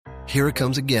Here it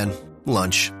comes again.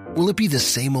 Lunch. Will it be the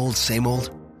same old, same old?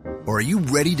 Or are you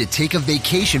ready to take a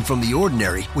vacation from the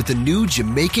ordinary with the new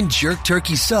Jamaican Jerk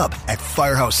Turkey Sub at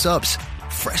Firehouse Subs?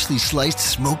 Freshly sliced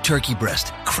smoked turkey breast,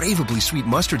 craveably sweet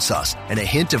mustard sauce, and a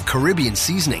hint of Caribbean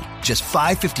seasoning. Just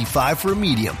 $5.55 for a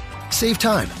medium. Save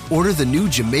time. Order the new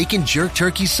Jamaican Jerk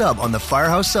Turkey Sub on the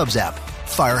Firehouse Subs app.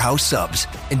 Firehouse Subs.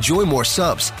 Enjoy more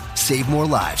subs. Save more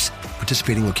lives.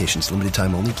 Participating locations. Limited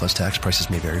time only, plus tax. Prices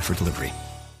may vary for delivery.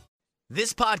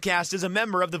 This podcast is a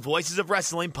member of the Voices of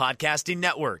Wrestling Podcasting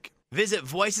Network. Visit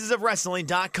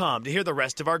voicesofwrestling.com to hear the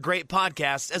rest of our great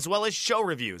podcasts, as well as show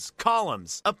reviews,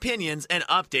 columns, opinions, and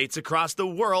updates across the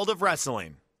world of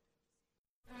wrestling.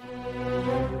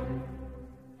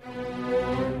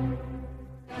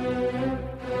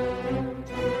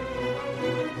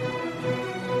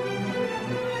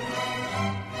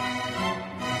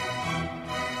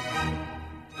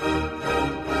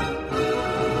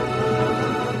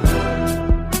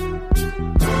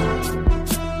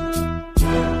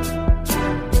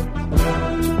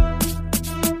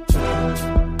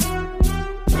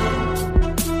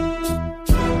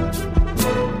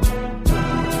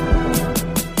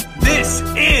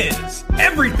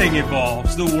 Everything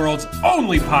Evolves, the world's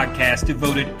only podcast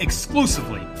devoted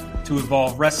exclusively to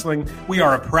Evolve Wrestling. We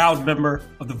are a proud member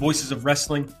of the Voices of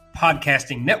Wrestling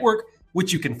Podcasting Network,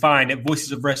 which you can find at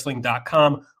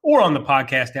voicesofwrestling.com or on the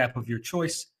podcast app of your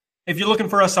choice. If you're looking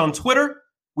for us on Twitter,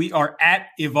 we are at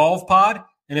EvolvePod.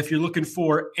 And if you're looking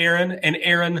for Aaron and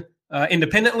Aaron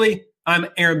independently, I'm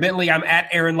Aaron Bentley. I'm at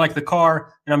Aaron Like the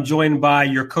Car, and I'm joined by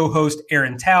your co-host,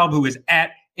 Aaron Taub, who is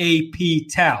at AP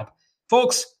Taub.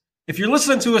 Folks, if you're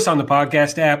listening to us on the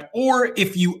podcast app, or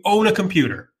if you own a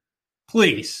computer,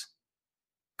 please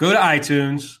go to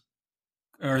iTunes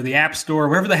or the App Store,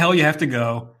 wherever the hell you have to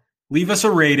go. Leave us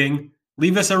a rating.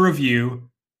 Leave us a review.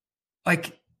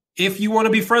 Like, if you want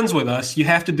to be friends with us, you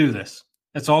have to do this.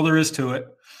 That's all there is to it.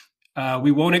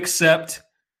 We won't accept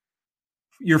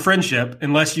your friendship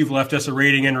unless you've left us a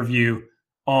rating and review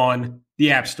on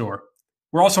the App Store.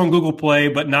 We're also on Google Play,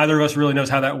 but neither of us really knows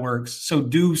how that works. So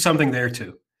do something there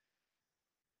too.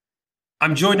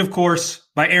 I'm joined, of course,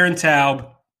 by Aaron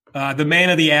Taub, the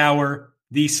man of the hour,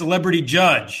 the celebrity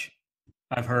judge,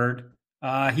 I've heard.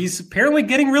 He's apparently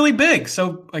getting really big.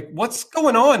 So, what's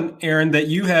going on, Aaron, that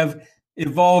you have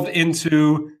evolved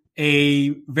into a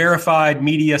verified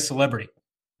media celebrity?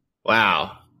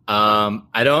 Wow.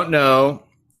 I don't know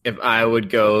if I would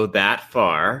go that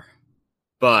far,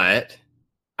 but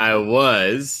I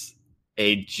was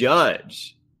a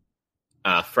judge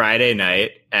Friday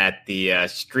night at the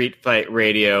Street Fight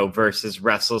Radio versus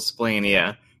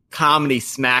WrestleSplania Comedy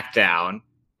Smackdown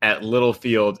at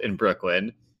Littlefield in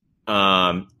Brooklyn.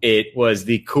 It was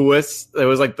the coolest. It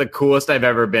was the coolest I've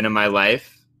ever been in my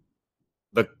life.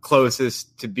 The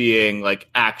closest to being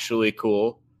actually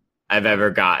cool I've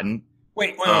ever gotten.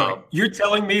 Wait. You're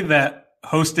telling me that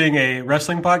hosting a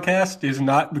wrestling podcast is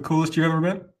not the coolest you've ever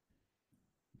been?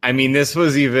 I mean, this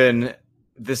was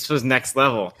next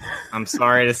level. I'm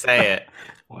sorry to say it.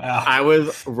 Wow. I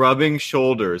was rubbing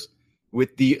shoulders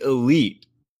with the elite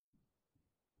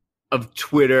of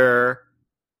Twitter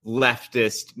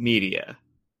leftist media.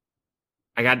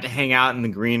 I got to hang out in the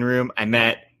green room. I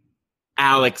met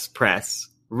Alex Press,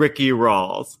 Ricky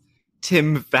Rawls,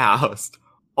 Tim Faust,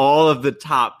 all of the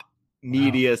top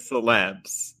media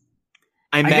celebs.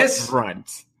 I met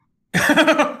Brunt.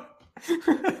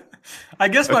 I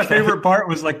guess my favorite part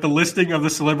was the listing of the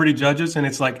celebrity judges, and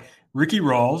it's Ricky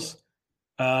Rawls,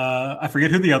 I forget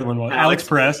who the other one was, Alex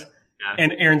Press,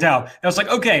 and Aaron Taub. And I was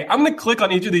okay, I'm going to click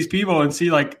on each of these people and see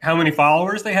how many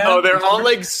followers they have. Oh, they're all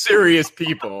serious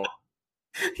people.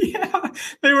 Yeah,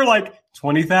 they were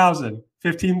 20,000,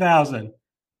 15,000.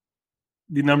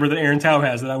 The number that Aaron Taub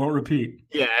has that I won't repeat.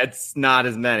 Yeah, it's not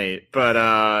as many, but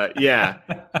yeah,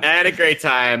 I had a great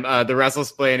time. The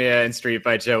WrestleSplania and Street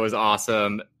Fight show was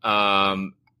awesome.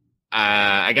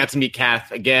 I got to meet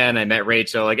Kath again. I met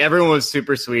Rachel. Everyone was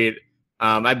super sweet.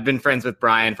 I've been friends with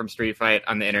Brian from Street Fight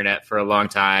on the internet for a long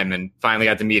time, and finally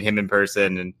got to meet him in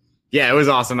person. And yeah, it was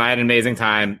awesome. I had an amazing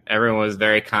time. Everyone was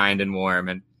very kind and warm,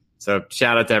 and so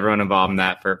shout out to everyone involved in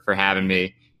that for having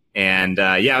me. And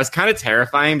yeah, it was kind of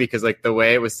terrifying because the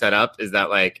way it was set up is that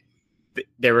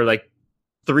there were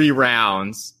 3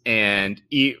 rounds, and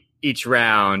each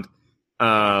round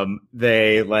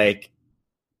they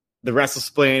the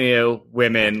WrestleSplania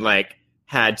women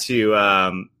had to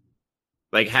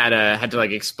had to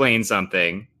explain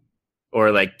something,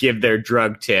 or give their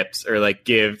drug tips, or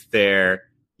give their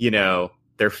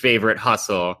their favorite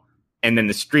hustle, and then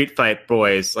the Street Fight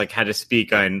boys had to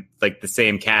speak on the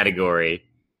same category.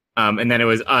 And then it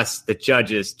was us, the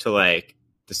judges, to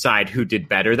decide who did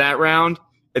better that round.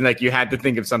 And like, you had to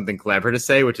think of something clever to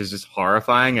say, which is just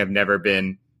horrifying. I've never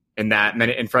been in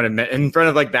front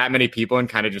of like that many people and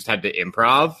kind of just had to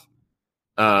improv.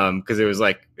 Cause it was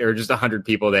like, there were just 100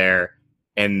 people there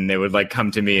and they would like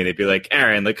come to me and they'd be like,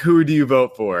 Aaron, like, who do you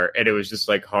vote for? And it was just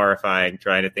like horrifying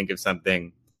trying to think of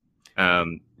something.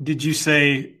 Did you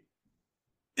say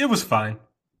it was fine?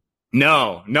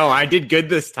 No, I did good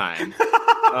this time.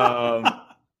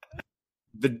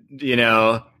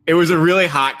 It was a really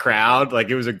hot crowd. Like,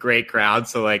 it was a great crowd.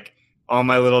 So like all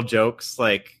my little jokes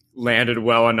like landed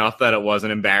well enough that it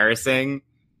wasn't embarrassing.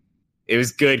 It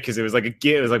was good because it was like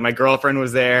it was like my girlfriend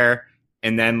was there,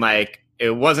 and then like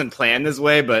it wasn't planned this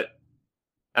way, but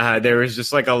there was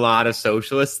just like a lot of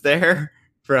socialists there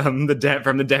from the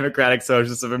Democratic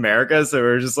Socialists of America. So there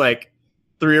were just like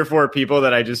 3 or 4 people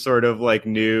that I just sort of like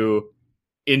knew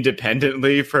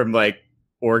independently from like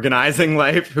organizing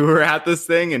life who were at this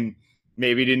thing and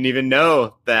maybe didn't even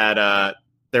know that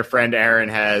their friend Aaron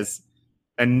has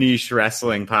a niche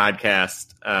wrestling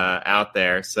podcast out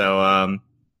there. So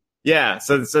yeah,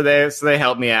 so they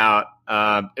helped me out.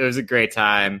 It was a great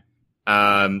time.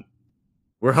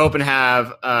 We're hoping to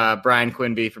have Brian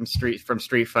Quinby from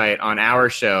Street Fight on our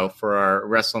show for our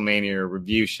WrestleMania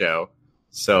review show.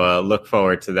 So look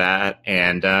forward to that.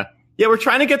 And yeah, we're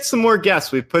trying to get some more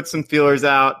guests. We've put some feelers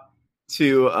out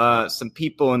to some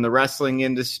people in the wrestling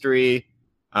industry.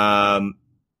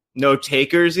 No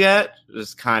takers yet. It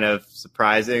was kind of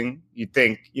surprising. You'd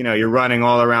think, you're running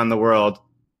all around the world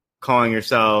calling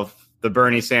yourself the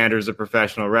Bernie Sanders of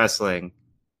professional wrestling,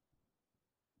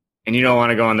 and you don't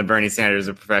want to go on the Bernie Sanders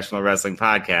of professional wrestling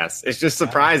podcast. It's just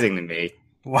surprising to me.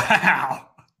 Wow.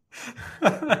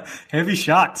 Heavy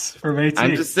shots from AT.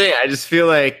 I'm just saying, I just feel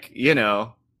like, there's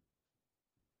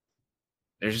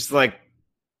just like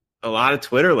a lot of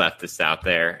Twitter leftists out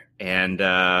there. And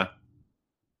I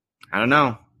don't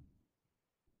know.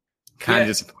 Kind of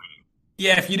disappointing.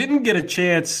 Yeah, if you didn't get a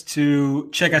chance to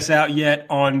check us out yet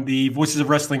on the Voices of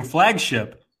Wrestling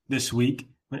flagship this week,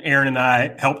 when Aaron and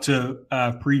I helped to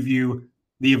preview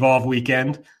the Evolve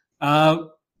weekend,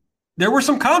 there were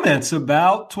some comments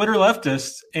about Twitter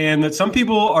leftists and that some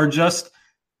people are just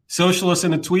socialists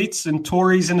in the tweets and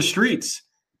Tories in the streets.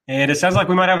 And it sounds like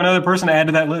we might have another person to add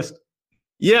to that list.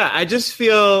 Yeah, I just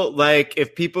feel like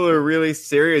if people are really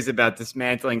serious about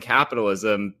dismantling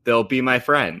capitalism, they'll be my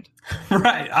friend.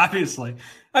 Right, obviously.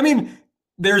 I mean,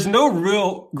 there's no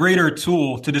real greater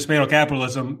tool to dismantle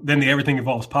capitalism than the Everything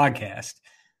Evolves podcast.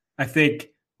 I think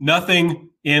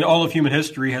nothing in all of human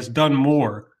history has done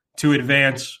more to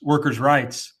advance workers'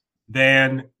 rights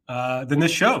than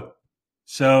this show.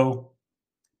 So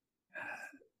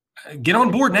get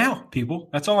on board now, people.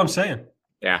 That's all I'm saying.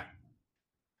 Yeah.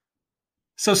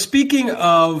 So speaking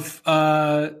of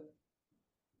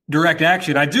direct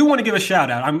action, I do want to give a shout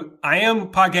out. I am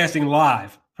podcasting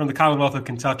live from the Commonwealth of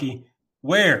Kentucky,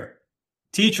 where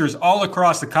teachers all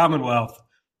across the Commonwealth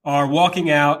are walking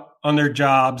out on their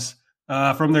jobs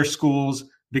from their schools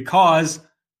because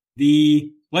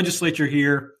the legislature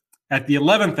here at the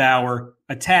 11th hour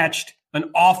attached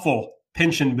an awful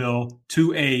pension bill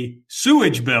to a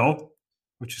sewage bill,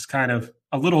 which is kind of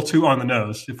a little too on the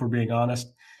nose, if we're being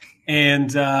honest,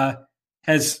 and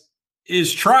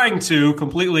is trying to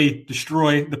completely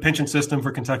destroy the pension system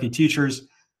for Kentucky teachers,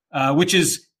 which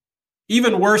is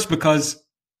even worse because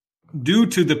due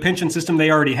to the pension system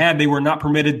they already had, they were not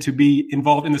permitted to be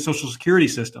involved in the Social Security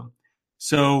system.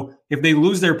 So if they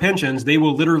lose their pensions, they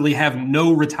will literally have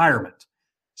no retirement.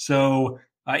 So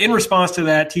in response to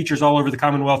that, teachers all over the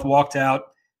Commonwealth walked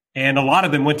out, and a lot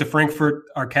of them went to Frankfort,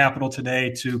 our capital,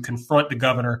 today to confront the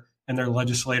governor and their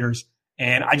legislators.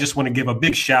 And I just want to give a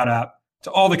big shout out to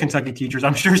all the Kentucky teachers.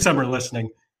 I'm sure some are listening,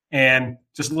 and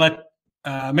just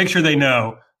make sure they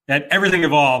know that Everything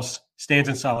Evolves stands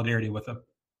in solidarity with them.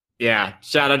 Yeah.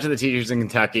 Shout out to the teachers in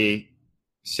Kentucky.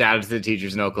 Shout out to the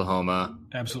teachers in Oklahoma.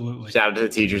 Absolutely. Shout out to the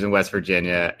teachers in West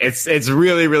Virginia. It's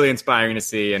really, really inspiring to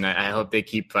see, and I hope they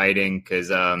keep fighting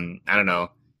because, I don't know,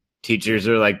 teachers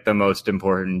are like the most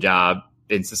important job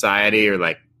in society, or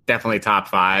like definitely top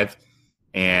 5.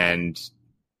 And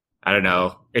I don't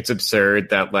know, it's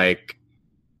absurd that like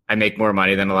I make more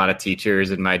money than a lot of teachers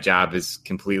and my job is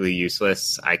completely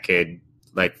useless. I could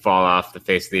like fall off the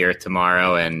face of the earth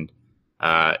tomorrow and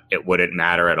it wouldn't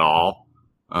matter at all.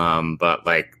 But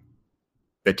like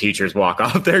the teachers walk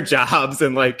off their jobs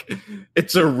and like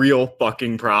it's a real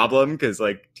fucking problem because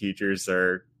like teachers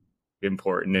are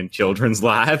important in children's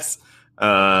lives.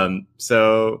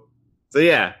 So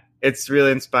yeah, it's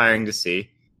really inspiring to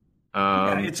see.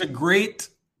 It's a great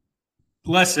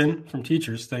lesson from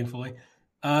teachers, thankfully,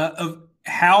 of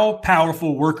how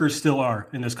powerful workers still are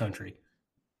in this country.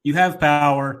 You have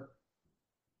power.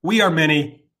 We are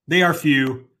many. They are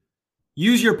few.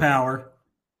 Use your power.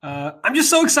 I'm just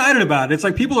so excited about it. It's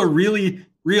like people are really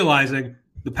realizing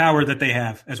the power that they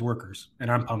have as workers,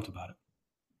 and I'm pumped about it.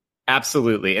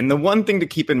 Absolutely. And the one thing to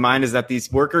keep in mind is that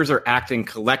these workers are acting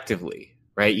collectively,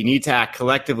 right? You need to act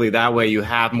collectively. That way you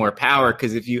have more power,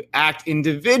 because if you act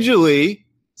individually,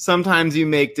 sometimes you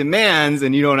make demands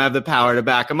and you don't have the power to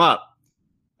back them up.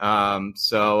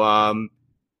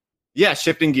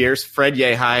 Shifting gears, Fred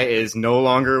Yehi is no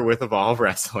longer with Evolve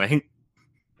Wrestling.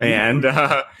 And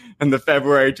in the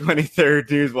February 23rd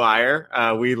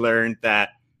Newswire, we learned that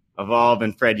Evolve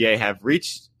and Fred Yehi have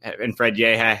reached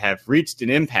an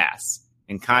impasse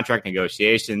in contract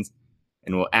negotiations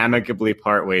and will amicably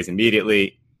part ways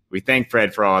immediately. We thank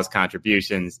Fred for all his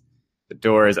contributions. The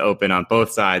door is open on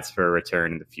both sides for a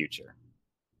return in the future.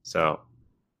 So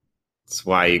that's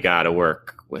why you got to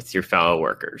work with your fellow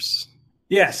workers.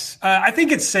 Yes. I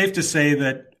think it's safe to say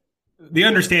that the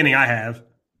understanding I have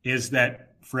is that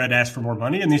Fred asked for more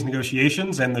money in these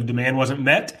negotiations and the demand wasn't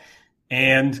met.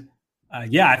 And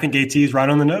I think AT is right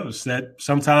on the nose that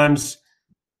sometimes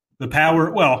the power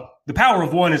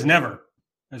of one is never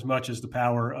as much as the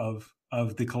power of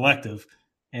the collective.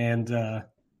 And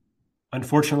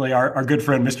unfortunately, our good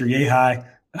friend, Mr.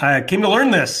 Yehi, came to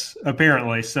learn this,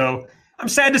 apparently. So I'm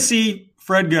sad to see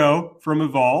Fred go from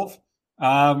Evolve.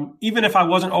 Even if I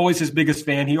wasn't always his biggest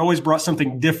fan, he always brought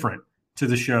something different to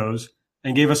the shows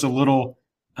and gave us a little,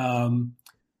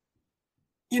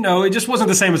 it just wasn't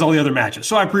the same as all the other matches.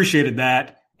 So I appreciated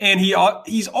that. And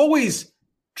he's always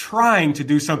trying to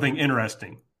do something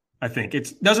interesting, I think.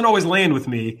 It doesn't always land with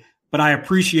me, but I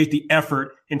appreciate the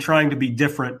effort in trying to be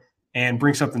different and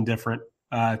bring something different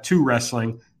to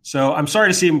wrestling. So I'm sorry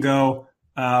to see him go,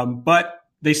 but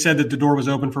they said that the door was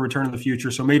open for return in the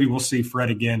future, so maybe we'll see Fred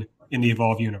again in the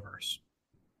Evolve universe.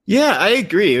 Yeah, I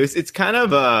agree. It's kind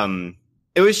of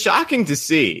it was shocking to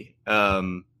see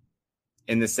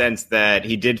in the sense that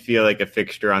he did feel like a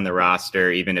fixture on the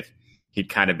roster, even if he'd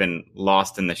kind of been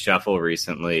lost in the shuffle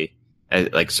recently,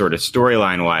 like sort of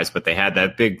storyline wise. But they had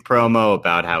that big promo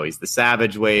about how he's the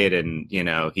Savage Weight and,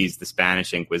 he's the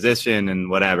Spanish Inquisition and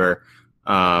whatever.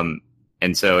 And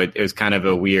so it was kind of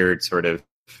a weird sort of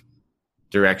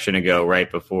direction to go right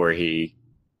before he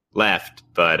left.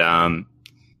 But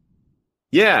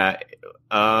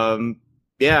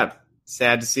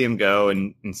sad to see him go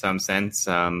in some sense.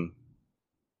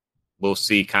 We'll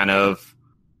see kind of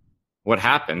what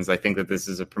happens. I think that this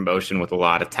is a promotion with a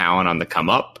lot of talent on the come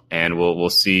up, and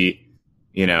we'll see,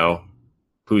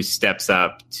 who steps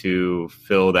up to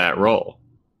fill that role.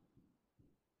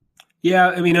 Yeah,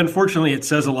 I mean, unfortunately, it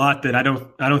says a lot that I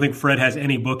don't think Fred has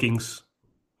any bookings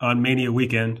on Mania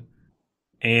weekend,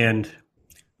 and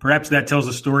perhaps that tells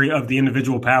a story of the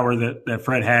individual power that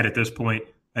Fred had at this point.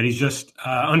 That he's just,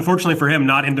 unfortunately for him,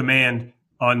 not in demand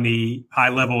on the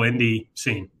high-level indie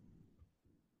scene.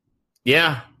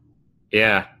 Yeah.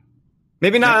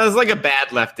 Maybe not. It was like a bad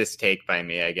leftist take by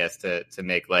me, I guess, to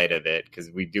make light of it,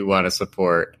 because we do want to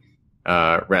support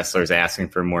wrestlers asking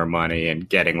for more money and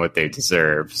getting what they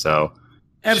deserve. So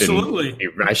absolutely,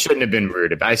 I shouldn't have been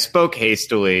rude. I spoke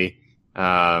hastily.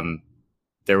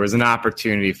 There was an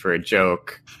opportunity for a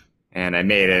joke, and I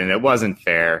made it, and it wasn't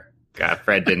fair. God,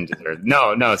 Fred didn't deserve.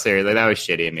 No, seriously, that was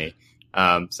shitty of me.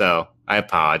 So I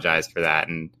apologize for that,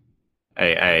 and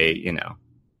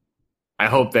I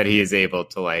hope that he is able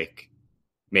to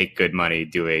make good money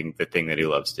doing the thing that he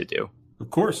loves to do. Of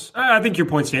course, I think your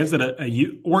point stands that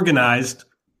a organized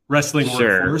wrestling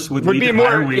workforce would be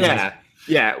more.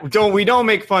 Yeah. We don't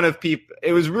make fun of people.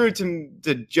 It was rude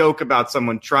to joke about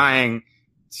someone trying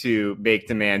to make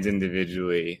demands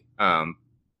individually.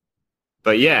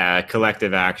 But yeah,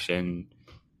 collective action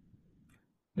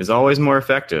is always more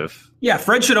effective. Yeah,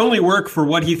 Fred should only work for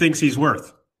what he thinks he's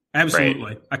worth. Absolutely.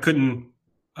 Right. I couldn't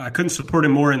support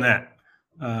him more in that.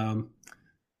 Now,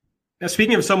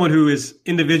 speaking of someone who is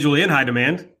individually in high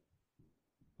demand,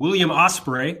 William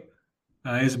Ospreay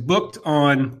is booked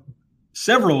on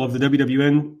several of the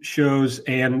WWN shows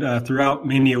and throughout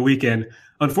Mania weekend.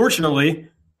 Unfortunately,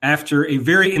 after a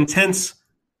very intense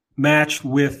match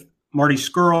with Marty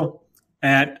Scurll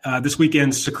at this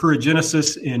weekend's Sakura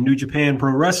Genesis in New Japan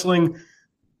Pro Wrestling,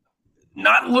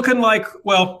 not looking like,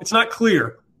 it's not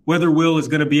clear whether Will is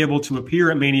going to be able to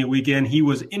appear at Mania weekend. He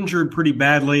was injured pretty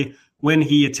badly when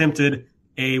he attempted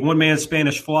a one-man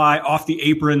Spanish fly off the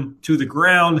apron to the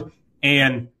ground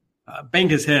and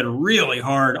banged his head really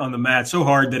hard on the mat, so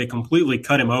hard that it completely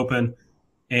cut him open.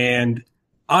 And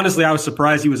honestly, I was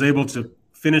surprised he was able to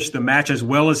finish the match as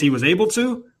well as he was able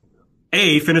to.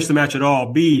 A, finish the match at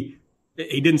all. B,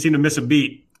 he didn't seem to miss a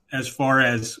beat as far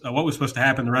as what was supposed to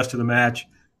happen the rest of the match.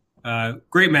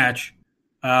 Great match.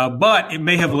 But it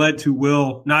may have led to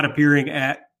Will not appearing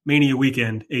at Mania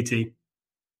weekend, AT.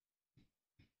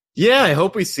 Yeah, I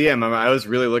hope we see him. I was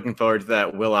really looking forward to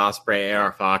that Will Ospreay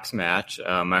AR Fox match.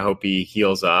 I hope he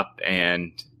heals up,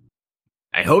 and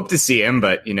I hope to see him,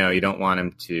 but you don't want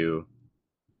him to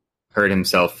hurt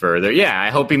himself further. Yeah,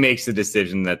 I hope he makes the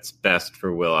decision that's best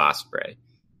for Will Ospreay.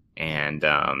 And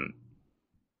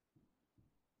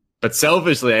but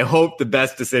selfishly, I hope the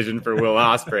best decision for Will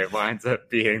Ospreay winds up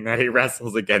being that he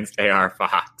wrestles against AR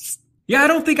Fox. Yeah, I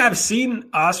don't think I've seen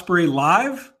Ospreay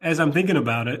live as I'm thinking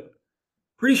about it.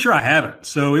 Pretty sure I haven't.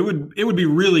 So it would be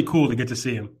really cool to get to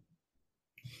see him.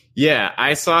 Yeah,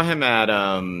 I saw him at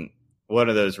one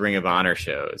of those Ring of Honor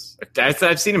shows.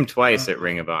 I've seen him twice at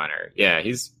Ring of Honor. Yeah,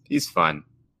 he's fun.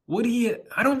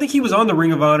 I don't think he was on the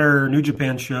Ring of Honor New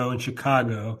Japan show in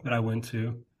Chicago that I went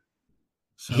to.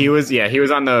 So. He was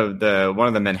on the one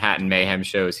of the Manhattan Mayhem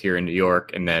shows here in New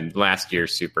York, and then last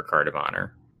year's Super Card of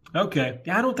Honor. Okay.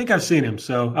 Yeah, I don't think I've seen him,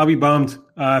 so I'll be bummed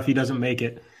if he doesn't make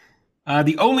it.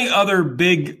 The only other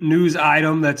big news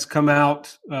item that's come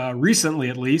out recently,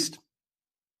 at least,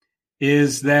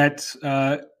 is that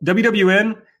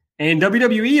WWN and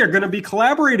WWE are going to be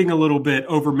collaborating a little bit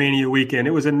over Mania weekend.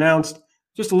 It was announced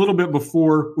just a little bit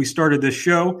before we started this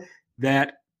show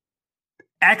that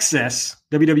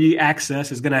WWE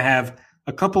Access is going to have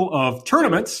a couple of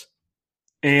tournaments,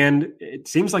 and it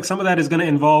seems like some of that is going to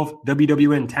involve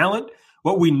WWN talent.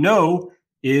 What we know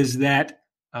is that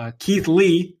Keith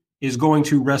Lee is going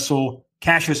to wrestle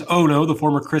Cassius Ohno, the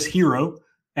former Chris Hero,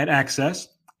 at Access.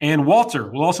 And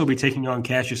Walter will also be taking on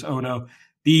Cassius Ohno.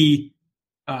 The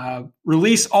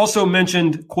release also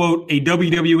mentioned, quote, a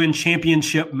WWN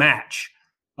championship match,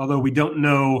 although we don't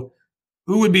know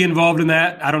who would be involved in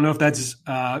that. I don't know if that's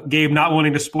Gabe not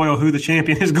wanting to spoil who the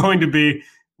champion is going to be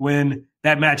when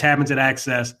that match happens at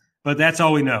Access, but that's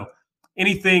all we know.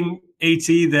 Anything, AT,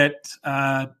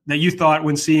 that you thought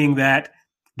when seeing that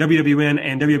WWN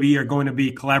and WWE are going to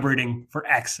be collaborating for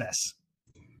Access?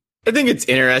 I think it's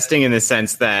interesting in the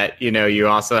sense that, you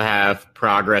also have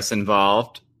Progress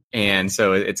involved. And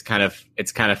so it's kind of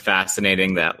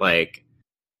fascinating that the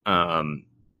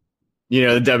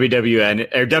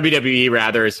WWN or WWE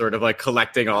rather is sort of like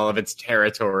collecting all of its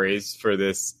territories for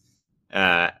these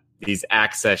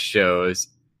Access shows.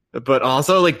 But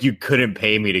also you couldn't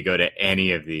pay me to go to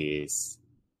any of these.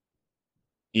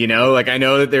 I know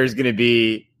that there's going to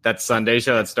be that Sunday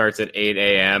show that starts at 8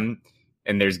 a.m.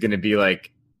 and there's going to be a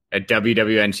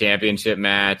WWN championship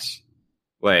match,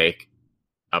 a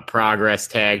Progress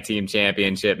tag team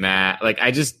championship match.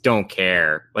 I just don't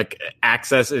care.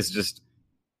 Access is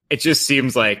it just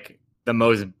seems like the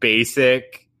most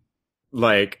basic,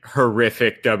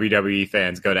 horrific WWE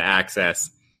fans go to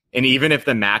Access. And even if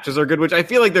the matches are good, which I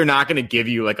feel like they're not going to give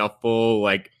you a full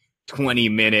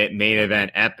 20-minute main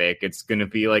event epic. It's going to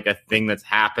be a thing that's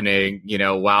happening,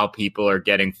 while people are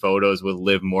getting photos with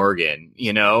Liv Morgan.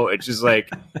 It's just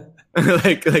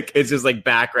it's just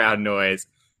background noise.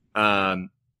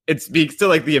 It speaks to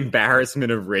the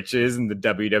embarrassment of riches and the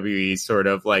WWE sort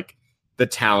of the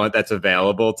talent that's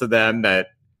available to them, that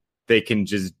they can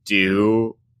just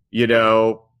do,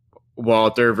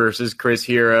 Walter versus Chris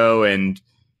Hero and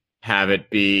have it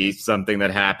be something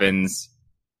that happens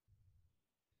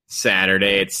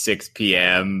Saturday at 6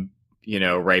 p.m.,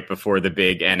 right before the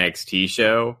big NXT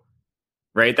show.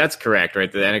 Right? That's correct,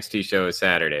 right? The NXT show is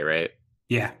Saturday, right?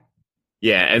 Yeah.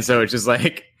 Yeah, and so it's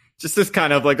just this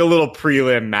kind of a little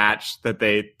prelim match that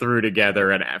they threw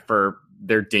together for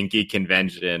their dinky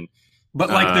convention. But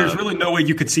there's really no way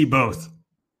you could see both.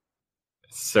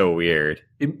 So weird.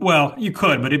 You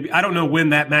could, but I don't know when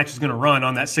that match is going to run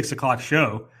on that 6 o'clock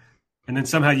show. And then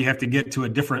somehow you have to get to a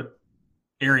different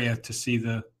area to see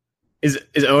the... Is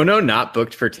Ohno not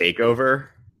booked for TakeOver?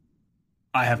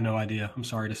 I have no idea. I'm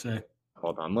sorry to say.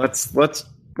 Hold on. Let's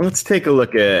take a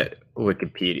look at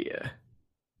Wikipedia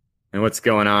and what's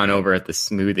going on over at the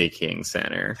Smoothie King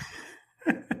Center.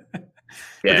 Yeah.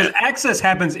 Because Access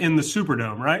happens in the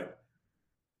Superdome, right?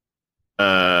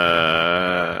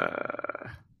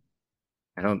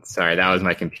 Sorry, that was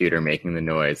my computer making the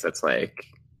noise. That's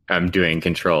I'm doing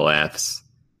Control Fs.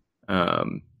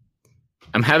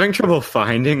 I'm having trouble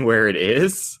finding where it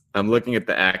is. I'm looking at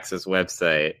the Access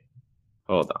website.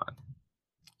 Hold on.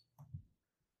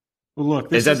 Well,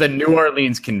 look. It's at the New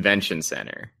Orleans Convention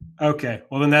Center. Okay.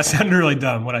 Well, then that sounded really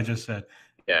dumb, what I just said.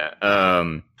 Yeah.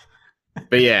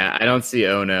 But yeah, I don't see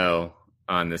Ohno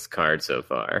on this card so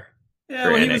far for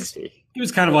NXT. He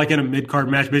was kind of in a mid-card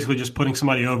match, basically just putting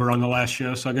somebody over on the last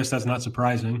show, so I guess that's not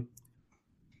surprising.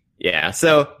 Yeah.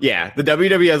 So yeah, the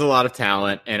WWE has a lot of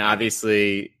talent, and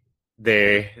obviously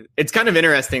it's kind of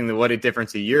interesting what a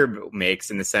difference a year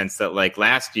makes in the sense that like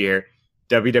last year,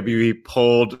 WWE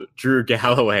pulled Drew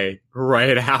Galloway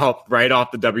right off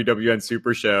the WWN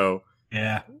Super Show.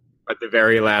 Yeah. At the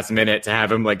very last minute to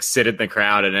have him like sit in the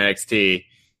crowd at NXT,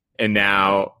 and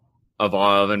now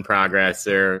Evolve and Progress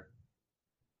are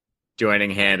joining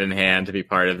hand in hand to be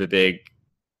part of the big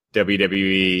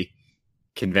WWE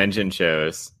convention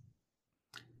shows.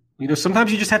 You know,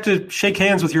 sometimes you just have to shake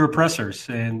hands with your oppressors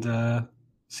and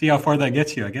see how far that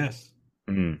gets you, I guess.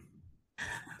 Mm.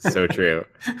 So true.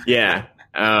 Yeah.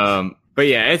 But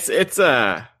yeah, it's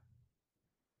I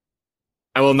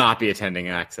will not be attending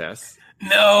Access.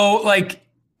 No, like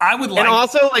I would like. And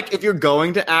also, like, if you're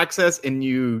going to Access and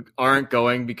you aren't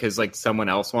going because like someone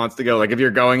else wants to go, like if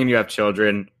you're going and you have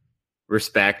children,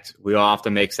 respect. We all have to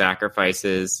make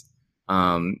sacrifices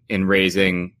in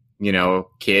raising,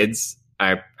 kids.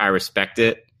 I respect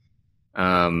it.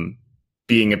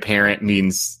 Being a parent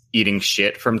means eating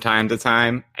shit from time to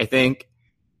time, I think.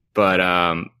 But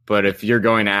if you're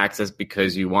going to Access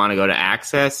because you want to go to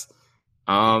Access,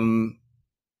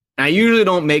 I usually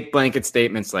don't make blanket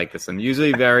statements like this. I'm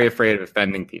usually very afraid of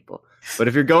offending people. But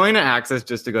if you're going to Access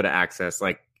just to go to Access,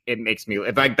 like it makes me,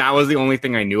 if like that was the only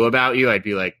thing I knew about you, I'd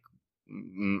be like,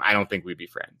 I don't think we'd be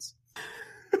friends.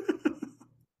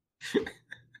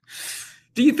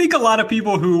 Do you think a lot of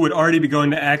people who would already be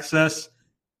going to Access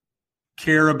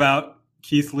care about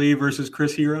Keith Lee versus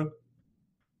Chris Hero?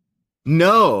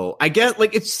 No, I get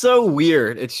like it's so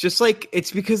weird. It's just like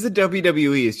it's because the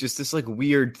WWE is just this like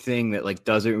weird thing that like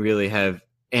doesn't really have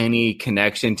any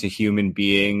connection to human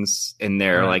beings and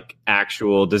their like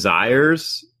actual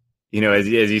desires. As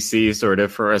you see, sort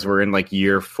of as we're in like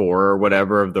year 4 or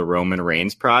whatever of the Roman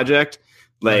Reigns project,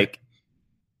 like,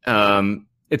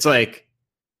 it's like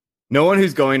no one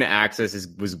who's going to Access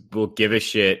will give a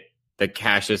shit that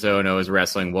Cassius Ohno is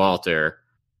wrestling Walter,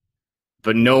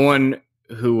 but no one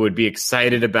who would be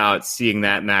excited about seeing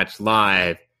that match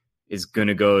live is going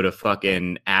to go to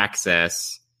fucking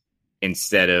Access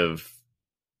instead of,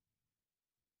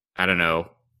 I don't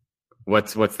know,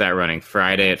 what's that running?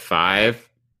 Friday at 5?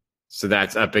 So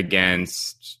that's up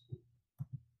against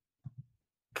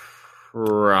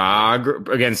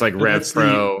against like Rev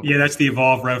Pro. That's the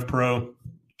Evolve Rev Pro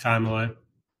timeline.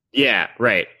 Yeah,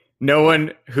 right. No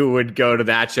one who would go to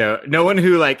that show, no one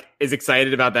who like is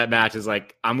excited about that match is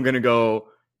like, I'm going to go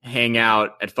hang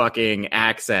out at fucking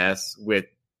Access with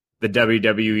the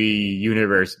WWE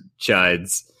Universe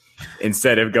chuds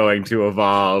instead of going to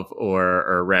Evolve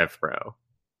or Rev Pro.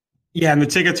 Yeah, and the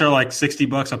tickets are like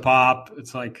 $60 a pop.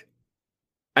 It's like,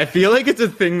 I feel like it's a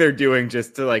thing they're doing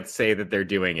just to like say that they're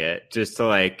doing it, just to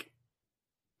like,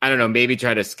 I don't know, maybe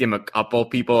try to skim a couple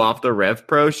people off the Rev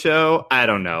Pro show. I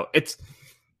don't know. It's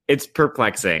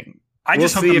perplexing. I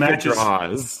just hope the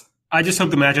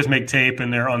matches make tape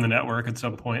and they're on the network at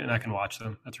some point and I can watch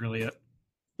them. That's really it.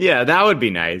 Yeah, that would be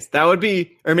nice. That would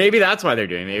be, or maybe that's why they're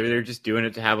doing it. Maybe they're just doing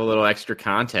it to have a little extra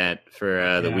content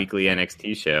for the weekly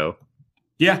NXT show.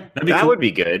 Yeah, that would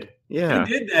be good. Yeah.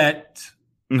 They did that.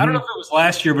 I don't know if it was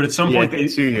last year, but at some point, 2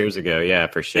 years ago, yeah,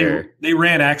 for sure. They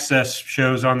ran Access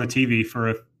shows on the TV for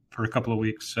a couple of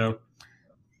weeks, so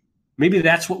maybe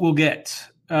that's what we'll get.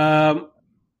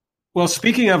 Well,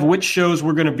 speaking of which shows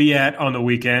we're going to be at on the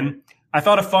weekend, I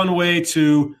thought a fun way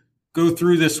to go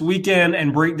through this weekend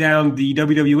and break down the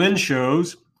WWN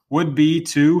shows would be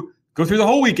to go through the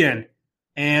whole weekend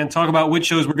and talk about which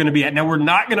shows we're going to be at. Now, we're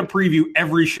not going to preview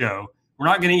every show. We're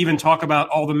not going to even talk about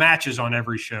all the matches on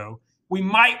every show. We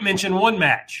might mention one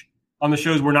match on the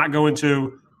shows we're not going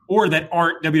to or that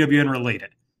aren't WWN related.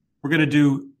 We're going to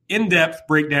do in-depth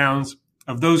breakdowns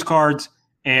of those cards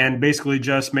and basically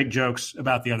just make jokes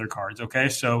about the other cards, okay?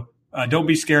 So don't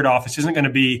be scared off. This isn't going to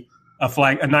be a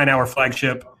 9-hour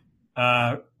flagship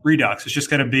redux. It's just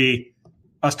going to be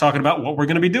us talking about what we're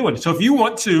going to be doing. So if you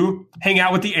want to hang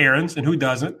out with the Aarons, and who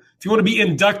doesn't, if you want to be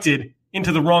inducted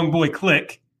into the Wrong Boy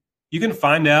Clique, you can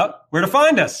find out where to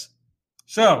find us.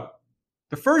 So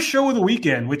the first show of the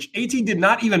weekend, which AT did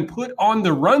not even put on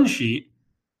the run sheet,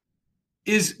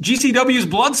 is GCW's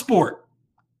Bloodsport.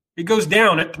 It goes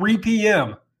down at 3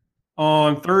 p.m.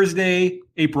 on Thursday,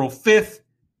 April 5th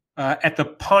at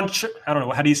the I don't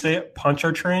know, how do you say it?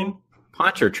 Pontchartrain?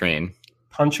 Pontchartrain.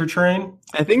 Pontchartrain?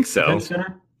 I think so. Event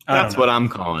Center? That's what I'm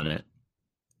calling it.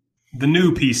 The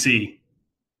new PC.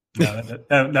 No,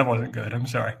 that wasn't good. I'm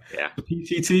sorry. Yeah. The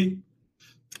PCT?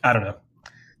 I don't know.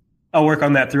 I'll work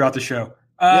on that throughout the show.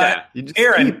 You just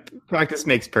Aaron, practice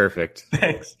makes perfect.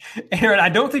 Thanks. Aaron, I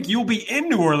don't think you'll be in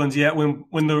New Orleans yet when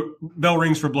the bell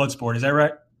rings for Bloodsport. Is that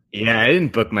right? Yeah, I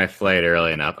didn't book my flight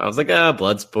early enough. I was like,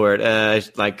 Bloodsport.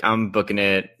 I'm booking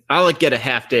it. I'll get a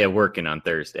half day of working on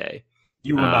Thursday.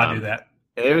 You will not do that.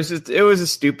 It was a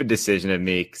stupid decision of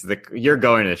me because you're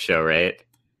going to the show, right?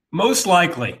 Most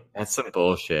likely. That's some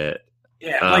bullshit.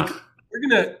 Yeah, we're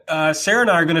gonna Sarah and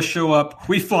I are gonna show up.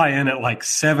 We fly in at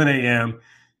 7 a.m.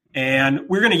 and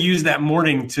we're gonna use that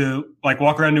morning to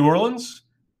walk around New Orleans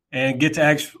and get to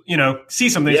actually see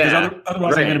some things because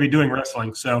otherwise I'm gonna be doing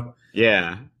wrestling. So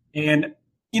yeah, and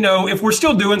if we're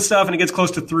still doing stuff and it gets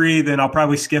close to 3, then I'll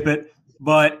probably skip it.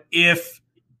 But if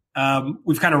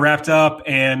we've kind of wrapped up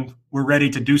and we're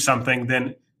ready to do something,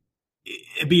 then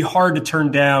it'd be hard to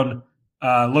turn down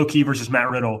Low Key versus Matt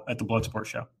Riddle at the Bloodsport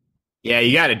show. Yeah,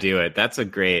 you got to do it. That's a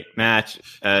great match.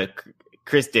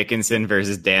 Chris Dickinson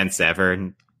versus Dan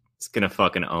Severn. It's going to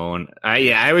fucking own.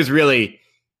 I was really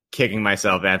kicking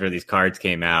myself after these cards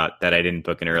came out that I didn't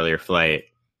book an earlier flight.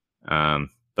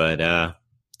 But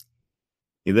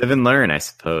you live and learn, I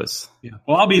suppose. Yeah.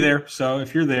 Well, I'll be there. So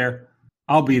if you're there,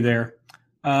 I'll be there.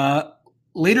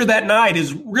 Later that night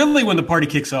is really when the party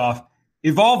kicks off.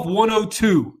 Evolve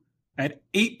 102 at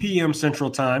 8 p.m. Central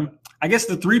Time. I guess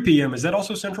the 3 p.m. is that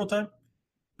also Central Time?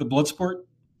 The Bloodsport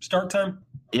start time?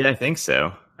 Yeah, I think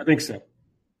so. I think so.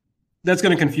 That's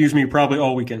going to confuse me probably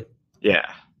all weekend.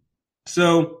 Yeah.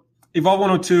 So Evolve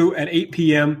 102 at 8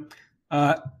 p.m.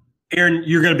 Aaron,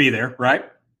 you're going to be there, right?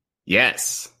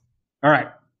 Yes. All right.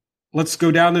 Let's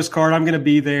go down this card. I'm going to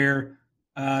be there.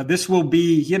 This will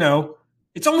be,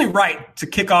 it's only right to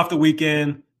kick off the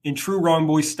weekend in true Wrong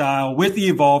Boy style with the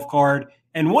Evolve card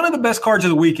and one of the best cards of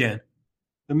the weekend.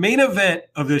 The main event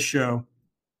of this show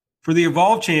for the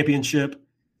Evolve Championship,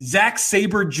 Zack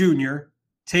Sabre Jr.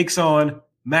 takes on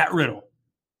Matt Riddle.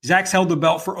 Zack's held the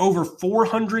belt for over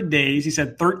 400 days. He's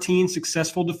had 13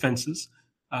 successful defenses.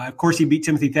 Of course, he beat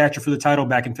Timothy Thatcher for the title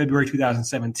back in February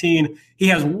 2017. He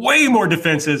has way more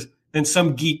defenses than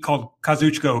some geek called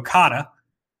Kazuchika Okada,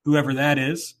 whoever that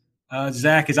is.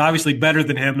 Zack is obviously better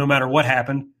than him no matter what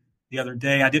happened the other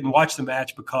day. I didn't watch the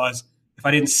match because if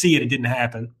I didn't see it, it didn't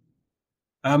happen.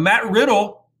 Matt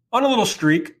Riddle on a little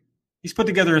streak. He's put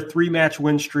together a 3-match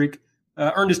win streak,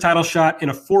 earned his title shot in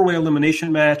a 4-way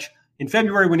elimination match in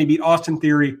February when he beat Austin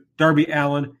Theory, Darby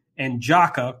Allin, and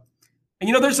Jaka.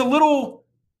 And, there's a little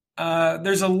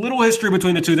history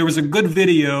between the two. There was a good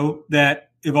video that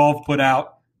Evolve put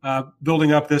out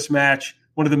building up this match,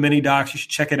 one of the mini docs. You should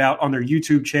check it out on their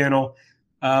YouTube channel.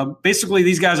 Basically,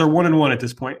 these guys are 1-1 at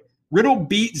this point. Riddle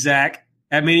beat Zack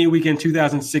at Mania Weekend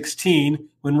 2016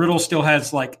 when Riddle still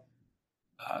has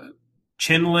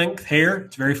chin length hair.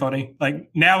 It's very funny.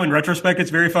 Now in retrospect,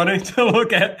 it's very funny to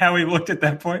look at how he looked at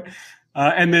that point.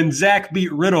 And then Zack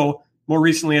beat Riddle more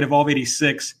recently at Evolve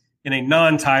 86 in a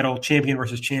non-title champion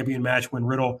versus champion match when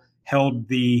Riddle held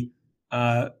the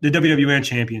WWN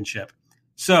championship.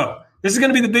 So this is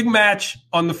going to be the big match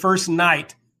on the first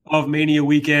night of Mania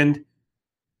Weekend.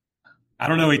 I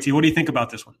don't know, AT. What do you think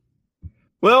about this one?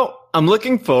 Well, I'm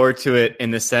looking forward to it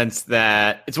in the sense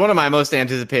that it's one of my most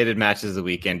anticipated matches of the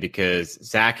weekend because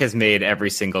Zack has made every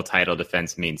single title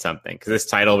defense mean something. Because this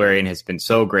title variant has been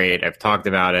so great. I've talked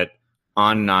about it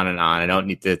on and on and on. I don't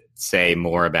need to say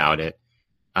more about it.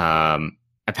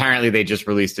 Apparently, they just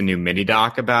released a new mini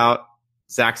doc about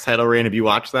Zack's title reign. Have you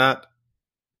watched that?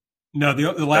 No,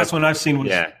 the last one I've seen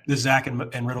was the Zack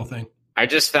and Riddle thing. I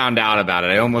just found out about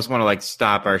it. I almost want to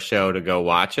stop our show to go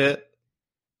watch it.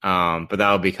 But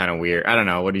that would be kind of weird. I don't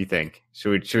know. What do you think?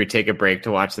 Should we take a break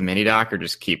to watch the mini doc or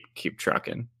just keep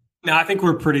trucking? No, I think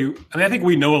I think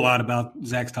we know a lot about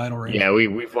Zack's title reign. Yeah,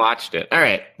 we've watched it. All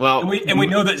right. Well, and we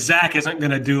know that Zack isn't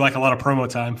going to do a lot of promo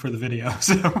time for the video.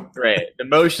 So right.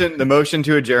 The motion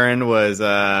to adjourn was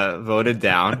voted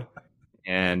down,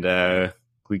 and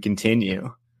we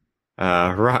continue.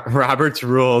 Robert's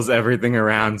rules everything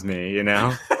around me.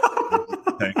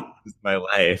 It's my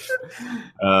life.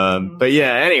 But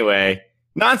yeah, anyway,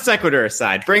 non sequitur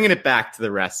aside, bringing it back to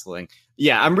the wrestling.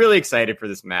 Yeah, I'm really excited for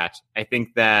this match. I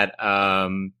think that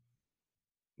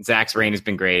Zack's reign has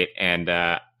been great. And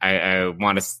I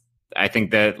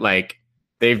think that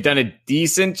they've done a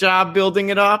decent job building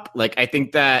it up. I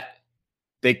think that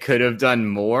they could have done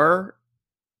more.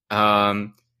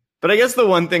 But I guess the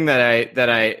one thing that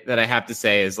I have to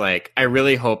say is I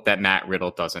really hope that Matt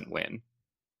Riddle doesn't win.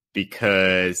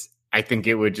 Because I think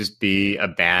it would just be a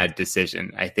bad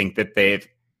decision. I think that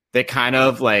they kind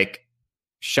of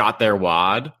shot their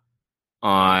wad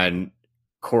on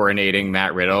coronating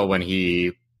Matt Riddle when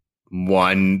he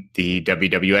won the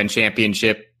WWN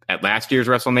championship at last year's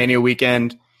WrestleMania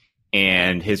weekend.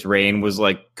 And his reign was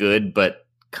good, but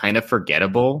kind of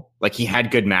forgettable. He had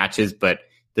good matches, but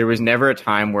there was never a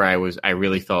time where I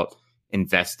really felt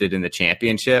invested in the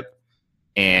championship.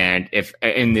 And if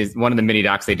in one of the mini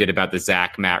docs they did about the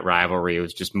Zach Matt rivalry, it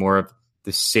was just more of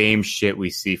the same shit we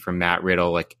see from Matt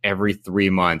Riddle like every 3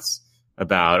 months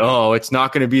about, oh, it's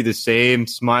not going to be the same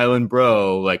smiling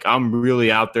bro. Like, I'm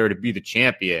really out there to be the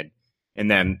champion. And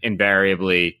then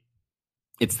invariably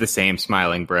it's the same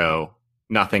smiling bro.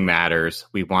 Nothing matters.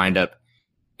 We wind up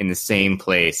in the same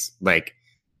place. Like,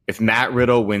 if Matt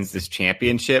Riddle wins this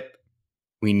championship,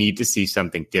 we need to see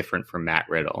something different from Matt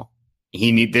Riddle.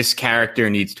 This character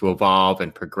needs to evolve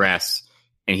and progress,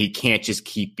 and he can't just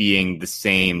keep being the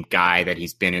same guy that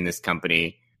he's been in this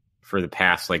company for the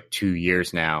past like 2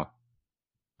 years now.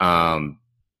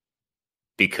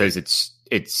 Because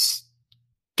it's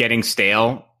getting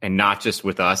stale, and not just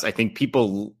with us. I think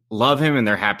people love him and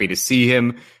they're happy to see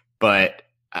him, but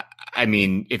I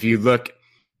mean, if you look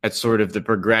at sort of the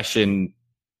progression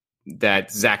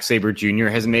that Zack Sabre Jr.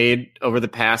 has made over the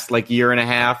past like year and a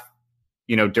half,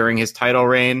 you know, during his title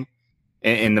reign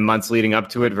in the months leading up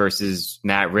to it versus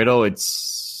Matt Riddle,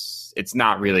 it's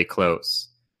not really close.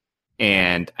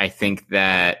 And I think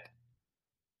that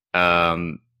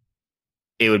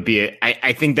it would be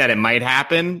I think that it might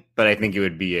happen, but I think it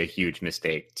would be a huge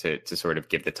mistake to sort of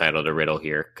give the title to Riddle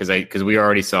here because we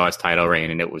already saw his title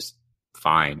reign and it was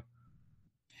fine.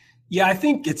 Yeah, I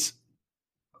think it's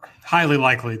highly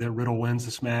likely that Riddle wins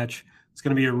this match. It's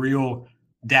going to be a real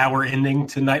dour ending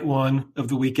to night one of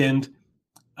the weekend.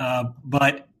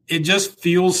 But it just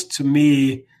feels to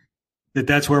me that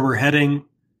that's where we're heading.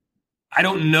 I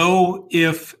don't know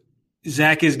if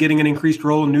Zach is getting an increased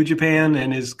role in New Japan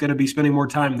and is going to be spending more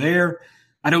time there.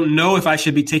 I don't know if I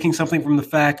should be taking something from the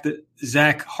fact that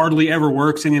Zach hardly ever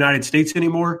works in the United States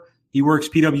anymore. He works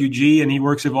PWG and he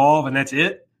works Evolve, and that's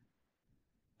it.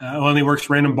 Only works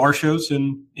random bar shows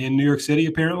in New York City,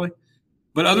 apparently.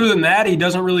 But other than that, he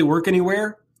doesn't really work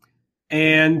anywhere.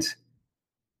 And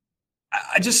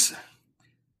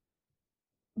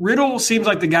Riddle seems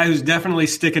like the guy who's definitely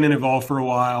sticking in Evolve for a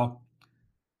while.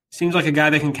 Seems like a guy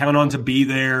they can count on to be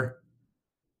there.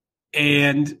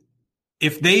 And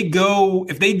if they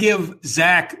give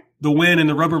Zach the win in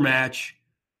the rubber match,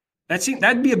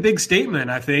 that'd be a big statement,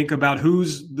 I think, about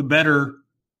who's the better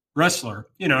wrestler,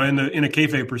 you know, in a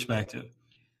kayfabe perspective.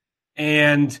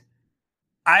 And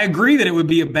I agree that it would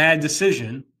be a bad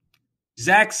decision.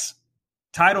 Zach's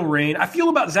title reign, I feel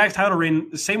about Zach's title reign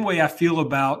the same way I feel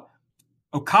about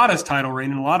Okada's title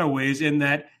reign in a lot of ways, in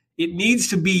that it needs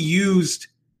to be used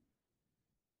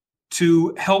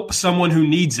to help someone who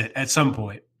needs it at some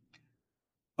point.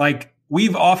 Like,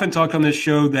 we've often talked on this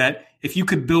show that if you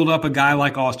could build up a guy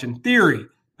like Austin Theory,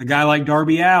 a guy like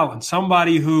Darby Allin,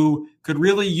 somebody who could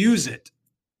really use it,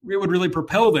 it would really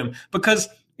propel them. Because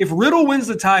if Riddle wins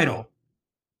the title,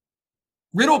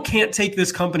 Riddle can't take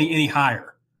this company any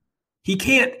higher. He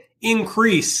can't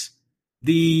increase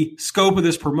the scope of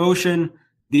this promotion,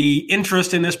 the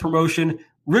interest in this promotion.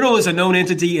 Riddle is a known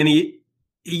entity, and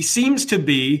he seems to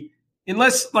be,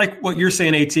 unless, like what you're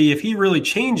saying, AT, if he really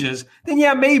changes, then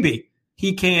yeah, maybe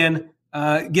he can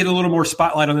get a little more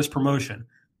spotlight on this promotion.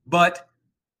 But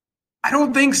I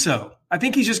don't think so. I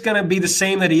think he's just going to be the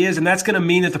same that he is, and that's going to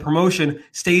mean that the promotion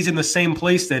stays in the same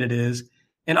place that it is.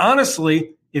 And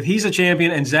honestly, if he's a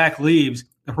champion and Zach leaves,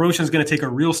 the promotion is going to take a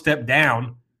real step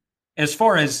down as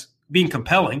far as being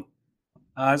compelling.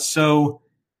 So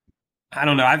I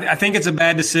don't know. I think it's a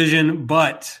bad decision,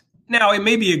 but now it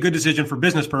may be a good decision for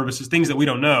business purposes, things that we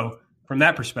don't know from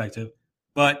that perspective.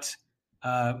 But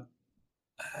I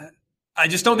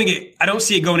just don't think I don't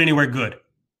see it going anywhere good.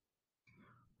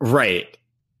 Right.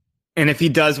 And if he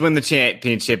does win the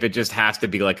championship, it just has to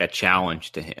be like a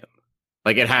challenge to him.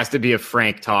 Like, it has to be a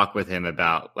frank talk with him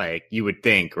about, like, you would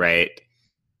think, right,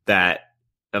 that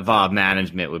Evolve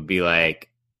management would be like,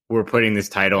 we're putting this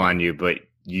title on you, but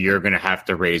you're going to have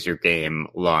to raise your game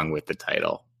along with the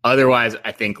title. Otherwise,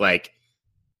 I think, like,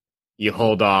 you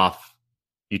hold off,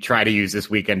 you try to use this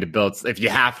weekend to build.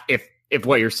 If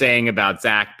what you're saying about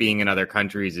Zach being in other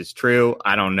countries is true,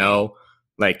 I don't know.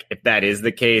 Like, if that is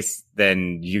the case,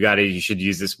 then you should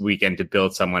use this weekend to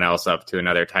build someone else up to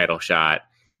another title shot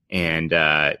and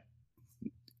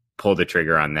pull the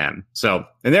trigger on them. So,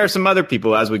 and there are some other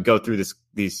people as we go through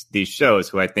these shows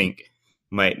who I think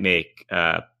might make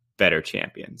better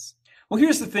champions. Well,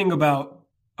 here's the thing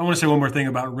I want to say one more thing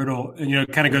about Riddle, and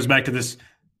it kind of goes back to this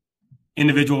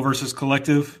individual versus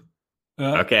collective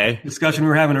discussion we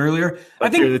were having earlier. I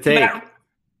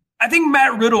think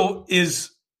Matt Riddle is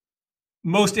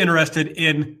most interested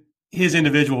in his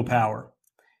individual power.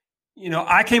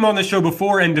 I came on the show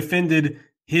before and defended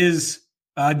his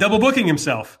double booking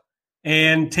himself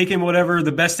and taking whatever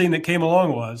the best thing that came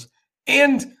along was.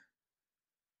 And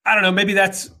I don't know. Maybe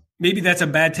that's a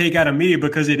bad take out of me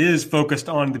because it is focused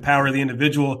on the power of the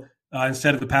individual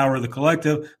instead of the power of the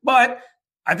collective. But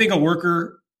I think a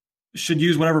worker should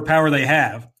use whatever power they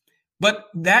have. But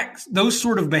those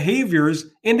sort of behaviors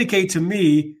indicate to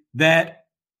me that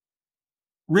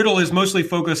Riddle is mostly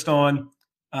focused on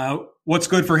what's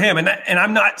good for him. And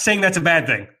I'm not saying that's a bad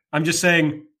thing. I'm just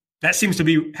saying that seems to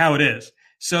be how it is.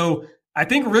 So I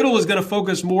think Riddle is going to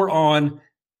focus more on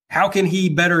how can he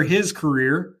better his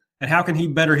career and how can he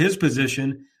better his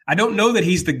position. I don't know that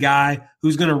he's the guy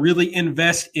who's going to really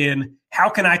invest in how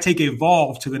can I take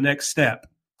Evolve to the next step.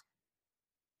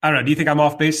 I don't know. Do you think I'm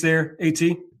off base there, AT?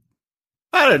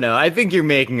 I don't know. I think you're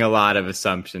making a lot of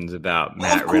assumptions about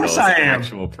Matt Riddle's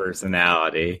actual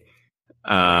personality,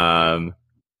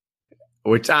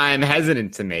 which I'm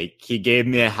hesitant to make. He gave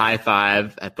me a high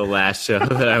five at the last show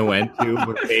that I went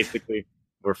to.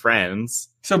 We're friends.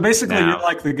 So basically, you're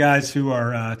like the guys who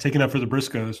are taking up for the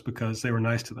Briscoes because they were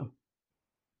nice to them.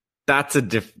 That's a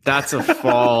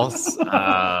false.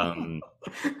 That's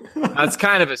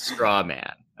kind of a straw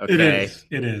man. Okay,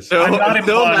 it is. So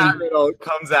until Matt Riddle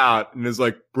comes out and is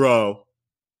like, "Bro,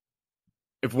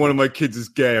 if one of my kids is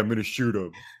gay, I'm going to shoot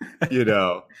him." You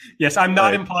know. Yes, I'm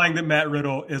not implying that Matt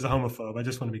Riddle is a homophobe. I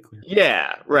just want to be clear.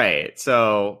 Yeah, right.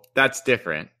 So that's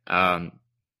different. But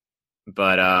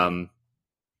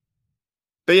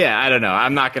yeah, I don't know.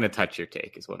 I'm not going to touch your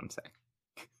take, is what I'm saying.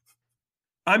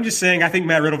 I'm just saying I think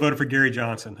Matt Riddle voted for Gary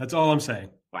Johnson. That's all I'm saying.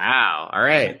 Wow. All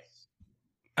right.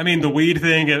 I mean, the weed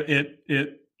thing,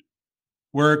 it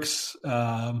works.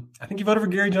 I think you voted for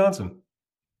Gary Johnson.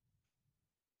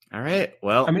 All right.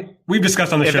 Well, I mean, we've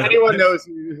discussed on the show. If anyone knows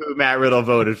who Matt Riddle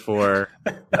voted for,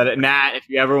 Matt, if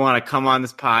you ever want to come on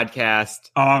this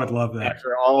podcast, I would love that.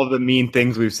 After all of the mean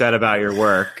things we've said about your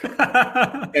work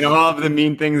and all of the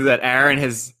mean things that Aaron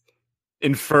has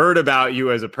inferred about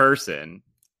you as a person.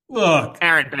 Look,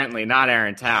 Aaron Bentley, not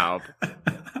Aaron Taub.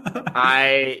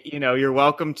 You're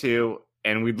welcome to,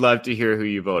 and we'd love to hear who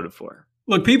you voted for.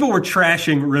 Look, people were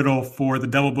trashing Riddle for the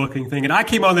double booking thing, and I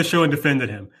came on the show and defended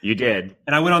him. You did.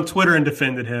 And I went on Twitter and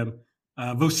defended him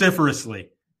vociferously.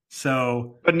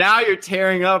 But now you're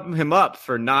tearing him up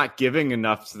for not giving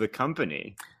enough to the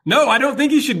company. No, I don't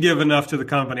think he should give enough to the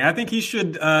company. I think he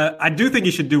should. I do think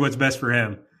he should do what's best for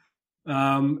him.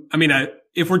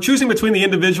 If we're choosing between the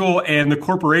individual and the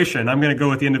corporation, I'm going to go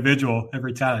with the individual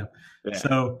every time. Yeah.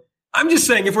 So I'm just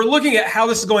saying, if we're looking at how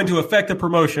this is going to affect the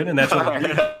promotion, and that's what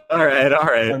all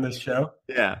right on this show.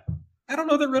 Yeah, I don't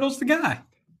know that Riddle's the guy.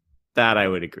 That I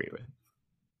would agree with.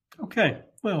 Okay,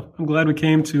 well, I'm glad we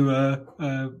came to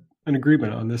an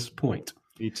agreement on this point.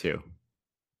 Me too.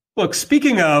 Look,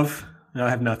 speaking of, I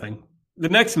have nothing. The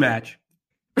next match.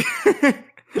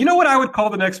 You know what I would call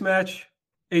the next match,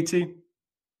 AT?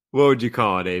 What would you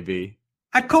call it, AB?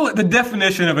 I'd call it the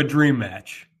definition of a dream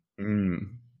match. I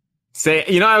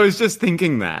was just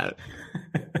thinking that.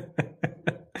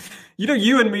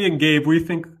 You and me and Gabe, we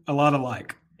think a lot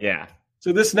alike. Yeah.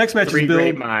 So this next match Three is billed.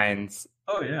 Great minds.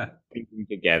 Oh, yeah. Thinking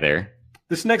together.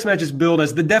 This next match is billed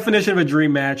as the definition of a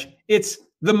dream match. It's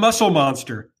the Muscle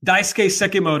Monster, Daisuke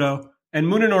Sekimoto, and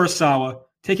Munenori Sawa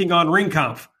taking on Ring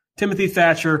Kampf, Timothy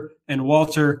Thatcher, and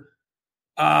Walter.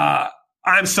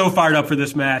 I'm so fired up for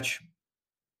this match.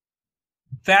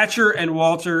 Thatcher and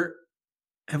Walter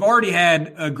have already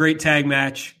had a great tag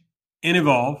match in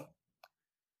Evolve.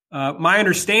 My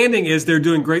understanding is they're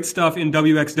doing great stuff in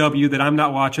WXW that I'm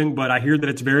not watching, but I hear that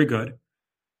it's very good.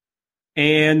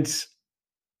 And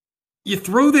you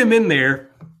throw them in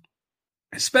there,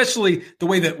 especially the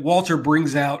way that Walter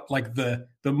brings out like the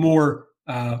more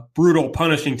brutal,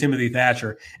 punishing Timothy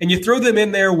Thatcher. And you throw them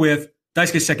in there with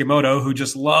Daisuke Sekimoto, who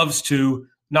just loves to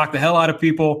knock the hell out of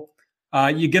people.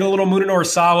 You get a little Munenori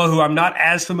Sawa, who I'm not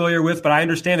as familiar with, but I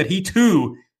understand that he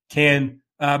too can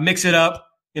mix it up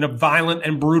in a violent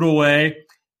and brutal way.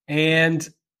 And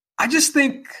I just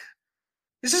think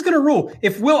this is going to rule.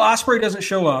 If Will Ospreay doesn't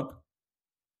show up,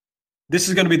 this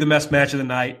is going to be the best match of the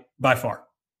night by far.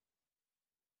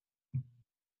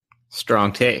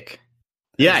 Strong take.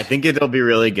 Yeah, I think it'll be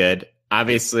really good.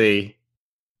 Obviously,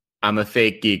 I'm a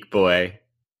fake geek boy.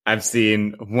 I've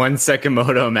seen one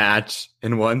Sekimoto match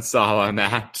and one Sawa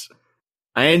match.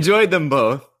 I enjoyed them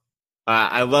both.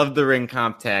 I love the Ring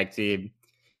Comp tag team.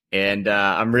 And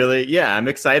I'm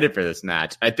excited for this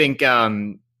match. I think,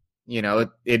 it's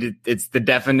the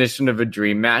definition of a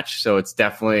dream match. So it's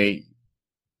definitely,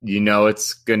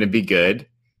 it's going to be good.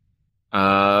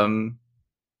 I'm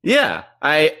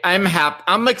happy.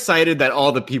 I'm excited that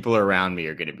all the people around me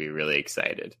are going to be really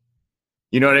excited.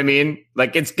 You know what I mean?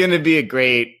 Like, it's going to be a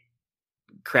great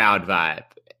crowd vibe,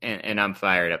 and I'm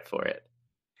fired up for it.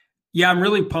 Yeah, I'm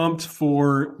really pumped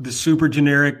for the super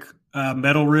generic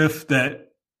metal riff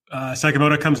that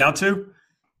Sekimoto comes out to.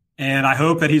 And I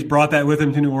hope that he's brought that with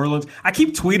him to New Orleans. I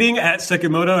keep tweeting at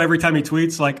Sekimoto every time he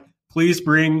tweets, like, please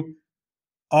bring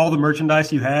all the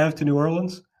merchandise you have to New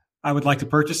Orleans. I would like to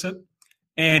purchase it.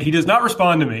 And he does not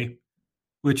respond to me,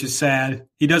 which is sad.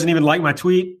 He doesn't even like my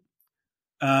tweet.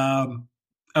 I'm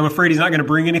afraid he's not going to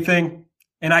bring anything.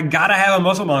 And I got to have a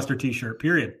Muscle Monster t-shirt,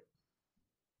 period.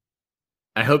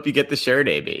 I hope you get the shirt,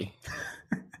 AB.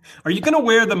 Are you going to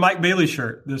wear the Mike Bailey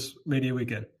shirt this Mania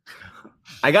weekend?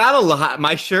 I got a lot.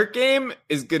 My shirt game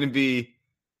is going to be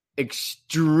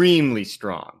extremely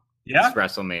strong this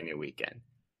WrestleMania weekend.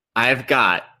 I've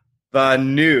got the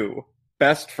new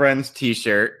Best Friends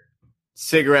t-shirt,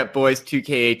 Cigarette Boys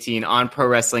 2K18 on Pro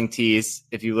Wrestling Tees.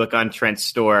 If you look on Trent's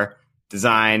store,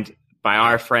 designed by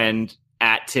our friend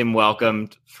at Tim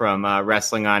Welcomed from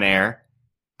Wrestling on Air.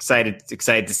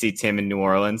 Excited to see Tim in New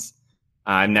Orleans.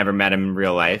 I've never met him in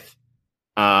real life.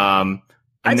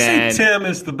 I'd say Tim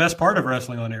is the best part of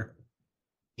Wrestling on Air.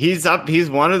 He's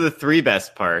one of the 3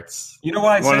 best parts. You know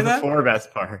why I say that? One of the 4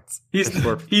 best parts. He's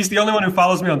the only one who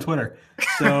follows me on Twitter.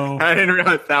 So I didn't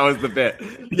realize that was the bit.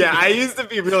 Yeah, I used to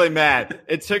be really mad.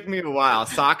 It took me a while.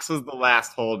 Socks was the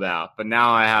last holdout, but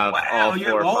now I have all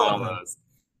 4 follows.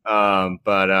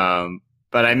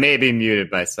 But I may be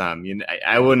muted by some.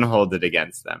 I wouldn't hold it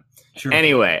against them. Sure.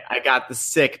 Anyway, I got the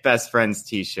sick Best Friends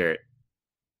t-shirt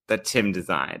that Tim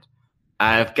designed.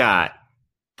 I've got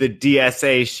the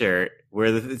DSA shirt where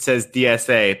it says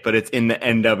DSA, but it's in the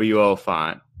NWO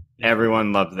font. Yeah.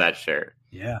 Everyone loves that shirt.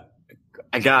 Yeah.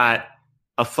 I got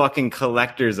a fucking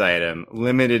collector's item,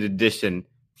 limited edition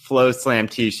Flow Slam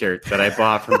t-shirt that I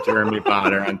bought from Jeremy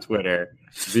Bonner on Twitter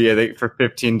for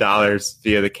 $15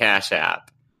 via the Cash App.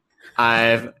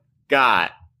 I've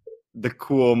got the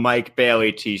cool Mike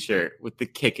Bailey t-shirt with the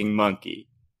kicking monkey.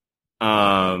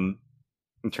 I'm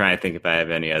trying to think if I have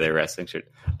any other wrestling shirts.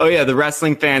 Oh yeah, the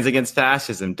Wrestling Fans Against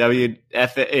Fascism,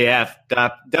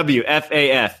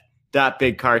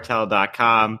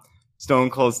 WFAF.bigcartel.com. Stone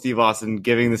Cold Steve Austin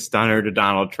giving the stunner to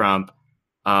Donald Trump.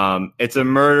 It's a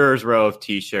murderer's row of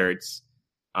t-shirts.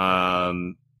 Yeah,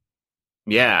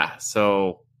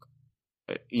 so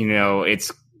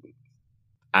it's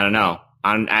I don't know.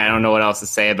 I don't know what else to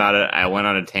say about it. I went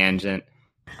on a tangent.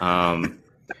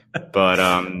 But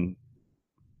I'm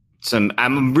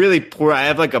really poor. I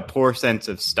have like a poor sense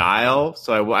of style,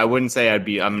 so I wouldn't say I'm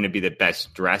going to be the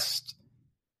best dressed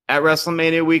at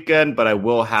WrestleMania weekend, but I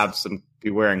will be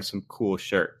wearing some cool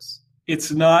shirts.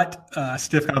 It's not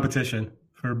stiff competition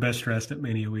for best dressed at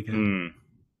Mania weekend.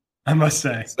 I must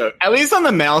say. So at least on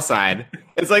the male side,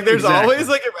 it's like there's always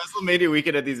like a WrestleMania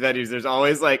weekend at these venues. There's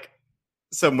always like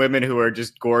some women who are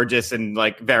just gorgeous and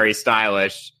like very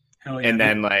stylish, and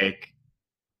then like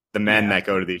the men that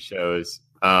go to these shows.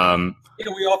 We all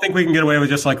think we can get away with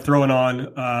just like throwing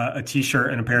on a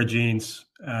t-shirt and a pair of jeans,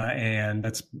 and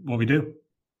that's what we do.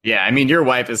 Yeah, I mean, your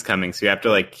wife is coming, so you have to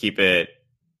like keep it.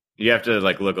 You have to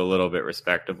like look a little bit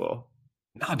respectable.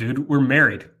 Nah, dude, we're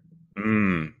married.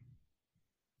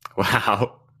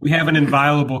 Wow. We have an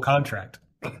inviolable contract.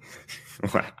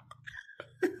 Wow.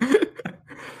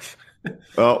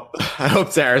 Well, I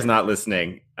hope Sarah's not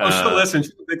listening. Oh, she'll listen.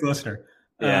 She's a big listener.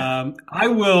 Yeah. I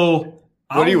will.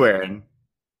 What are you wearing?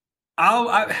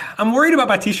 I'm worried about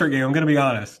my t-shirt game. I'm going to be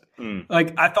honest.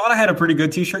 Like, I thought I had a pretty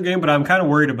good t-shirt game, but I'm kind of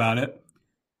worried about it.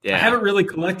 Yeah. I haven't really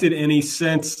collected any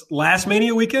since last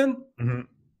Mania weekend. Mm-hmm.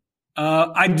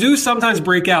 I do sometimes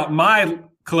break out my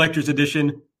collector's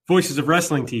edition Voices of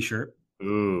Wrestling t-shirt.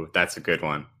 Ooh, that's a good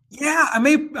one. Yeah, I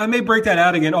may break that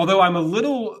out again, although I'm a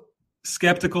little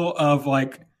skeptical of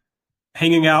like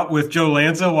hanging out with Joe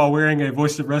Lanza while wearing a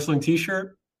Voices of Wrestling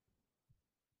t-shirt.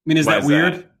 I mean, is that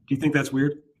weird? Do you think that's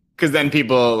weird? Because then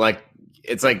people like,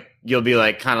 it's like, you'll be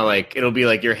like, kind of like, it'll be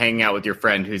like you're hanging out with your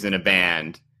friend who's in a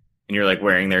band and you're like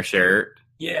wearing their shirt.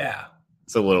 Yeah.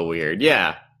 It's a little weird.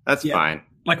 Yeah, that's fine.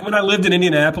 Like when I lived in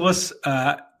Indianapolis,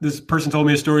 this person told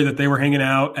me a story that they were hanging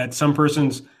out at some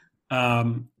person's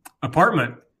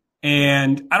apartment.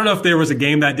 And I don't know if there was a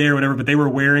game that day or whatever, but they were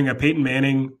wearing a Peyton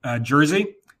Manning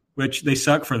jersey, which they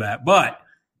suck for that. But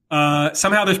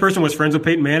somehow this person was friends with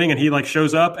Peyton Manning, and he like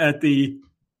shows up at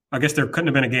I guess there couldn't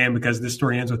have been a game because this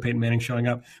story ends with Peyton Manning showing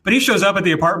up. But he shows up at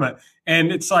the apartment, and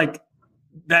it's like,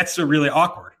 that's a really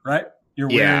awkward, right? You're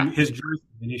wearing his jersey,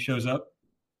 and he shows up.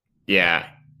 Yeah.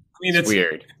 I mean, it's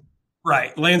weird.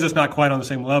 Right. Lanza's not quite on the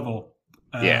same level.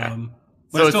 Yeah.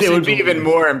 So it would be even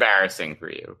more embarrassing for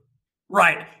you.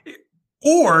 Right.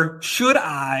 Or should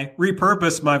I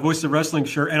repurpose my Voice of Wrestling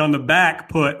shirt and on the back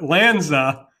put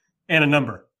Lanza and a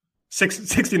number?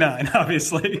 69,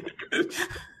 obviously.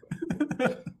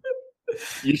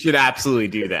 You should absolutely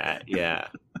do that. Yeah,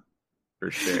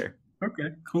 for sure. Okay,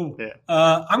 cool. Yeah.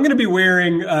 I'm going to be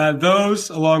wearing those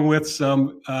along with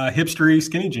some hipstery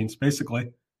skinny jeans,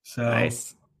 basically. So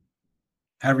Nice.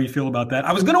 however you feel about that.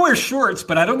 I was going to wear shorts,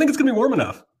 but I don't think it's going to be warm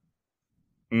enough.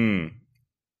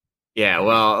 Yeah,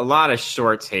 well, a lot of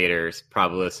shorts haters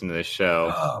probably listen to this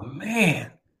show. Oh,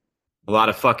 man. A lot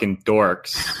of fucking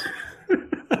dorks.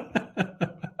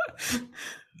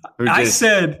 I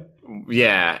said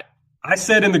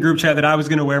in the group chat that I was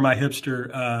going to wear my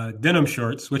hipster denim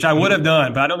shorts, which I would have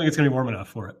done, but I don't think it's going to be warm enough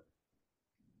for it.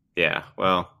 Yeah,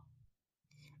 well,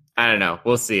 I don't know.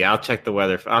 We'll see. I'll check the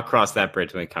weather. I'll cross that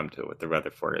bridge when we come to it with the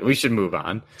weather for it. We should move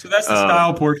on. So that's the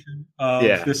style portion of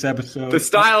this episode.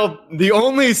 The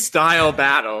only style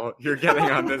battle you're getting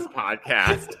on this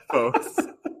podcast, folks.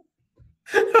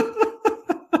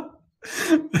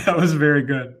 That was very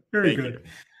good. Very Thank good.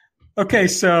 Okay,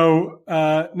 so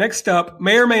next up,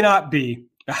 may or may not be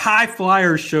a high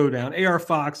flyers showdown. AR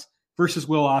Fox versus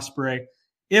Will Ospreay.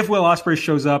 If Will Ospreay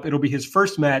shows up, it'll be his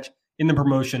first match in the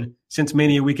promotion since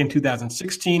Mania Weekend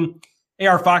 2016.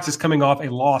 AR Fox is coming off a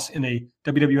loss in a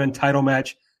WWN title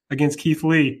match against Keith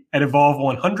Lee at Evolve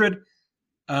 100.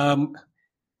 I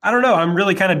don't know. I'm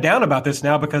really kind of down about this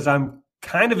now because I'm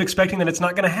kind of expecting that it's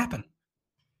not going to happen.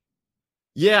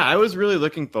 Yeah, I was really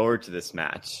looking forward to this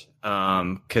match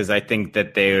because I think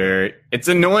that it's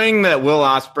annoying that Will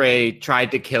Ospreay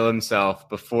tried to kill himself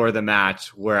before the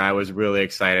match where I was really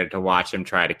excited to watch him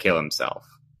try to kill himself.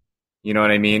 You know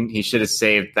what I mean? He should have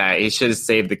saved that. He should have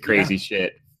saved the crazy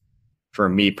shit for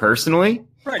me personally.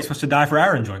 Right. He's supposed to die for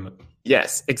our enjoyment.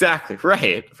 Yes, exactly.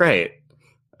 Right.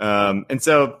 And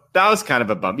so that was kind of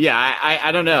a bump. Yeah,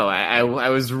 I don't know. I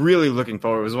was really looking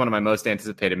forward. It was one of my most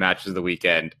anticipated matches of the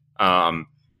weekend.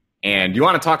 And you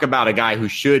want to talk about a guy who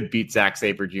should beat Zack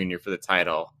Sabre Jr. for the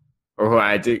title, or who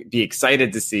I'd be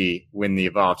excited to see win the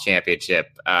Evolve Championship,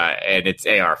 and it's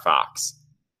AR Fox.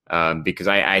 Because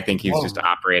I think he's just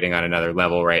operating on another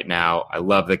level right now. I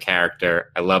love the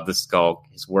character. I love the sculpt.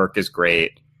 His work is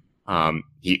great.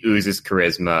 He oozes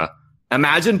charisma.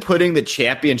 Imagine putting the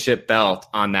championship belt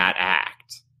on that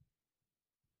act.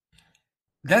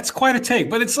 That's quite a take,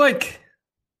 but it's like,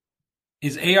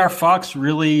 is AR Fox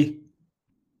really,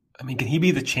 I mean, can he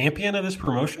be the champion of this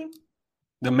promotion?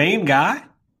 The main guy?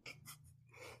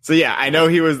 So yeah, I know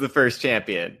he was the first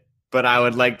champion, but I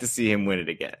would like to see him win it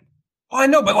again. Oh, I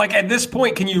know, but like at this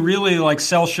point, can you really like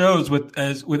sell shows with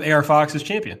AR Fox as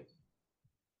champion?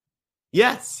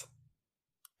 Yes.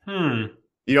 You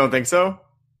don't think so?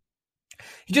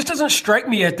 He just doesn't strike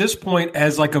me at this point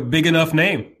as like a big enough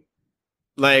name.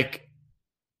 Like,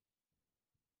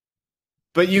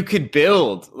 but you could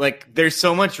build. Like, there's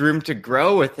so much room to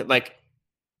grow with it. Like,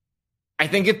 I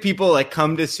think if people like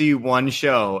come to see one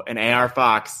show and AR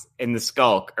Fox in the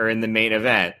Skulk or in the main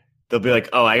event, they'll be like,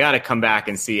 oh, I got to come back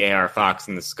and see AR Fox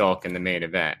in the Skulk in the main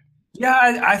event.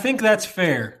 Yeah, I think that's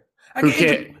fair.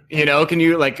 Can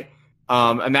you like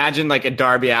imagine like a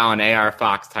Darby Allin AR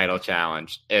Fox title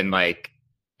challenge and like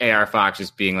AR Fox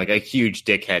just being like a huge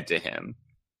dickhead to him,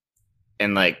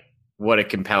 and like what a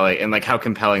compelling and like how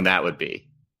compelling that would be,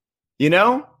 you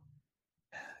know?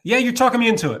 Yeah, you're talking me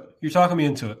into it.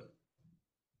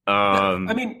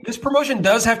 I mean, this promotion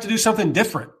does have to do something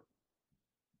different.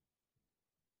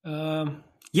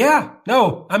 Yeah,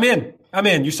 no, I'm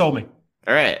in. You sold me.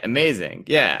 All right. Amazing.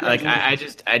 Yeah. Like I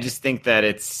just think that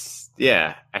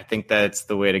I think that's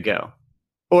the way to go,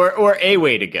 or a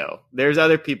way to go. There's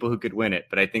other people who could win it,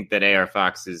 but I think that AR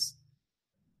Fox is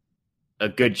a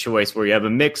good choice where you have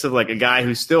a mix of like a guy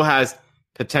who still has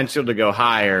potential to go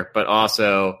higher, but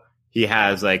also he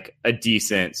has like a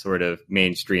decent sort of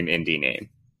mainstream indie name.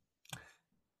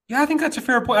 Yeah, I think that's a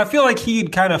fair point. I feel like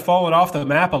he'd kind of fallen off the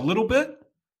map a little bit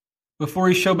before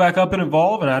he showed back up and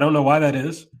Evolve, and I don't know why that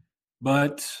is.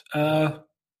 But,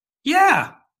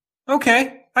 yeah,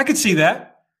 okay, I could see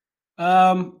that.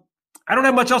 I don't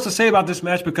have much else to say about this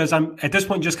match because I'm, at this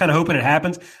point, just kind of hoping it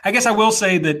happens. I guess I will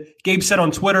say that Gabe said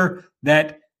on Twitter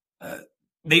that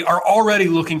they are already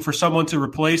looking for someone to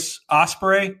replace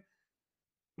Ospreay.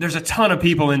 There's a ton of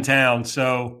people in town,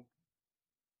 so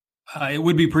it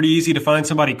would be pretty easy to find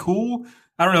somebody cool.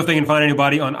 I don't know if they can find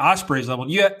anybody on Ospreay's level.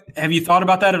 Have you thought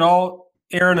about that at all,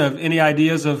 Aaron, of any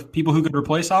ideas of people who could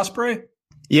replace Ospreay?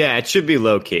 Yeah, it should be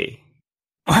low key.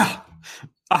 Well,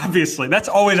 obviously. That's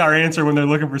always our answer when they're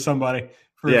looking for somebody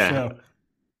for a show.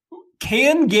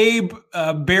 Can Gabe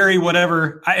bury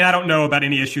whatever? I don't know about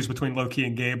any issues between Low-Key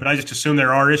and Gabe, but I just assume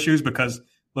there are issues because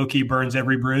Low-Key burns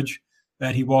every bridge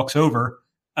that he walks over.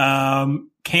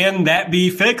 Can that be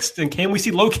fixed? And can we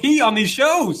see Low-Key on these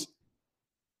shows?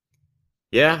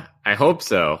 Yeah, I hope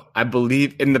so. I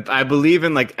believe in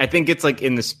like, I think it's like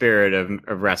in the spirit of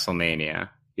WrestleMania,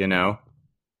 you know?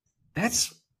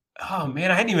 Oh man,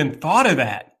 I hadn't even thought of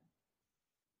that.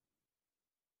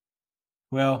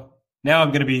 Well, now I'm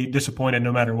going to be disappointed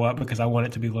no matter what because I want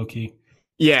it to be low key.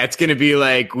 Yeah, it's going to be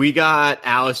like, we got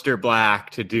Aleister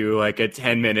Black to do like a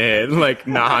 10-minute like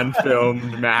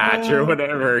non-filmed match or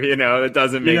whatever, you know, that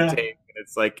doesn't make tape.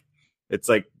 It's like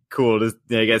cool to,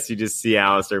 I guess you just see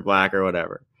Aleister Black or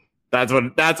whatever. That's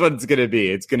what it's going to be.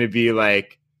 It's going to be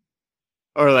like,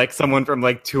 or like someone from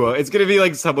like it's going to be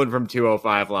like someone from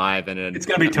 205 Live, and it's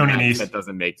going to be Tony Nese. That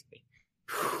doesn't make me.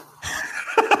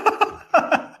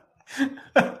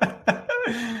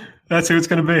 That's who it's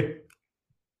going to be.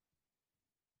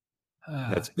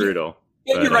 That's brutal.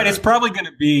 Yeah, you're right. It's probably going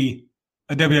to be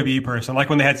a WWE person, like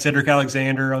when they had Cedric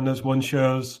Alexander on those one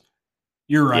shows.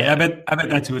 You're right. Yeah. I bet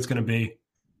that's who it's going to be.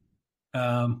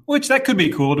 Which that could be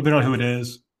cool, depending on who it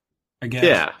is. I guess.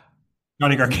 Yeah.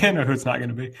 Johnny Gargano, who it's not going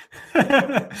to be.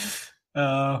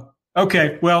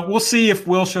 Okay. Well, we'll see if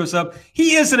Will shows up.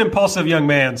 He is an impulsive young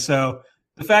man, so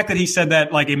the fact that he said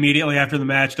that like immediately after the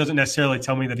match doesn't necessarily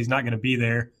tell me that he's not going to be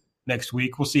there next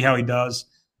week. We'll see how he does.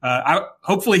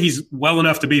 Hopefully he's well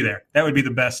enough to be there. That would be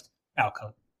the best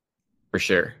outcome. For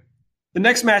sure. The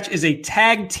next match is a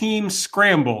tag team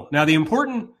scramble. Now, the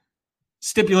important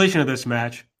stipulation of this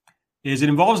match is it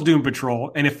involves Doom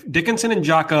Patrol, and if Dickinson and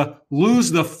Jaka lose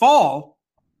the fall,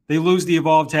 they lose the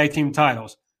Evolve Tag Team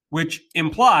titles, which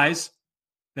implies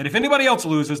that if anybody else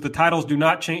loses, the titles do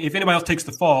not change. If anybody else takes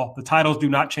the fall, the titles do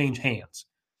not change hands.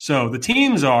 So the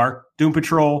teams are Doom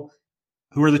Patrol,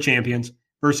 who are the champions,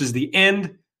 versus The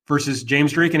End, versus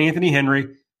James Drake and Anthony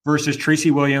Henry, versus Tracy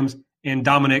Williams and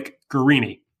Dominic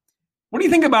Guarini. What do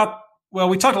you think about, well,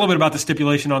 we talked a little bit about the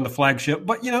stipulation on the flagship,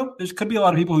 but, you know, there could be a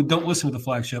lot of people who don't listen to the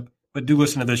flagship, but do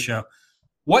listen to this show.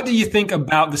 What do you think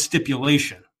about the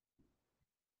stipulation?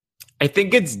 I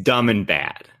think it's dumb and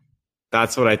bad.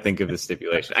 That's what I think of the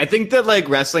stipulation. I think that like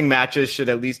wrestling matches should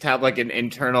at least have like an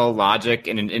internal logic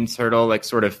and an internal like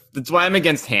sort of, that's why I'm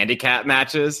against handicap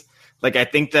matches. Like I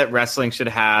think that wrestling should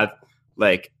have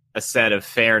like a set of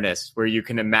fairness where you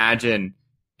can imagine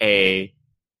a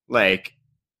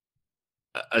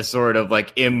sort of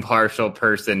like impartial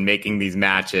person making these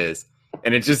matches.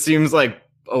 And it just seems like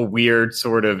a weird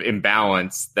sort of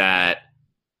imbalance that,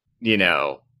 you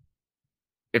know,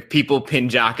 if people pin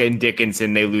Jaka and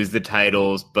Dickinson, they lose the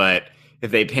titles, but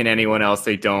if they pin anyone else,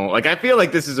 they don't. Like, I feel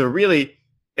like this is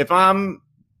if I'm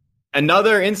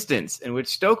another instance in which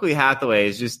Stokely Hathaway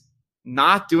is just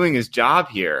not doing his job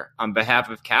here on behalf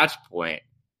of Catchpoint,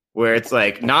 where it's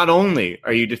like, not only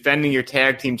are you defending your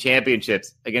tag team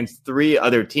championships against 3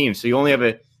 other teams, so you only have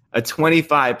a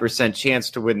 25% chance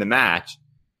to win the match,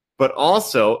 but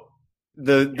also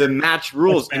the match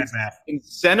rules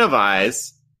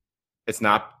incentivize. It's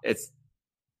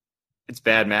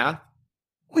bad math.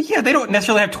 Well, yeah, they don't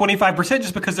necessarily have 25%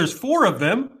 just because there's 4 of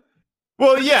them.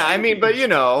 Well, yeah, I mean, but, you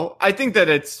know, I think that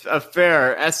it's a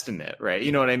fair estimate, right?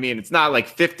 You know what I mean? It's not like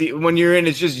 50. When you're in,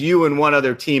 it's just you and one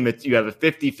other team. You have a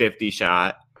 50-50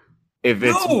 shot.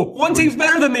 One team's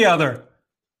better than the other.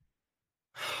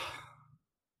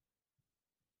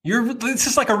 It's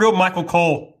just like a real Michael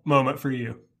Cole moment for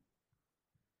you.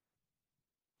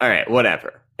 All right,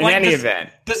 whatever. In any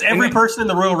event. Does every person in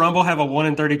the Royal Rumble have a 1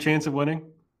 in 30 chance of winning?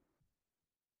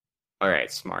 All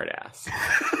right, smart ass.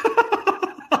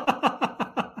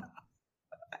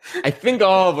 I think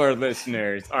all of our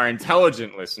listeners, our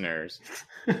intelligent listeners,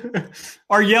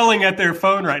 are yelling at their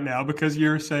phone right now because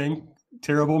you're saying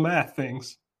terrible math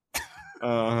things.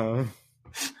 Look.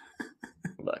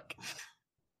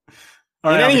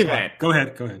 All right, in any event, go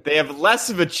ahead. They have less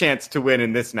of a chance to win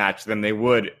in this match than they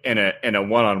would in a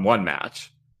one-on-one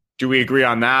match. Do we agree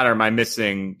on that, or am I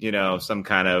missing, you know, some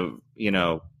kind of, you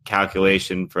know,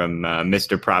 calculation from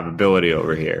Mr. Probability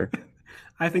over here?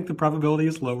 I think the probability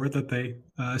is lower that they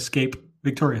escape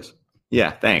victorious.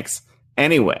 Yeah, thanks.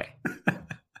 Anyway,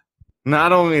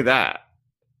 not only that,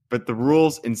 but the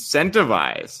rules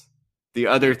incentivize the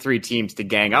other 3 teams to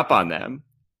gang up on them,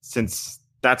 since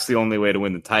that's the only way to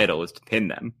win the title is to pin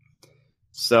them.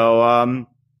 So I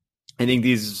think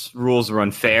these rules are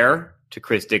unfair to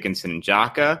Chris Dickinson and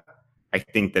Jaka. I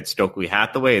think that Stokely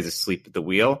Hathaway is asleep at the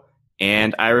wheel,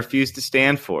 and I refuse to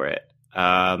stand for it.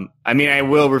 I mean, I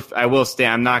will stay.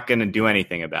 I'm not going to do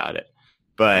anything about it,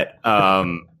 but I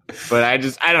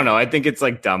don't know. I think it's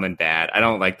like dumb and bad. I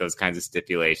don't like those kinds of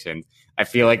stipulations. I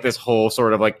feel like this whole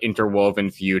sort of like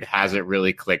interwoven feud hasn't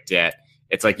really clicked yet.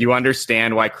 It's like you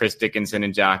understand why Chris Dickinson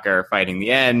and Jaka are fighting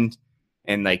The End,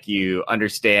 and like you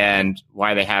understand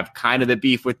why they have kind of the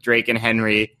beef with Drake and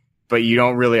Henry, but you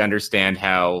don't really understand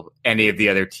how any of the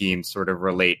other teams sort of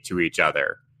relate to each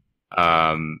other.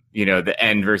 The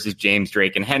end versus James,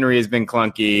 Drake, and Henry has been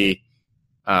clunky.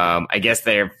 I guess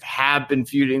they have been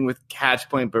feuding with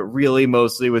Catchpoint, but really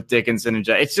mostly with Dickinson and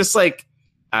it's just like,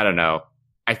 I don't know.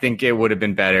 I think it would have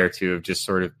been better to have just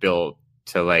sort of built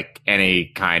to like any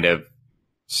kind of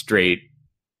straight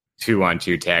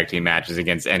 2-on-2 tag team matches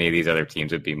against any of these other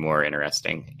teams would be more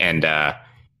interesting. And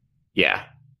yeah,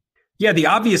 the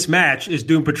obvious match is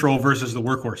Doom Patrol versus the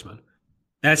Workhorsemen.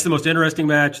 That's the most interesting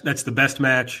match. That's the best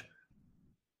match.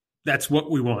 That's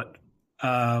what we want.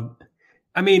 I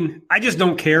just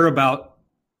don't care about.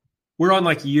 We're on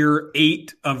like year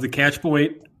 8 of the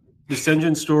Catchpoint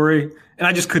Descension story, and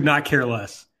I just could not care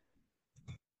less.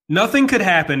 Nothing could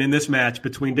happen in this match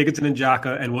between Dickinson and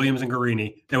Jaka and Williams and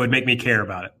Guarini that would make me care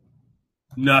about it.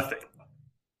 Nothing.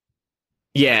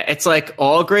 Yeah, it's like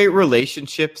all great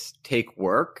relationships take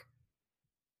work,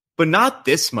 but not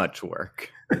this much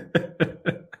work.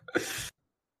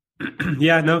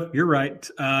 Yeah, no, you're right.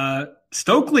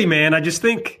 Stokely, man, I just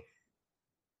think,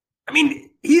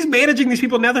 he's managing these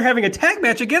people. Now they're having a tag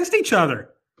match against each other.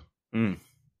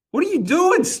 What are you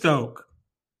doing, Stoke?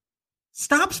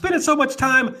 Stop spending so much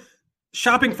time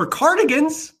shopping for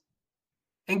cardigans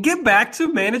and get back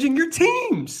to managing your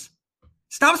teams.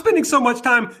 Stop spending so much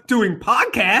time doing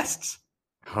podcasts.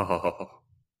 Oh.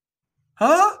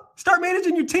 Huh? Start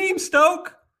managing your team,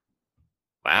 Stoke.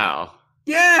 Wow.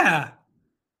 Yeah.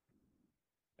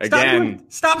 Again.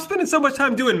 Stop spending so much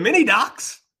time doing mini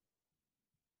docs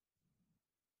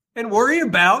and worry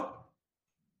about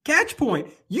Catchpoint.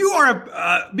 You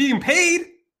are being paid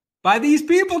by these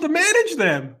people to manage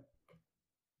them.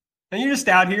 And you're just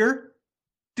out here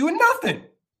doing nothing.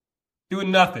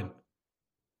 Doing nothing.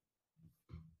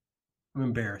 I'm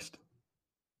embarrassed.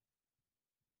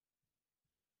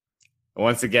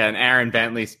 Once again, Aaron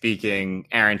Bentley speaking,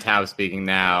 Aaron Taub speaking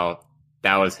now.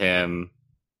 That was him.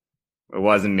 It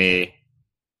wasn't me.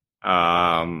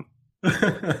 Yeah.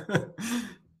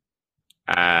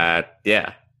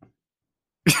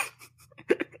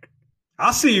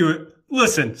 I'll see you.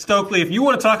 Listen, Stokely, if you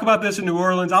want to talk about this in New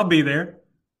Orleans, I'll be there.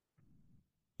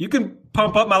 You can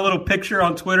pump up my little picture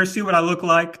on Twitter, see what I look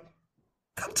like.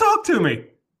 Come talk to me.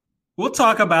 We'll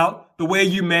talk about the way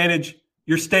you manage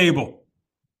your stable.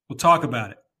 We'll talk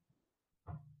about it.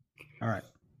 All right.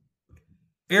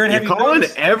 Aaron, you're calling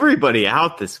everybody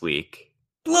out this week.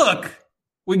 Look,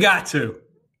 we got to.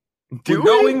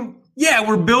 We're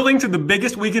we're building to the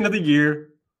biggest weekend of the year.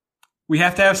 We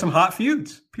have to have some hot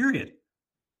feuds, period.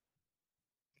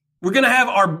 We're going to have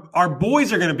our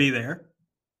boys are going to be there.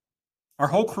 Our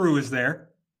whole crew is there.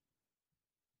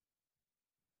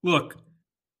 Look,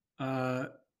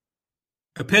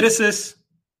 Epitasis,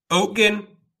 Oatkin,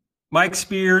 Mike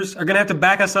Spears are going to have to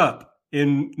back us up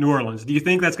in New Orleans. Do you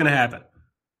think that's going to happen?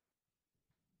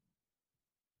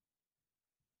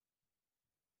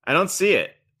 I don't see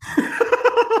it.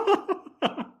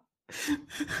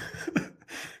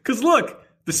 Because look,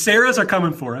 the Sarahs are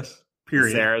coming for us.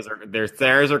 Period.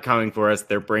 Sarahs are coming for us.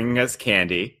 They're bringing us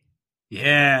candy.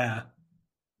 Yeah,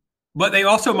 but they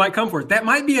also might come for us. That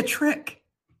might be a trick.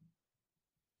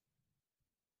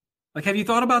 Like, have you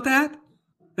thought about that?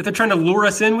 That they're trying to lure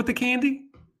us in with the candy,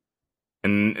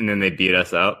 and then they beat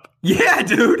us up. Yeah,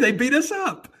 dude, they beat us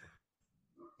up.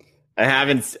 I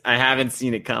haven't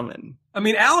seen it coming.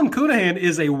 Alan Cunahan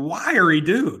is a wiry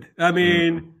dude.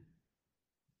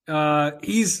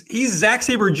 He's Zack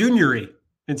Sabre Jr.-y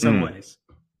in some ways.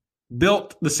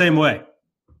 Built the same way.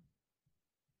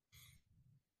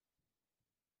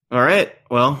 All right.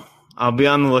 Well, I'll be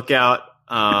on the lookout.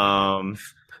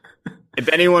 If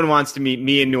anyone wants to meet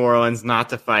me in New Orleans, not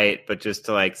to fight, but just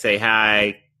to say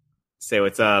hi, say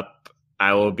what's up,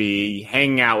 I will be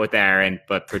hanging out with Aaron,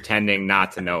 but pretending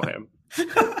not to know him.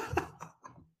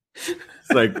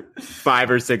 It's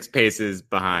 5 or 6 paces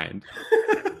behind.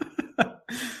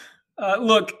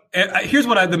 Look, here's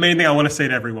the main thing I want to say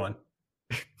to everyone.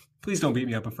 Please don't beat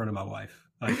me up in front of my wife.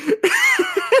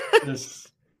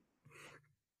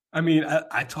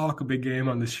 I talk a big game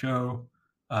on this show,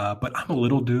 but I'm a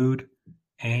little dude,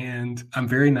 and I'm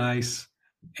very nice,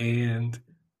 and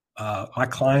my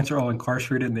clients are all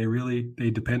incarcerated, and they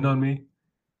depend on me,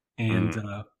 and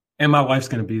my wife's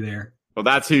going to be there. Well,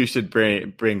 that's who you should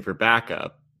bring for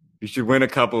backup. You should win a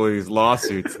couple of these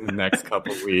lawsuits in the next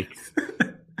couple of weeks.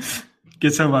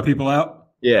 Get some of my people out?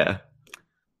 Yeah.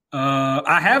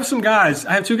 I have some guys.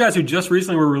 I have 2 guys who just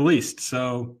recently were released,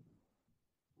 so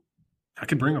I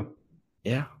could bring them.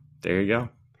 Yeah, there you go.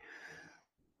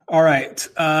 All right.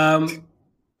 That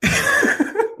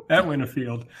went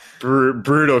afield.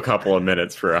 Brutal couple of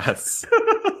minutes for us.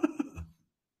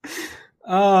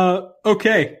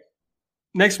 Okay.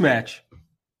 Next match.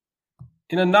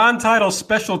 In a non-title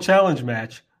special challenge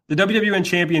match, the WWN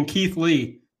champion Keith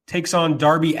Lee takes on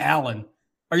Darby Allin.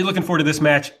 Are you looking forward to this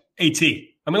match, AT?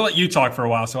 I'm going to let you talk for a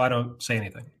while so I don't say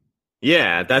anything.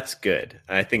 Yeah, that's good.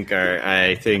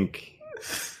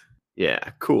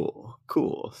 Yeah, cool.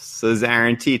 So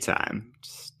Zarin tea time.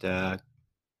 Just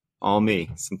all me.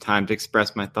 Some time to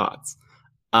express my thoughts.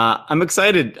 I'm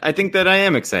excited. I think that I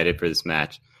am excited for this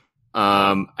match.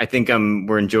 I think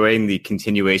we're enjoying the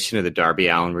continuation of the Darby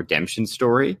Allin redemption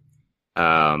story,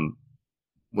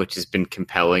 which has been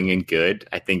compelling and good.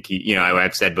 I think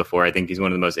I've said before, I think he's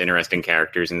one of the most interesting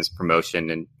characters in this promotion,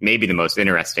 and maybe the most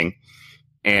interesting.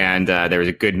 And there was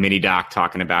a good mini doc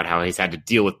talking about how he's had to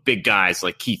deal with big guys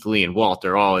like Keith Lee and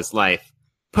Walter all his life,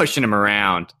 pushing him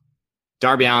around.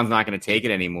 Darby Allin's not going to take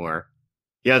it anymore.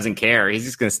 He doesn't care. He's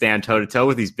just going to stand toe-to-toe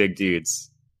with these big dudes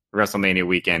WrestleMania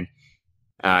weekend.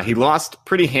 He lost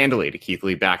pretty handily to Keith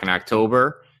Lee back in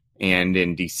October. And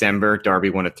in December,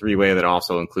 Darby won a three-way that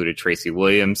also included Tracy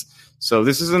Williams. So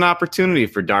this is an opportunity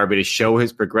for Darby to show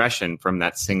his progression from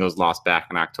that singles loss back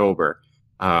in October.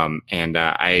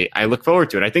 I look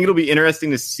forward to it. I think it'll be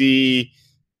interesting to see,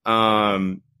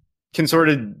 can sort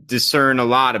of discern a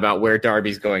lot about where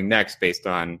Darby's going next based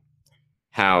on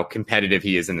how competitive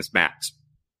he is in this match.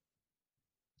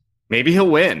 Maybe he'll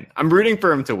win. I'm rooting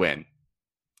for him to win.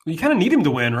 You kind of need him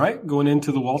to win, right? Going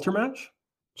into the Walter match?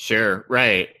 Sure,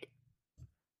 right.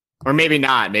 Or maybe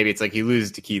not. Maybe it's like he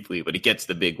loses to Keith Lee, but he gets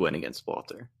the big win against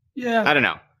Walter. Yeah. I don't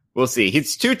know. We'll see.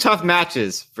 It's two tough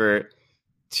matches for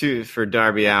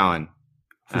Darby Allin.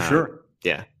 For sure.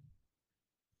 Yeah.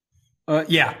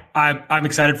 Yeah, I'm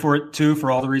excited for it too,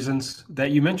 for all the reasons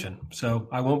that you mentioned. So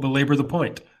I won't belabor the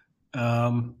point.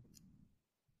 The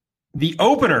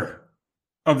opener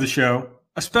of the show,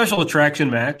 a special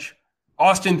attraction match,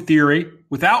 Austin Theory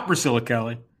without Priscilla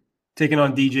Kelly taking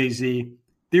on DJZ.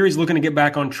 Theory's looking to get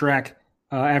back on track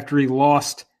after he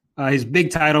lost his big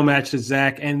title match to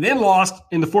Zach and then lost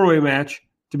in the four-way match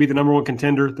to be the number one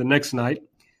contender the next night.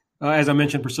 As I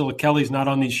mentioned, Priscilla Kelly's not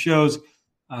on these shows.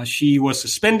 She was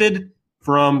suspended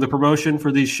from the promotion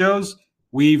for these shows.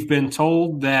 We've been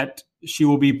told that she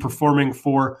will be performing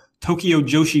for Tokyo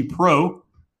Joshi Pro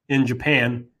in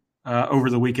Japan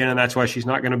over the weekend, and that's why she's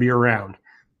not going to be around.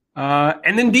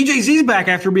 And then DJZ's back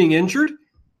after being injured.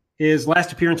 His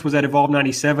last appearance was at Evolve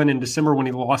 97 in December when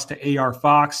he lost to AR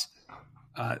Fox.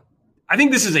 I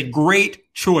think this is a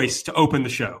great choice to open the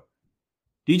show.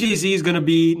 DJZ is going to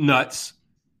be nuts.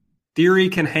 Theory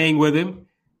can hang with him.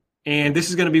 And this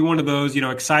is going to be one of those,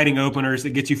 exciting openers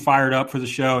that gets you fired up for the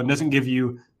show and doesn't give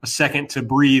you a second to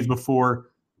breathe before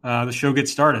the show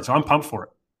gets started. So I'm pumped for it.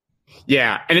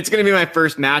 Yeah, and it's going to be my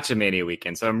first match of Mania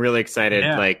weekend, so I'm really excited.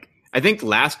 Yeah. I think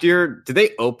last year, did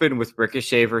they open with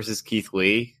Ricochet versus Keith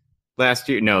Lee last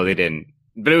year? No, they didn't.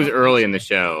 But it was early in the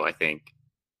show, I think.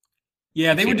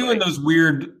 Yeah, they were doing those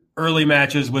weird early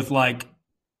matches with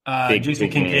Jason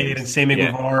Kincaid and Sammy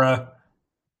Guevara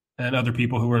and other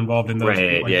people who were involved in those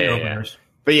openers.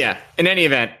 But yeah, in any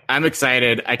event, I'm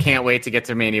excited. I can't wait to get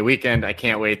to Mania weekend. I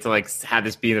can't wait to have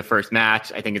this be the first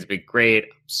match. I think it's been great. I'm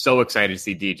so excited to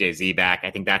see DJZ back.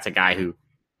 I think that's a guy who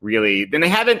really,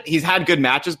 he's had good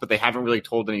matches, but they haven't really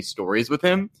told any stories with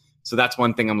him. So that's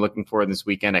one thing I'm looking for this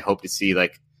weekend. I hope to see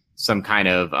some kind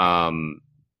of,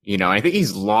 I think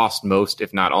he's lost most,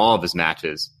 if not all of his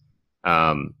matches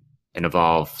in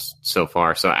Evolve so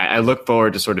far. So I look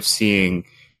forward to sort of seeing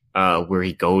where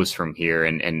he goes from here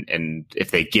and if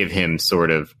they give him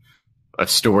sort of a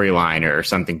storyline or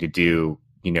something to do,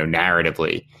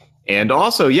 narratively. And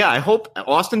also, I hope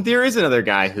Austin Theory is another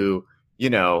guy who,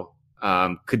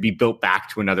 could be built back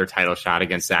to another title shot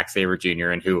against Zack Sabre Jr.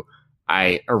 and who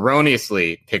I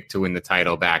erroneously picked to win the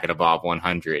title back at Evolve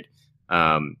 100.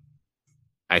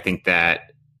 I think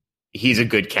that he's a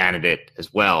good candidate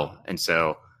as well. And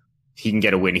so he can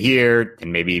get a win here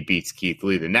and maybe he beats Keith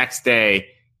Lee the next day.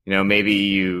 Maybe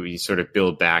you sort of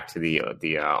build back to the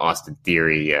Austin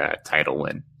Theory title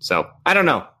win. So I don't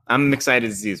know. I'm excited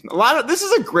to see this. This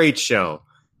is a great show.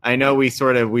 I know we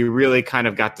really kind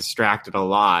of got distracted a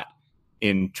lot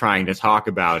in trying to talk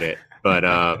about it, but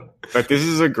this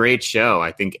is a great show.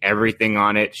 I think everything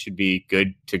on it should be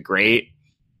good to great,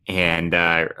 and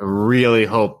I really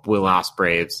hope Will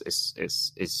Ospreay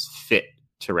is fit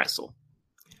to wrestle.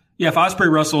 Yeah, if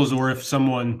Ospreay wrestles or if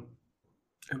someone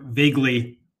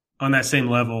vaguely on that same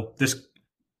level, this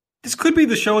could be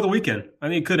the show of the weekend. I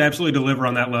think it could absolutely deliver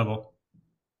on that level.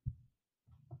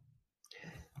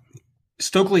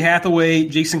 Stokely Hathaway,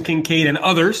 Jason Kincaid, and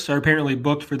others are apparently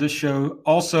booked for this show.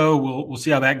 Also, we'll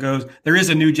see how that goes. There is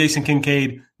a new Jason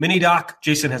Kincaid mini doc.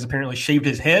 Jason has apparently shaved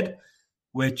his head,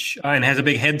 and has a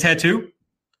big head tattoo,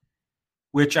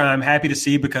 which I'm happy to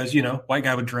see because, white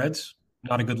guy with dreads,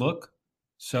 not a good look.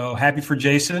 So happy for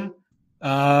Jason.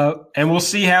 And we'll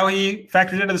see how he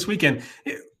factors into this weekend.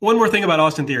 One more thing about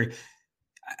Austin Theory.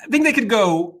 I think they could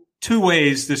go two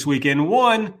ways this weekend.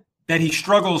 One, that he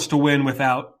struggles to win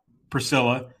without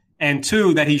Priscilla, and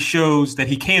two, that he shows that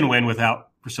he can win without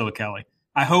Priscilla Kelly.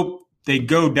 I hope they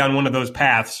go down one of those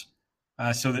paths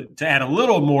so that to add a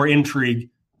little more intrigue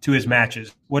to his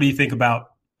matches. What do you think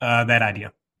about that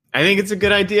idea? I think it's a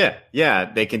good idea.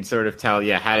 Yeah, they can sort of tell,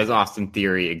 how does Austin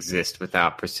Theory exist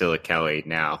without Priscilla Kelly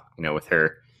now, with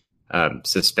her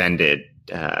suspended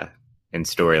in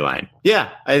storyline. Yeah,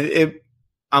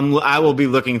 I will be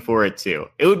looking for it too.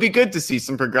 It would be good to see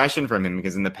some progression from him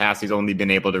because in the past he's only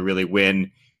been able to really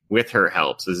win with her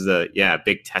help. So this is a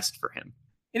big test for him.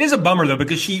 It is a bummer though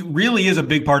because she really is a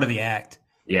big part of the act.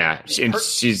 Yeah,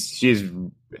 she's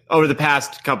over the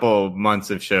past couple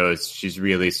months of shows, she's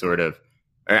really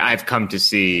I've come to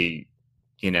see,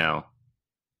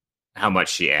 how much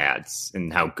she adds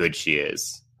and how good she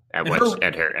is at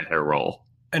her role.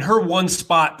 And her one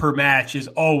spot per match is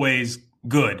always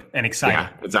good and exciting. Yeah,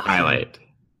 it's a highlight.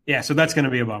 Yeah, so that's going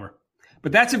to be a bummer.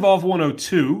 But that's Evolve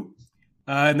 102,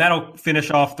 and that'll finish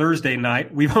off Thursday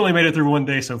night. We've only made it through one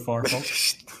day so far,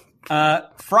 folks.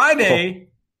 Friday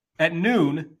at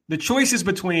noon, the choice is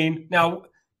between – now,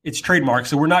 it's trademark,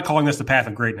 so we're not calling this the Path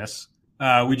of Greatness.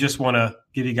 We just want to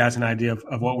give you guys an idea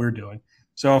of what we're doing.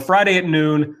 So Friday at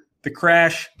noon, The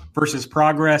Crash versus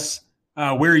Progress.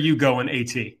 Where are you going,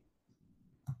 AT?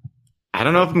 I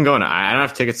don't know if I'm going. I don't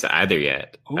have tickets to either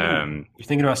yet. Ooh, you're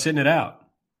thinking about sitting it out?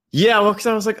 Yeah, well, because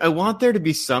I was like, I want there to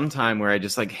be some time where I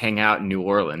just hang out in New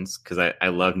Orleans because I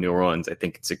love New Orleans. I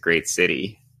think it's a great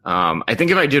city. I think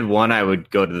if I did one, I would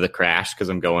go to The Crash because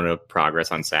I'm going to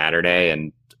Progress on Saturday,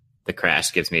 and The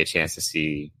Crash gives me a chance to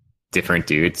see different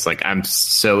dudes. I'm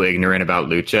so ignorant about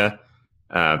lucha,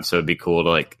 so it'd be cool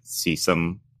to see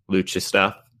some lucha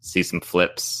stuff, see some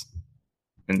flips,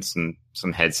 and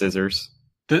some head scissors.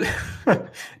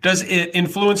 Does it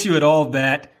influence you at all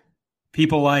that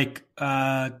people like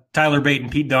Tyler Bate and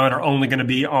Pete Dunne are only going to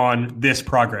be on this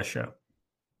Progress show?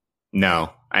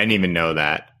 No, I didn't even know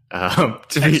that.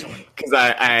 Because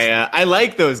I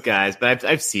like those guys, but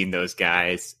I've seen those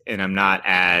guys, and I'm not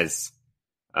as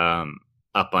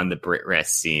up on the Brit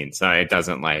Rest scene, so it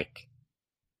doesn't I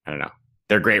don't know.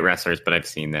 They're great wrestlers, but I've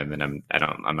seen them, and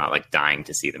I'm not dying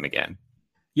to see them again.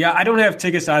 Yeah, I don't have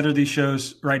tickets to either of these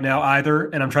shows right now either,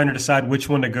 and I'm trying to decide which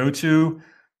one to go to.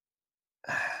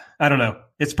 I don't know.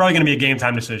 It's probably going to be a game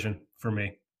time decision for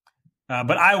me.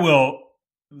 But I will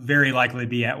very likely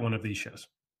be at one of these shows.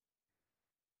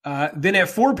 Then at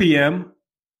 4 p.m.,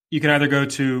 you can either go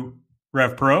to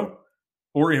Rev Pro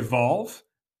or Evolve.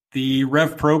 The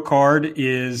Rev Pro card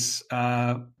is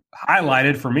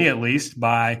highlighted, for me at least,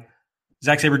 by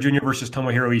Zack Sabre Jr. versus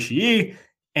Tomohiro Ishii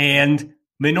and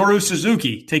Minoru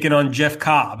Suzuki taking on Jeff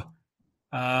Cobb.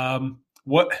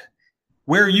 Where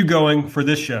are you going for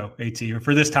this show, AT, or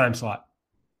for this time slot?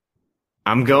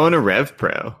 I'm going to Rev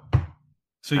Pro.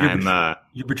 So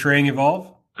you're betraying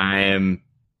Evolve? I am.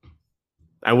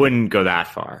 I wouldn't go that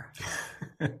far.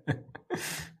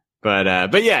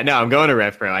 But yeah, no, I'm going to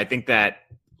Rev Pro. I think that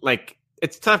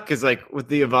it's tough because with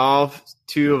the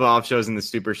two Evolve shows and the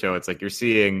Super Show, it's you're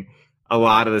seeing a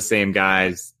lot of the same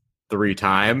guys 3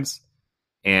 times.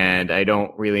 And I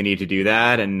don't really need to do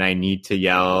that. And I need to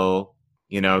yell,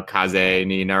 Kaze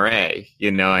ni Nare.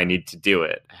 I need to do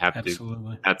it. I have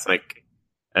Absolutely. to. That's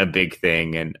a big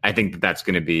thing. And I think that's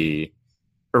going to be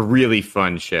a really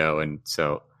fun show. And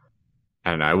so, I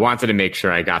don't know. I wanted to make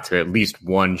sure I got to at least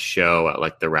one show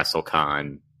at the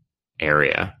WrestleCon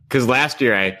area. Because last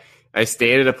year I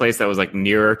stayed at a place that was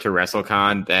nearer to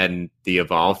WrestleCon than the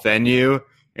Evolve venue.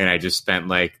 And I just spent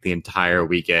the entire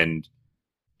weekend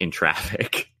in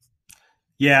traffic.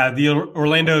 Yeah,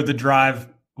 the drive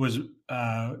was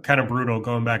kind of brutal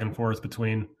going back and forth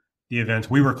between the events.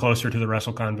 We were closer to the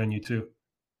WrestleCon venue too.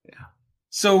 Yeah.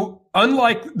 So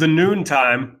unlike the noon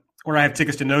time where I have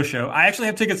tickets to no show, I actually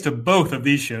have tickets to both of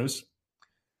these shows.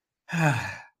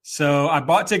 So I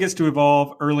bought tickets to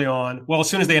Evolve early on. Well, as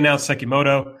soon as they announced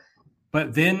Sekimoto,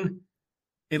 but then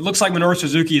it looks like Minoru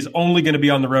Suzuki is only going to be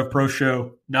on the Rev Pro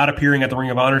show, not appearing at the Ring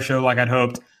of Honor show like I'd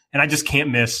hoped. And I just can't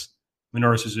miss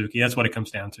Minoru Suzuki. That's what it comes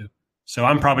down to. So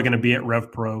I'm probably going to be at Rev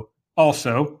Pro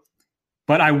also.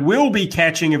 But I will be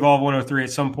catching Evolve 103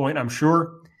 at some point, I'm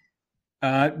sure.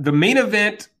 The main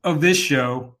event of this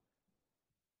show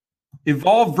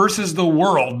Evolve versus the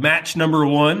World, match number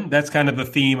 1. That's kind of the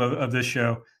theme of this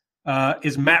show.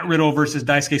 Is Matt Riddle versus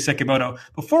Daisuke Sekimoto.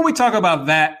 Before we talk about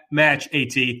that match,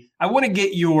 AT, I want to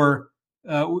get your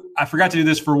I forgot to do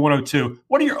this for 102.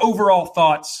 What are your overall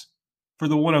thoughts for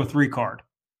the 103 card?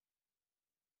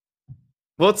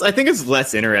 Well, I think it's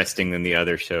less interesting than the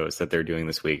other shows that they're doing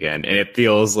this weekend. And it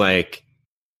feels like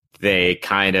they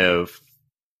kind of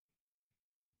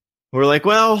were like,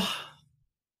 well,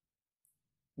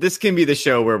 this can be the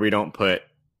show where we don't put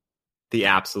the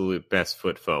absolute best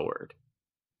foot forward.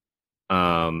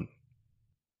 And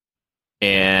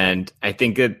I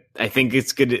think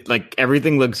it's good. Like,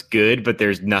 everything looks good, but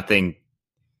there's nothing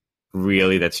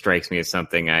really that strikes me as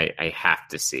something I have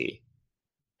to see.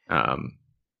 And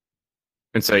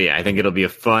so, yeah, I think it'll be a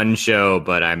fun show,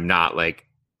 but I'm not like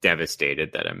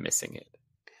devastated that I'm missing it.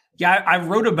 Yeah, I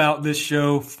wrote about this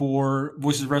show for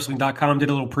voicesofwrestling.com, did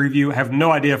a little preview. I have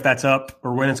no idea if that's up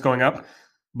or when it's going up.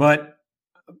 But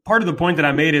part of the point that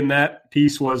I made in that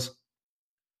piece was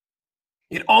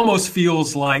it almost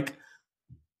feels like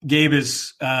Gabe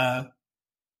is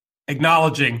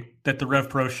acknowledging that the Rev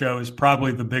Pro show is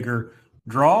probably the bigger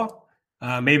draw.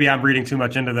 Maybe I'm reading too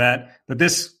much into that, but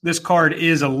this card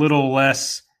is a little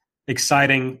less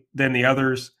exciting than the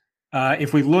others.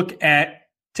 If we look at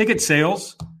ticket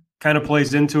sales, kind of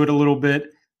plays into it a little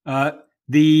bit.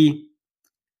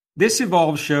 This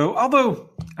Evolve show,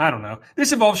 although I don't know,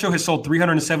 this Evolve show has sold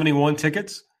 371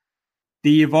 tickets.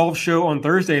 The Evolve show on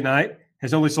Thursday night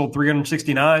has only sold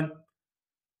 369.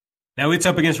 Now it's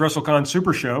up against WrestleCon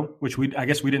Super Show, which I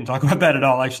guess we didn't talk about that at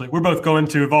all. Actually, we're both going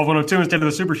to Evolve 102 instead of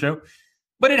the Super Show.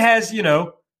 But it has,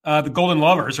 the Golden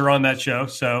Lovers are on that show,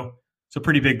 so it's a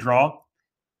pretty big draw.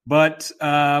 But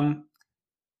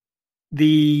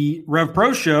the Rev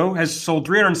Pro show has sold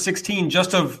 316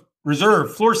 just of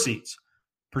reserve floor seats.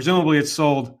 Presumably it's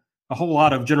sold a whole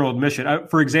lot of general admission.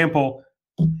 For example,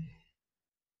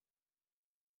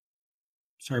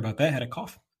 sorry about that, I had a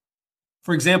cough.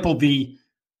 For example, the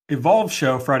Evolve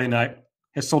show Friday night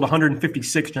has sold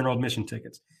 156 general admission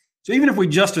tickets. So even if we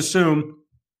just assume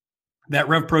that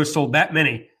Rev Pro sold that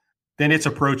many, then it's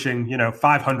approaching,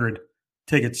 500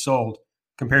 tickets sold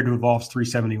compared to Evolve's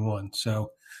 371.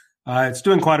 So it's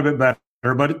doing quite a bit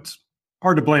better, but it's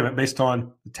hard to blame it based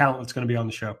on the talent that's going to be on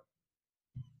the show.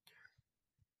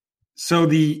 So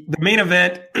the main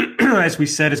event, as we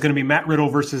said, is going to be Matt Riddle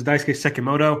versus Daisuke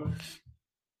Sekimoto.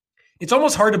 It's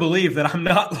almost hard to believe that I'm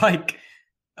not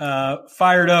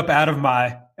fired up out of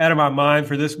my mind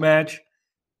for this match.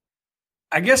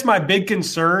 I guess my big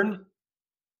concern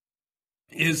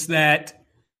is that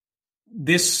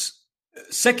this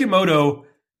Sekimoto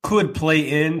could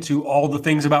play into all the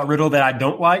things about Riddle that I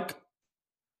don't like,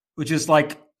 which is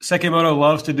like Sekimoto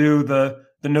loves to do the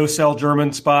no-sell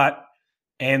German spot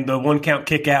and the one-count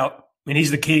kick out, and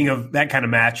he's the king of that kind of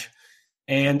match.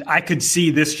 And I could see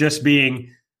this just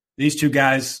being these two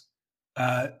guys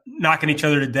knocking each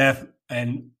other to death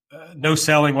and no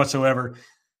selling whatsoever.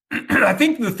 I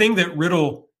think the thing that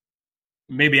Riddle,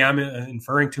 maybe I'm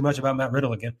inferring too much about Matt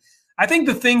Riddle again. I think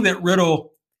the thing that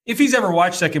Riddle, if he's ever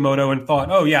watched Sekimoto and thought,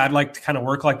 oh yeah, I'd like to kind of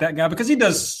work like that guy, because he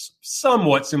does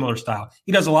somewhat similar style.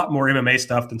 He does a lot more MMA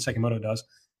stuff than Sekimoto does.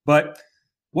 But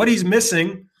what he's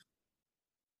missing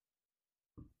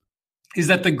is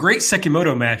that the great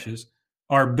Sekimoto matches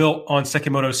are built on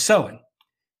Sekimoto's selling.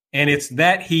 And it's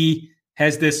that he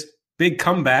has this big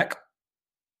comeback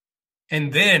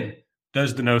and then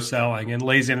does the no selling and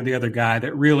lays into the other guy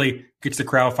that really gets the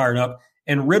crowd fired up.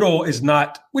 And Riddle is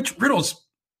not, which Riddle's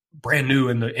brand new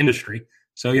in the industry.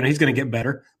 So, he's going to get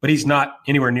better, but he's not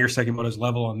anywhere near Sekimoto's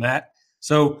level on that.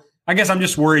 So I guess I'm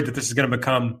just worried that this is going to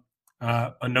become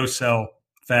a no-sell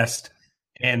fest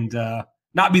and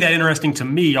not be that interesting to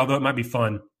me, although it might be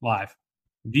fun live.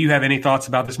 Do you have any thoughts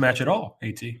about this match at all,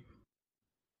 AT?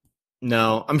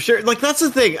 No, I'm sure. Like, that's the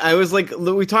thing. I was like,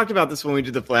 we talked about this when we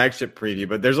did the flagship preview,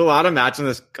 but there's a lot of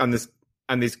matches on this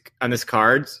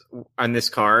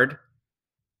card.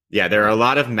 Yeah, there are a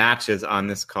lot of matches on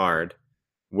this card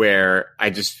where I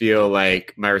just feel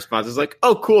like my response is like,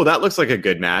 oh, cool, that looks like a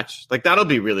good match. Like, that'll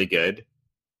be really good.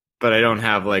 But I don't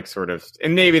have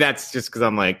and maybe that's just because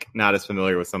I'm like not as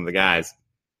familiar with some of the guys.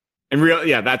 And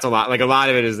that's a lot. Like, a lot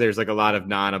of it is there's like a lot of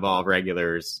non-Evolve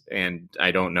regulars, and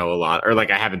I don't know a lot, or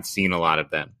like I haven't seen a lot of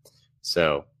them.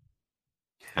 So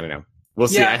I don't know. We'll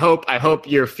see. I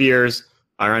hope your fears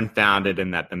are unfounded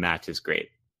and that the match is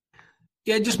great.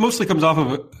 Yeah, it just mostly comes off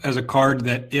of as a card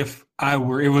that if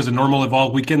it was a normal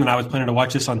Evolve weekend and I was planning to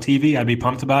watch this on TV, I'd be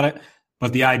pumped about it.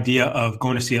 But the idea of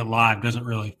going to see it live doesn't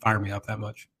really fire me up that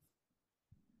much.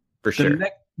 For sure.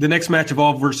 The next match,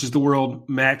 Evolve versus the World,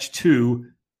 match 2.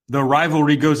 the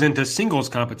rivalry goes into singles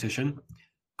competition.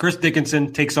 Chris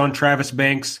Dickinson takes on Travis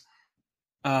Banks.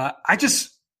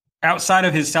 Outside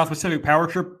of his South Pacific Power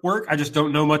Trip work, I just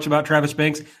don't know much about Travis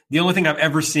Banks. The only thing I've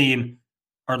ever seen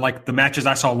are like the matches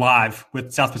I saw live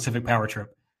with South Pacific Power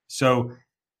Trip. So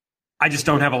I just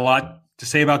don't have a lot to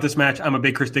say about this match. I'm a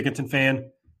big Chris Dickinson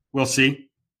fan. We'll see.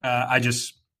 I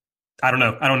don't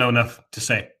know. I don't know enough to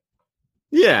say.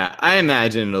 Yeah, I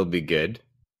imagine it'll be good.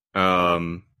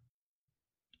 He's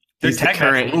the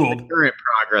current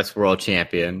Progress World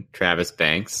Champion, Travis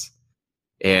Banks.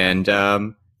 And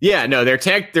their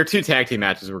two tag team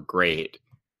matches were great.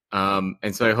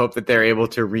 And so I hope that they're able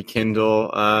to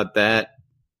rekindle that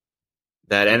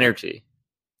energy.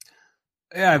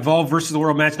 Yeah, Evolve versus the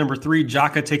World match number 3.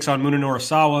 Jaka takes on Munenori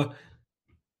Sawa.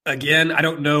 Again, I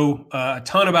don't know a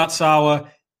ton about Sawa.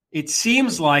 It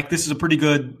seems like this is a pretty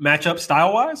good matchup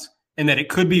style-wise, and that it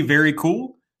could be very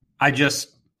cool. I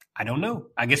don't know.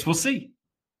 I guess we'll see.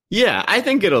 Yeah, I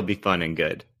think it'll be fun and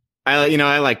good. I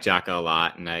like Jaka a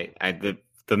lot, and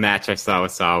the match I saw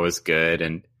with Sawa was good,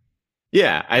 and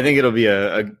yeah, I think it'll be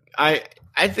I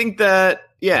think that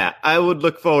I would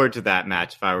look forward to that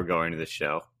match if I were going to the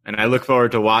show, and I look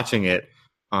forward to watching it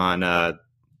on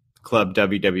Club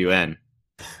WWN.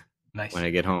 Nice. When I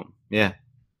get home. Yeah.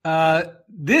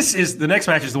 The next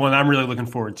match is the one I'm really looking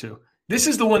forward to. This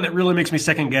is the one that really makes me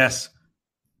second guess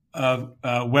of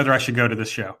whether I should go to this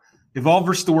show. Evolve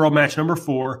versus the World match number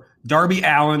 4. Darby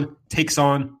Allin takes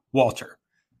on Walter.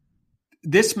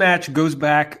 This match goes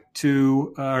back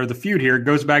to, the feud here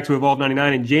goes back to Evolve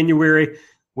 99 in January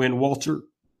when Walter,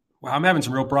 I'm having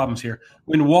some real problems here.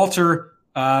 When Walter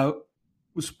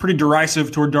was pretty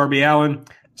derisive toward Darby Allin,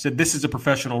 said, "This is a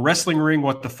professional wrestling ring.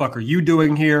 What the fuck are you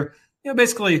doing here?"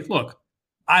 Basically, look,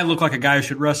 I look like a guy who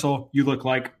should wrestle. You look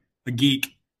like a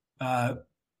geek.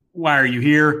 Why are you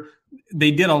here?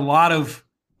 They did a lot of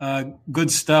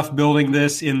good stuff building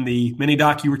this in the mini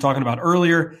doc you were talking about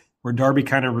earlier, where Darby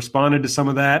kind of responded to some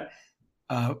of that.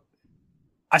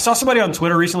 I saw somebody on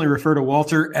Twitter recently refer to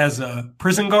Walter as a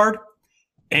prison guard,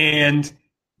 and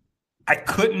I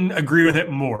couldn't agree with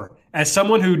it more. As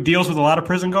someone who deals with a lot of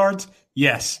prison guards,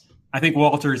 yes, I think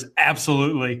Walter is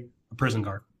absolutely a prison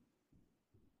guard.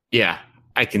 Yeah,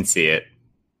 I can see it.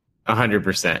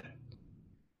 100%.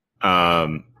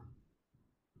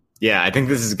 Yeah, I think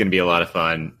this is going to be a lot of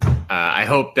fun. I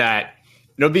hope that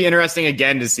it'll be interesting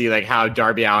again to see like how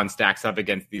Darby Allin stacks up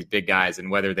against these big guys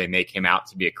and whether they make him out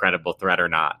to be a credible threat or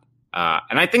not.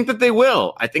 And I think that they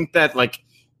will. I think that like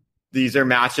these are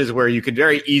matches where you could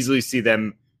very easily see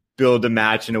them build a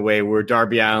match in a way where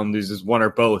Darby Allin loses one or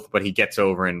both, but he gets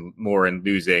over in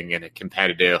losing in a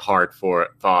competitive, hard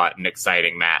fought and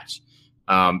exciting match.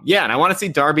 And I want to see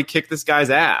Darby kick this guy's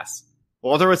ass.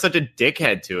 Walter was such a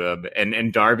dickhead to him,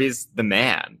 and Darby's the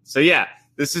man. So yeah,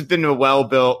 this has been a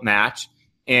well-built match,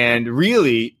 and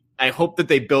really, I hope that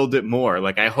they build it more.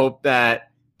 Like, I hope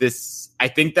that I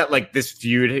think that like this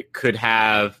feud could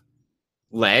have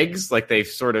legs, like they've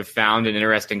sort of found an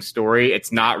interesting story.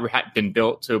 It's not been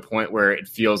built to a point where it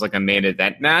feels like a main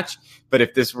event match, but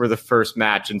if this were the first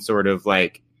match in sort of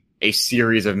like a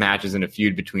series of matches in a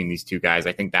feud between these two guys,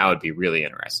 I think that would be really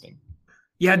interesting.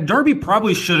 Yeah, Darby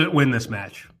probably shouldn't win this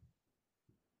match.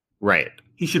 Right.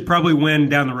 He should probably win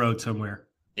down the road somewhere.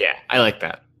 Yeah, I like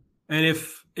that. And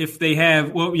if they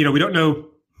have, well, we don't know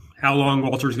how long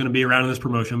Walter's going to be around in this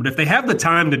promotion, but if they have the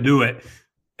time to do it,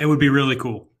 it would be really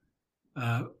cool.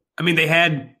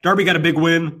 Darby got a big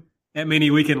win at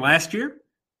Mania Weekend last year,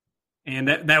 and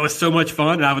that was so much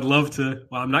fun. And I would love to,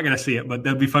 well, I'm not going to see it, but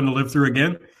that'd be fun to live through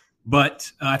again.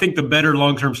 But I think the better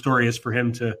long-term story is for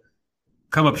him to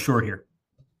come up short here.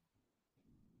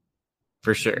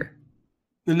 For sure.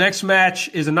 The next match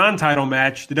is a non-title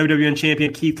match. The WWN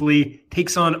champion Keith Lee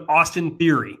takes on Austin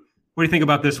Theory. What do you think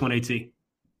about this one, AT?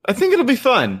 I think it'll be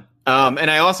fun. And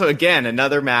I also, again,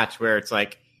 another match where it's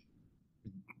like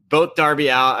both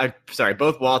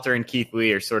Walter and Keith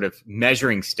Lee are sort of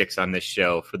measuring sticks on this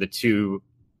show for the two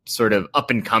sort of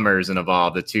up-and-comers in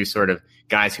Evolve, the two sort of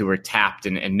guys who were tapped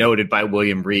and noted by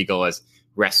William Regal as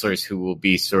wrestlers who will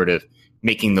be sort of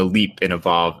making the leap in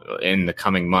Evolve in the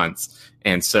coming months.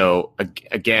 And so,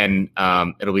 again,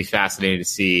 it'll be fascinating to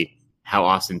see how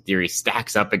Austin Theory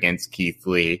stacks up against Keith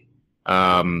Lee,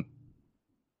 and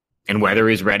whether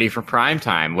he's ready for prime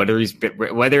time, whether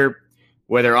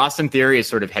Austin Theory is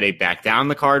sort of headed back down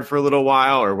the card for a little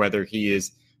while, or whether he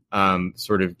is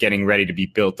sort of getting ready to be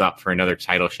built up for another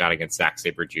title shot against Zack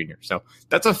Sabre Jr. So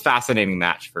that's a fascinating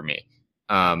match for me.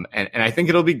 And I think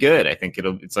it'll be good. I think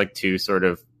it's like two sort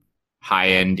of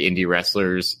high-end indie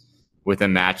wrestlers with a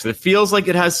match that feels like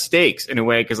it has stakes in a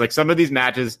way, because like some of these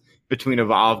matches between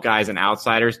Evolve guys and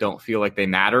outsiders don't feel like they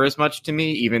matter as much to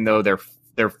me, even though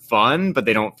they're fun, but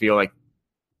they don't feel like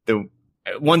the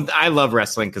one. I love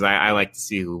wrestling because I like to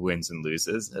see who wins and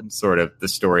loses, and sort of the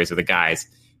stories of the guys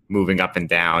moving up and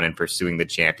down and pursuing the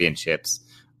championships.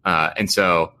 And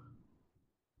so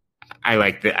I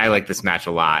like this match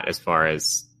a lot as far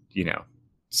as,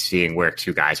 seeing where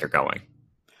two guys are going.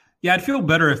 Yeah, I'd feel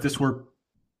better if this were,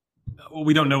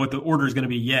 we don't know what the order is going to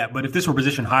be yet, but if this were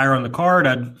positioned higher on the card,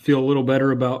 I'd feel a little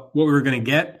better about what we were going to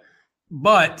get.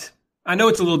 But I know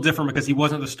it's a little different because he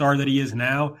wasn't the star that he is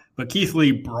now, but Keith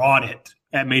Lee brought it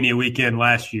at Mania Weekend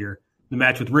last year. The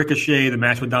match with Ricochet, the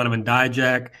match with Donovan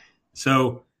Dijak.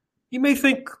 So you may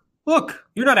think, look,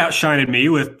 you're not outshining me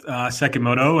with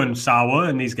Sekimoto and Sawa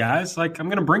and these guys. Like, I'm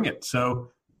going to bring it.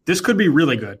 So this could be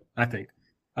really good, I think.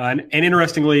 And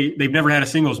interestingly, they've never had a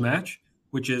singles match,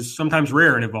 which is sometimes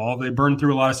rare in Evolve. They burn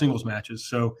through a lot of singles matches.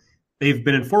 So they've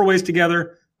been in 4-ways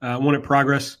together, one at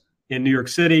Progress in New York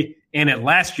City and at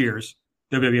last year's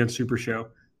WWN Super Show.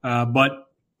 But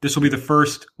this will be the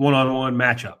first one-on-one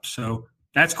matchup. So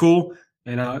that's cool.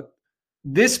 And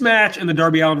this match and the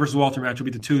Darby Allin versus Walter match will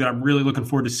be the two that I'm really looking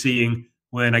forward to seeing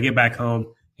when I get back home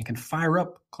and can fire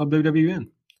up Club WWN.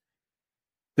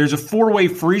 There's a 4-way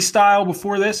freestyle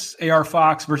before this. AR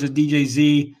Fox versus DJ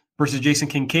Z versus Jason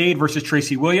Kincaid versus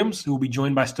Tracy Williams, who will be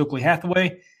joined by Stokely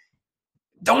Hathaway.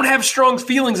 Don't have strong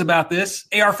feelings about this.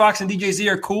 AR Fox and DJ Z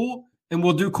are cool and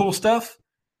will do cool stuff.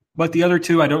 But the other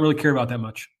two, I don't really care about that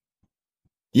much.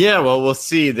 Yeah, well, we'll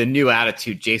see the new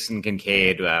attitude, Jason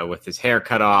Kincaid, with his hair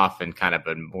cut off and kind of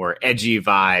a more edgy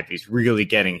vibe. He's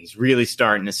really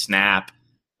starting to snap.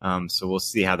 So we'll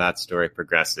see how that story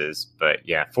progresses. But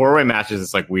yeah, 4-way matches,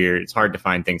 it's like weird. It's hard to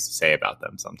find things to say about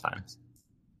them sometimes.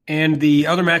 And the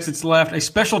other match that's left, a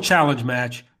special challenge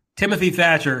match. Timothy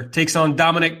Thatcher takes on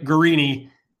Dominic Guarini.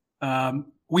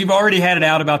 We've already had it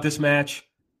out about this match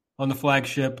on the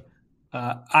flagship.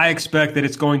 I expect that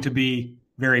it's going to be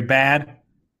very bad.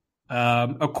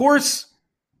 Of course,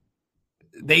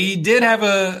 they did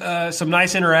have some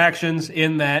nice interactions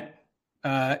in that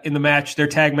in the match, their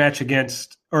tag match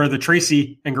against, or the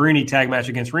Tracy and Guarini tag match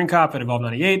against Ringkop at Evolve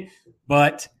 98.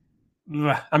 But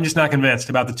I'm just not convinced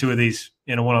about the two of these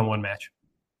in a one-on-one match.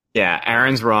 Yeah,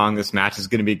 Aaron's wrong. This match is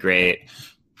going to be great.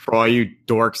 For all you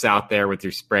dorks out there with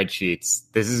your spreadsheets,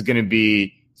 this is going to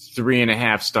be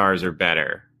 3.5 stars or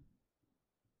better.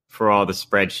 For all the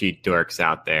spreadsheet dorks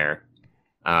out there.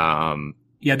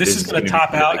 This is going to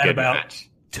top out at about match.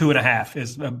 2.5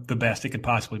 is the best it could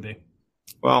possibly be.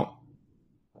 Well,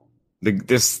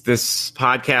 this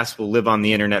podcast will live on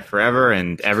the internet forever,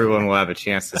 and everyone will have a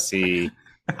chance to see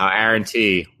how Aaron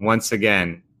T, once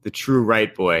again, the true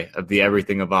right boy of the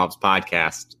Everything Evolves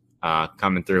podcast,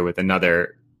 coming through with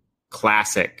another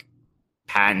classic,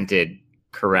 patented,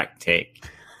 correct take.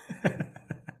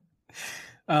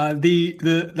 That's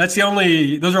the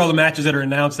only. Those are all the matches that are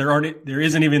announced. There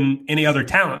isn't even any other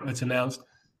talent that's announced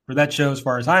for that show, as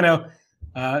far as I know.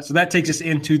 So that takes us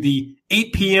into the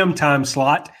 8 p.m. time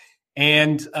slot,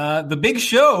 and the big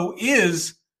show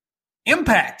is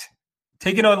Impact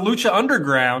taking on Lucha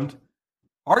Underground.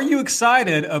 Are you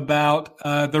excited about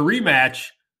the rematch?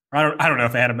 I don't know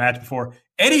if I had a match before.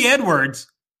 Eddie Edwards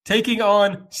taking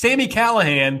on Sami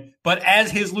Callihan, but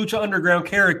as his Lucha Underground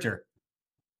character.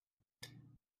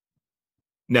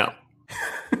 No.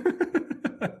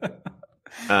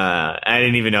 I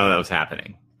didn't even know that was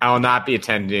happening. I will not be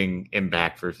attending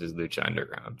Impact versus Lucha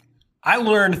Underground. I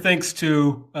learned thanks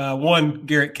to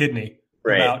Garrett Kidney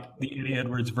right. about the Eddie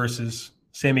Edwards versus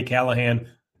Sami Callihan,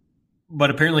 but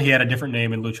apparently he had a different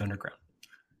name in Lucha Underground.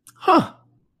 Huh.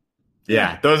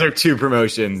 Yeah, those are two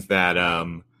promotions that,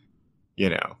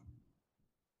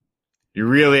 you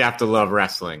really have to love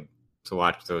wrestling to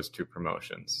watch those two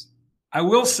promotions. I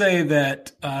will say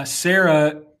that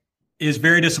Sarah is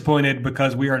very disappointed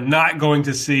because we are not going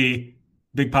to see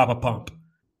Big Papa Pump.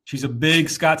 She's a big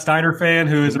Scott Steiner fan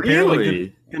who is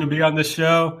apparently going to be on this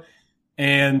show.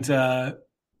 And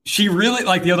she really,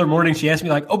 like the other morning, she asked me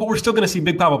like, but we're still going to see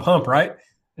Big Papa Pump, right?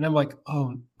 And I'm like,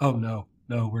 oh no,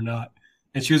 we're not.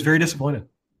 And she was very disappointed.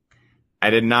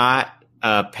 I did not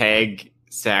peg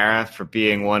Sarah for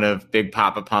being one of Big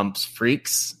Papa Pump's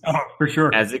freaks. Oh, for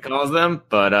sure. As he calls them.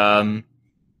 But,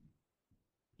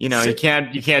 you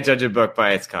can't judge a book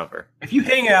by its cover. If you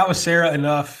hang out with Sarah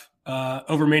enough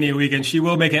over Mania Weekend, she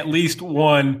will make at least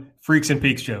one Freaks and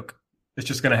Peaks joke. It's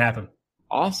just going to happen.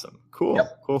 Awesome. Cool.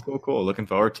 Yep. Cool. Looking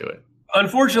forward to it.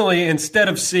 Unfortunately, instead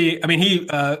of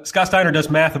Scott Steiner does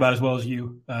math about as well as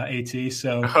you, AT.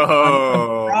 So I'm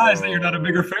surprised that you're not a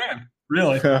bigger fan.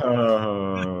 Really.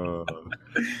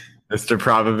 Mr.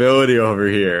 Probability over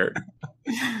here.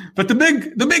 But the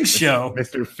big show,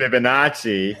 Mr.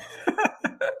 Fibonacci.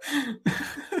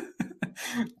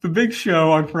 the big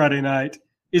show on Friday night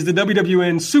is the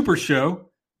WWN Super Show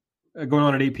going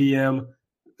on at 8 p.m.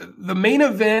 The main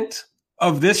event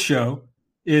of this show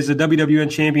is a WWN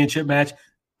Championship match.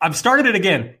 I've started it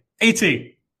again. AT,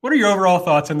 what are your overall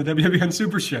thoughts on the WWN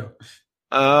Super Show?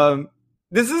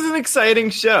 This is an exciting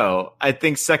show. I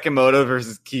think Sekimoto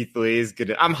versus Keith Lee is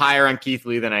good. I'm higher on Keith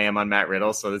Lee than I am on Matt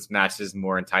Riddle, so this match is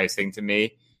more enticing to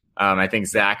me. I think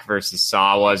Zach versus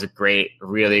Sawa is a great,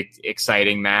 really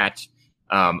exciting match.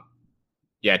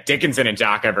 Dickinson and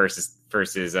Jaka versus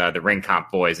the Ring Comp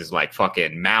Boys is like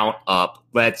fucking mount up.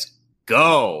 Let's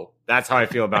go. That's how I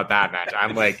feel about that match.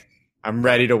 I'm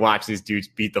ready to watch these dudes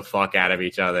beat the fuck out of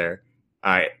each other.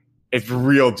 It's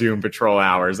real Doom Patrol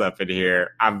hours up in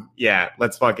here.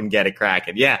 Let's fucking get it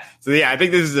cracking. I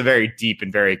think this is a very deep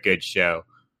and very good show.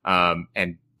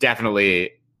 And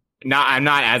definitely I'm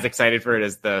not as excited for it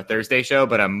as the Thursday show,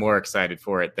 but I'm more excited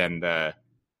for it than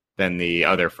the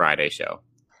other Friday show.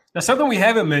 Now, something we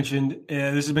haven't mentioned,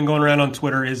 this has been going around on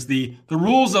Twitter, is the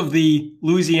rules of the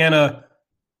Louisiana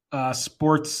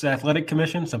Sports Athletic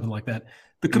Commission, something like that.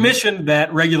 The commission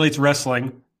that regulates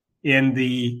wrestling in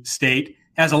the state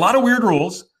has a lot of weird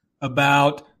rules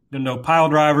about no pile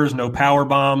drivers, no power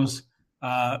bombs.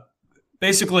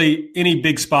 Basically, any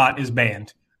big spot is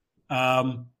banned.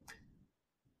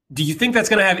 Do you think that's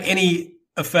going to have any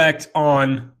effect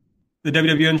on the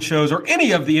WWN shows or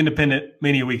any of the independent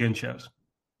Mania Weekend shows?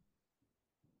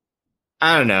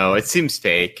 I don't know. It seems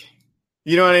fake.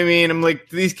 You know what I mean? I'm like,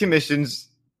 do these commissions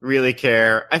really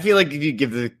care? I feel like if you give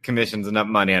the commissions enough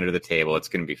money under the table, it's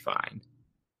going to be fine.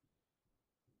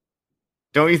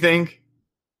 Don't you think?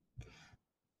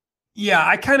 Yeah,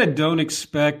 I kind of don't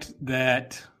expect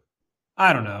that.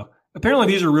 I don't know. Apparently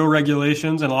these are real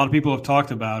regulations and a lot of people have talked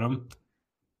about them.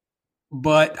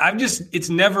 But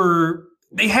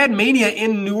they had Mania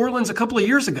in New Orleans a couple of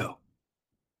years ago.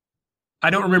 I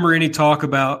don't remember any talk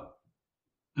about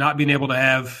not being able to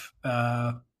have,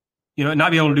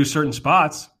 not be able to do certain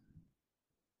spots.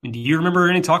 I mean, do you remember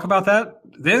any talk about that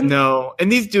then? No, and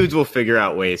these dudes will figure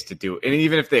out ways to do it. And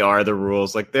even if they are the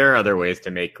rules, like there are other ways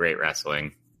to make great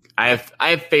wrestling. I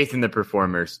have faith in the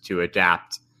performers to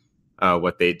adapt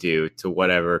what they do to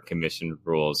whatever commission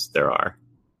rules there are.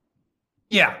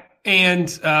 Yeah, and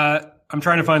I'm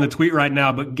trying to find the tweet right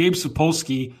now, but Gabe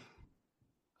Sapolsky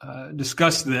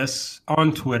discussed this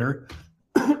on Twitter,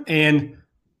 and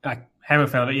I haven't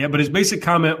found it yet, but his basic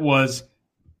comment was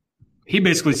he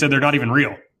basically said they're not even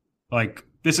real. Like,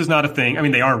 this is not a thing. I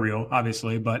mean, they are real,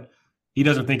 obviously, but he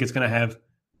doesn't think it's going to have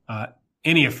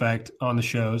any effect on the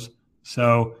shows.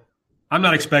 So I'm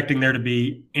not expecting there to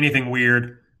be anything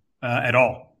weird at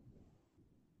all.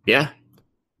 Yeah.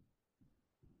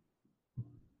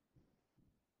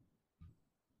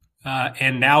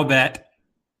 And now that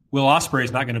Will Ospreay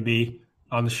is not going to be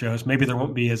on the shows, maybe there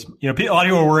won't be as, a lot of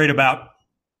people are worried about,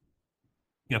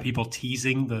 people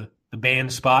teasing the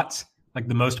band spots, like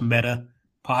the most meta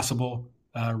possible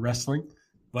wrestling.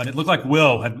 But it looked like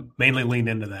Will had mainly leaned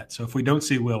into that. So if we don't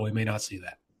see Will, we may not see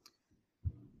that.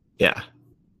 Yeah.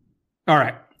 All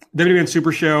right. WWN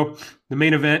Super Show, the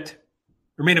main event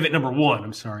number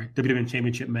 1, WWN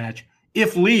Championship match.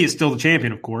 If Lee is still the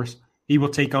champion, of course, he will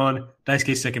take on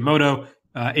Daisuke Sekimoto.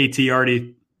 AT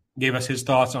already gave us his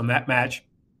thoughts on that match.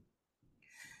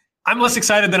 I'm less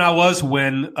excited than I was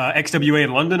when XWA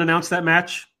in London announced that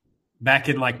match back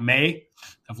in May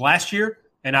of last year.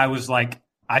 And I was like,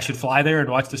 I should fly there and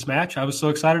watch this match. I was so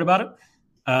excited about it.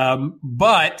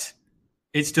 But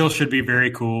it still should be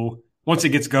very cool. Once it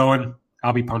gets going,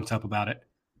 I'll be pumped up about it.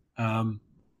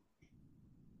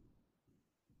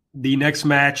 The next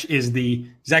match is the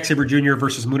Zack Sabre Jr.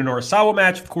 versus Munenori Sawa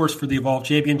match, of course, for the Evolve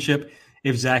Championship,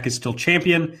 if Zack is still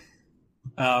champion.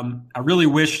 I really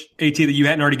wish, AT, that you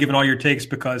hadn't already given all your takes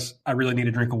because I really need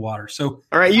a drink of water. So,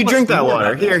 all right, you drink that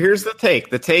water. Here's the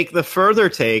take. The further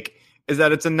take is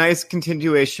that it's a nice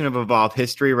continuation of Evolve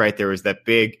history, right? There was that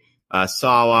big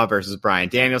Sawa versus Bryan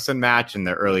Danielson match in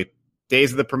the early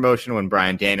days of the promotion when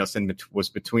Bryan Danielson was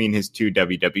between his 2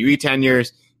 WWE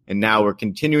tenures. And now we're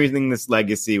continuing this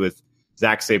legacy with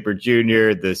Zack Sabre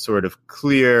Jr., the sort of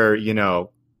clear,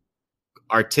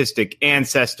 artistic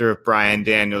ancestor of Bryan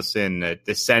Danielson, a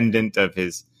descendant of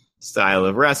his style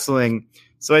of wrestling.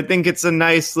 So I think it's a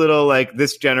nice little,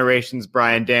 this generation's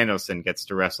Bryan Danielson gets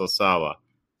to wrestle Sawa.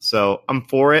 So I'm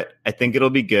for it. I think it'll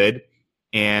be good.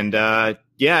 And,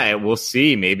 we'll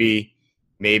see. Maybe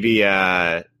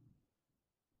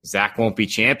Zack won't be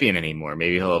champion anymore.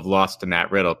 Maybe he'll have lost to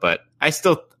Matt Riddle. But I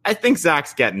think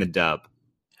Zack's getting the dub.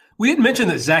 We didn't mention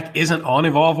that Zach isn't on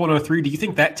Evolve 103. Do you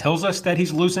think that tells us that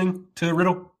he's losing to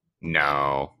Riddle?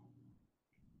 No,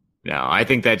 I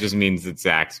think that just means that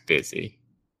Zach's busy.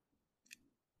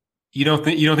 You don't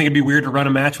think it'd be weird to run a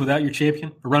match without your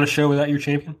champion, or run a show without your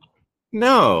champion?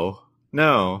 No,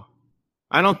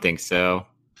 I don't think so.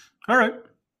 All right,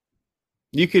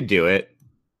 you could do it.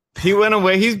 He went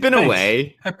away. He's been Thanks.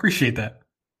 away. I appreciate that.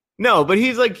 No, but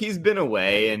he's been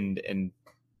away, and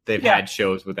they've had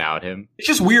shows without him. It's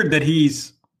just weird that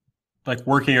he's like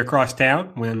working across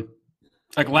town when,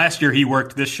 like last year, he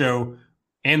worked this show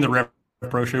and the Rev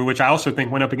Pro show, which I also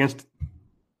think went up against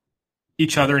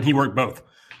each other, and he worked both.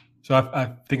 So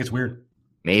I think it's weird.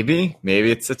 Maybe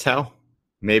it's a tell.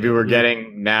 Maybe we're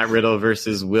getting Matt Riddle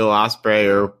versus Will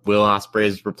Ospreay, or Will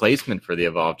Ospreay's replacement for the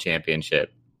Evolve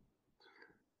Championship.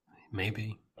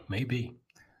 Maybe.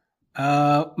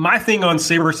 My thing on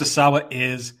Sabre versus Sawa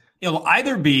is it'll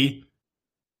either be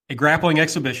a grappling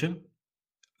exhibition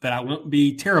that I won't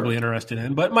be terribly interested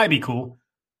in, but it might be cool.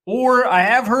 Or I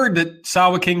have heard that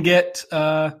Sawa can get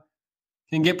pretty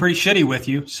shitty with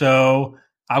you, so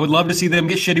I would love to see them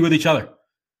get shitty with each other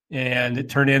and it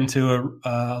turn into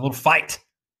a little fight.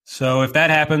 So if that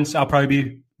happens, I'll probably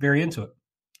be very into it.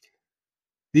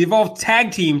 The Evolve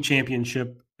Tag Team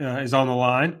Championship is on the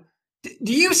line.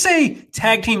 Do you say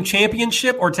Tag Team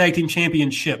Championship or Tag Team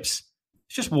Championships?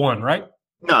 It's just one, right?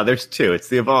 No, there's two. It's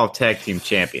the Evolve Tag Team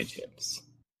Championships.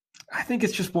 I think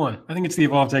it's just one. I think it's the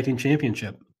Evolve Tag Team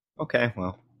Championship. Okay,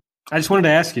 well. I just wanted to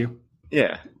ask you.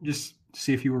 Yeah. Just to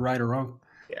see if you were right or wrong.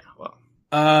 Yeah, well.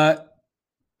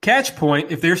 Catch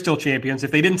Point, if they're still champions,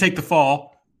 if they didn't take the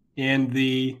fall in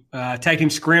the Tag Team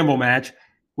Scramble match,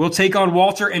 will take on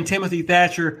Walter and Timothy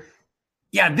Thatcher.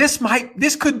 Yeah, this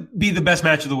could be the best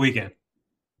match of the weekend,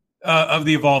 of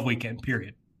the Evolve weekend,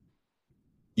 period.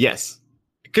 Yes.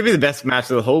 It could be the best match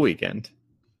of the whole weekend.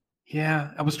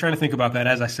 Yeah, I was trying to think about that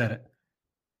as I said it.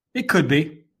 It could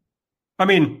be. I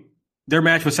mean, their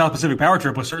match with South Pacific Power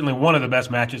Trip was certainly one of the best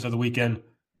matches of the weekend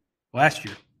last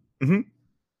year. Mm-hmm.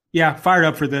 Yeah, fired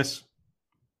up for this.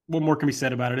 What more can be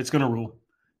said about it? It's going to rule.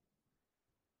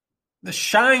 The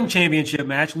Shine Championship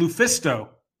match, Lufisto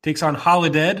takes on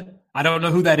Holodead. I don't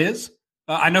know who that is.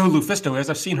 I know who Lufisto is.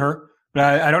 I've seen her,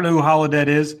 but I don't know who Holodead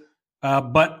is.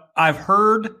 But I've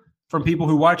heard from people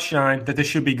who watch Shine that this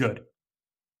should be good.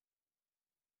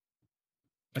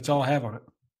 That's all I have on it.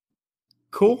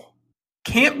 Cool.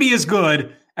 Can't be as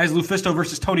good as Lufisto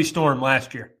versus Tony Storm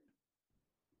last year.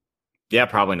 Yeah,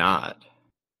 probably not.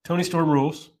 Tony Storm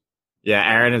rules. Yeah,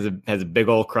 Aaron has a big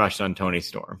old crush on Tony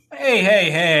Storm.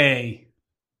 Hey.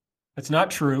 That's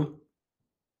not true.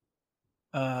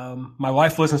 My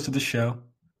wife listens to the show.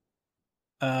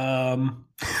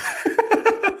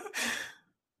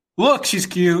 Look, she's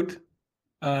cute.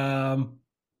 All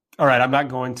right, I'm not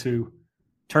going to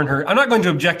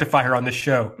objectify her on this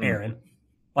show, Aaron,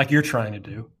 like you're trying to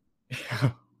do.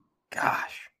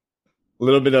 Gosh. A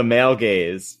little bit of male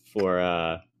gaze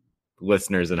for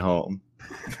listeners at home.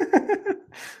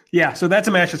 Yeah, so that's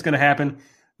a match that's going to happen.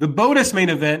 The bonus main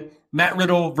event, Matt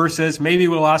Riddle versus maybe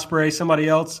Will Ospreay, somebody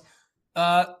else.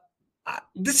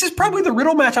 This is probably the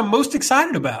Riddle match I'm most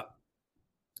excited about.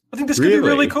 I think this could be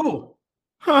really cool.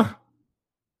 Huh.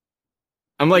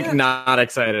 I'm not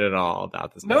excited at all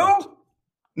about this match. No?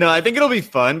 No, I think it'll be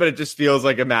fun, but it just feels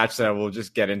like a match that will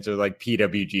just get into like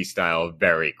PWG style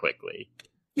very quickly.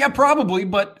 Yeah, probably,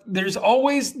 but there's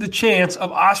always the chance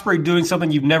of Ospreay doing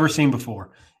something you've never seen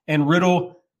before. And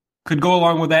Riddle could go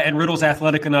along with that, and Riddle's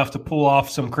athletic enough to pull off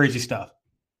some crazy stuff.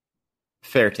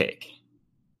 Fair take.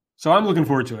 So I'm looking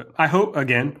forward to it. I hope,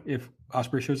 again, if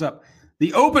Ospreay shows up.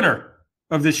 The opener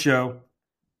of this show,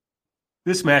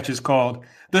 this match is called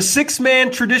The Six-Man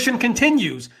Tradition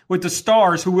Continues with the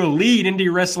stars who will lead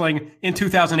indie wrestling in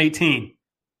 2018.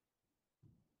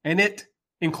 And it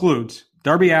includes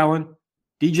Darby Allin,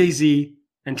 DJZ,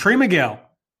 and Trey Miguel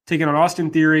taking on Austin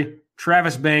Theory,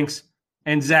 Travis Banks,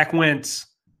 and Zach Wentz.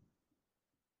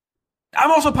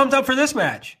 I'm also pumped up for this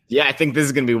match. Yeah, I think this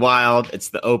is going to be wild. It's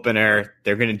the opener.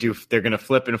 They're going to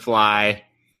flip and fly.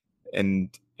 And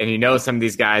some of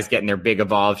these guys getting their big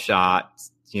Evolve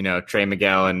shots, Trey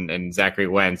Miguel and Zachary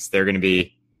Wentz, they're going to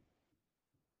be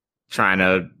trying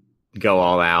to go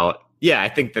all out. Yeah, I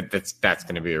think that's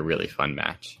going to be a really fun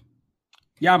match.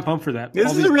 Yeah, I'm pumped for that.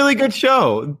 This is a really good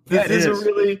show. This is a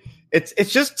really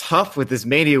it's just tough with this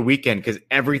Mania weekend because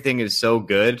everything is so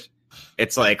good.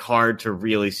 It's like hard to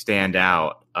really stand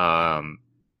out.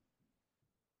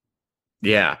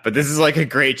 Yeah, but this is like a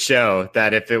great show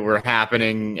that if it were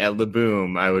happening at La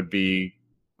Boom, I would be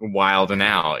wilding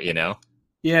out,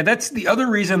 Yeah, that's the other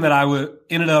reason that I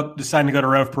ended up deciding to go to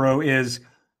Rev Pro is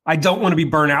I don't want to be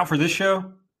burnt out for this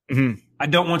show. Mm-hmm. I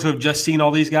don't want to have just seen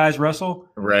all these guys wrestle.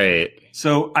 Right.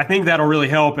 So I think that'll really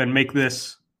help and make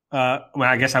this,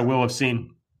 I guess I will have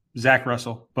seen Zach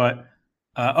wrestle, but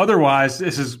otherwise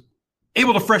this is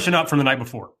able to freshen up from the night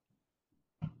before.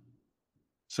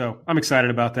 So I'm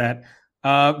excited about that.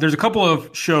 There's a couple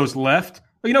of shows left.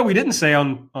 We didn't say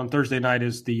on Thursday night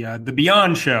is the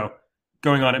Beyond show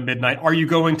going on at midnight. Are you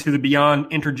going to the Beyond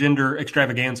Intergender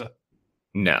Extravaganza?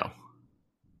 No.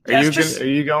 Are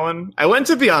you going? I went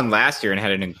to Beyond last year and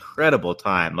had an incredible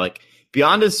time. Like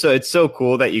Beyond is it's so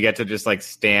cool that you get to just like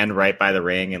stand right by the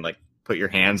ring and like put your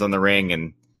hands on the ring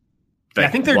and I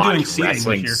think they're doing seating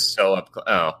this year. So up.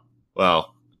 Oh,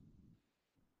 well,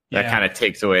 that kind of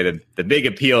takes away the big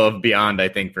appeal of Beyond. I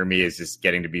think for me is just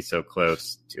getting to be so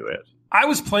close to it. I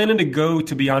was planning to go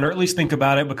to Beyond, or at least think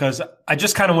about it, because I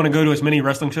just kind of want to go to as many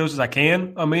wrestling shows as I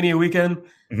can on Mania weekend.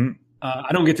 Mm-hmm.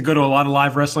 I don't get to go to a lot of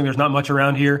live wrestling. There's not much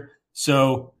around here.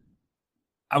 So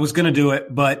I was going to do it,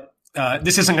 but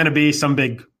this isn't going to be some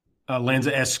big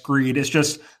Lanza-esque screed. It's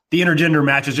just the intergender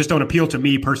matches just don't appeal to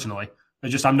me personally.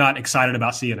 I'm not excited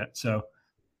about seeing it. So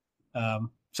I'm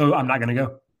not going to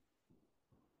go.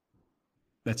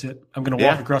 That's it. I'm going to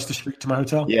walk across the street to my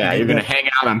hotel. Yeah, you're going to hang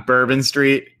out on Bourbon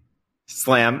Street,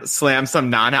 slam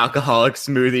some non-alcoholic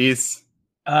smoothies.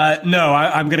 No,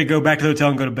 I'm going to go back to the hotel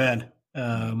and go to bed.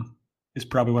 Is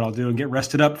probably what I'll do and get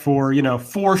rested up for,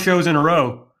 4 shows in a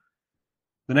row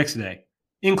the next day,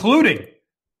 including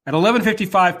at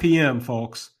 11:55 p.m.,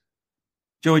 folks,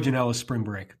 Joey Janela's Spring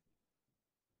Break.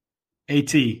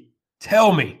 AT,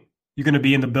 tell me you're going to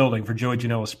be in the building for Joey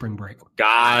Janela's Spring Break.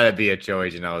 Gotta be at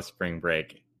Joey Janela's Spring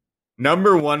Break.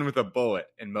 Number 1 with a bullet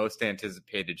in most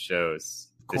anticipated shows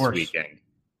this weekend.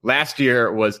 Last year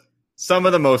was some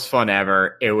of the most fun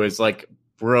ever. It was like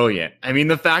brilliant. I mean,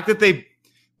 the fact that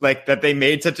they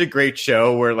made such a great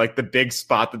show where like the big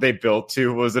spot that they built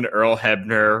to was an Earl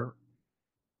Hebner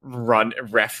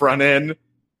ref run in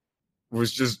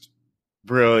was just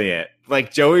brilliant.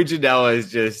 Like Joey Janela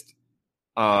is just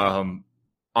on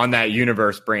that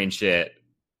universe brain shit.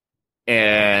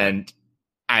 And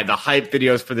the hype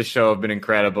videos for the show have been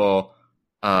incredible.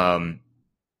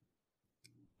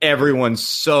 Everyone's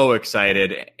so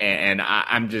excited, and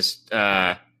I'm just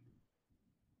what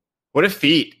a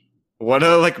feat. What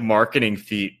a marketing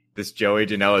feat this Joey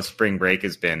Janela Spring Break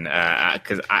has been,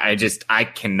 because I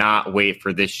cannot wait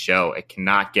for this show. It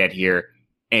cannot get here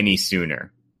any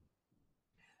sooner.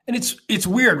 And it's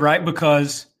weird, right?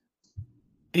 Because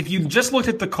if you just looked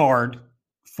at the card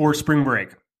for Spring Break,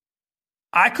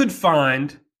 I could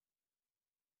find,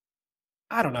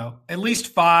 I don't know, at least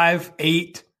 5,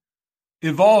 8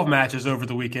 Evolve matches over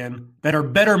the weekend that are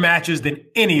better matches than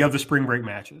any of the Spring Break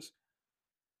matches.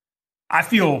 I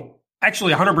feel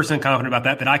actually 100% confident about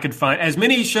that I could find as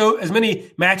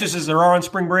many matches as there are on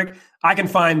Spring Break. I can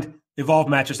find Evolve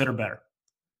matches that are better.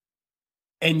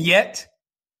 And yet,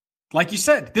 like you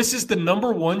said, this is the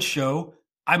number 1 show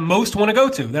I most want to go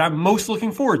to, that I'm most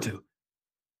looking forward to.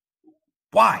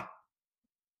 Why?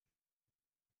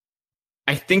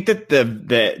 I think that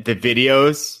the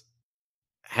videos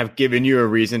have given you a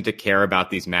reason to care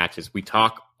about these matches. We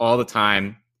talk all the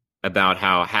time about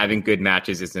how having good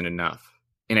matches isn't enough.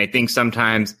 And I think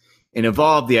sometimes in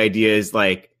Evolve, the idea is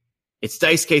like, it's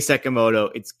Daisuke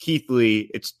Sekimoto, it's Keith Lee,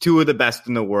 it's 2 of the best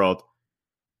in the world.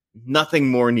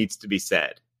 Nothing more needs to be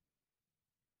said.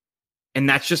 And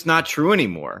that's just not true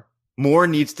anymore. More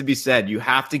needs to be said. You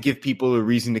have to give people a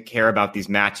reason to care about these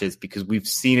matches because we've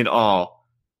seen it all.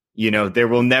 There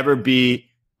will never be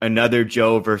another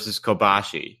Joe versus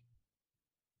Kobashi.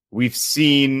 We've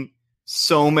seen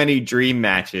so many dream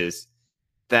matches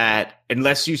that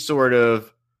unless you sort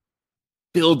of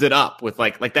build it up with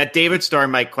like that David Starr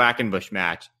Mike Quackenbush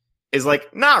match is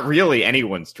like not really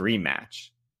anyone's dream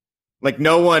match. Like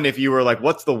no one, if you were like,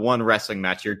 what's the one wrestling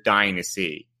match you're dying to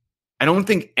see? I don't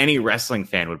think any wrestling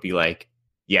fan would be like,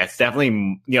 yeah, it's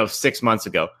definitely, 6 months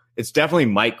ago, it's definitely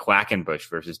Mike Quackenbush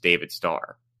versus David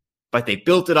Starr. But they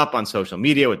built it up on social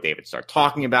media with David Starr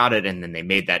talking about it, and then they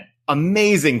made that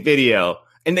amazing video,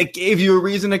 and they gave you a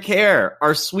reason to care.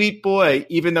 Our sweet boy,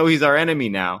 even though he's our enemy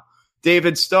now,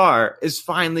 David Starr is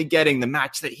finally getting the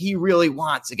match that he really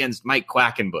wants against Mike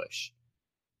Quackenbush.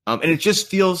 And it just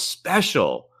feels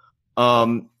special.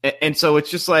 And so it's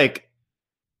just like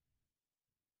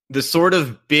the sort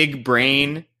of big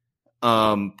brain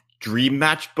dream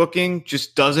match booking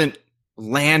just doesn't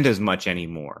land as much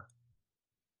anymore.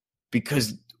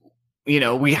 Because,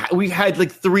 we've had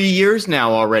like 3 years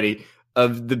now already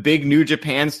of the big New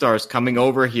Japan stars coming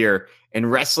over here and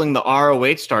wrestling the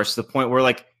ROH stars to the point where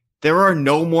like there are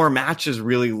no more matches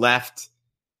really left.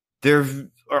 There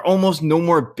are almost no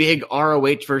more big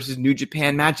ROH versus New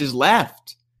Japan matches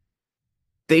left.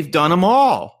 They've done them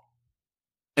all.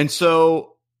 And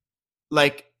so,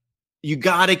 like, you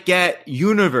got to get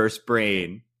universe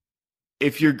brain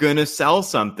if you're going to sell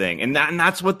something. And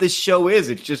that's what this show is.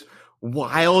 It's just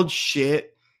wild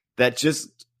shit that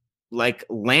just, like,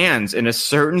 lands in a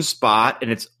certain spot, and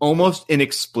it's almost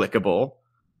inexplicable.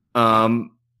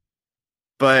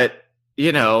 But,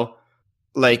 you know,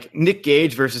 like Nick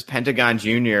Gage versus Pentagon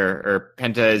Jr. or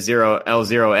Penta Zero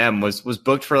L0M was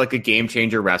booked for like a Game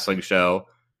Changer wrestling show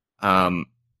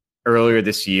earlier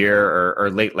this year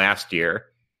or late last year.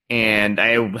 And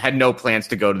I had no plans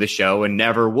to go to the show and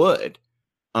never would.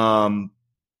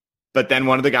 But then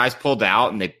one of the guys pulled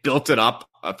out and they built it up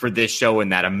for this show in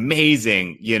that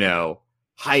amazing, you know,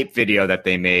 hype video that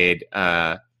they made.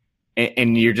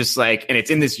 And you're just like, and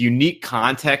it's in this unique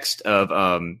context of,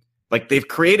 like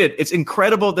it's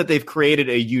incredible that they've created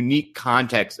a unique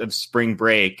context of spring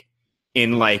break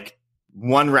in like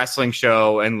one wrestling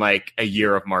show and like a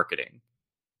year of marketing,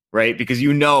 right? Because,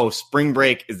 you know, spring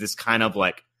break is this kind of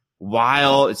like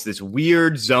wild, it's this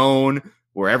weird zone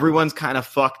where everyone's kind of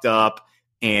fucked up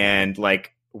and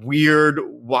like weird,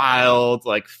 wild,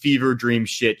 like fever dream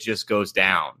shit just goes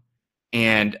down.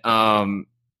 And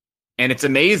it's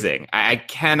amazing. I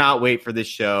cannot wait for this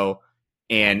show.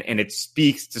 And it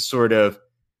speaks to sort of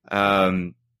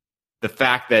the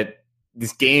fact that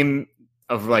this game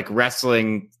of like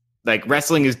wrestling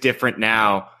is different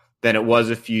now than it was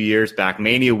a few years back.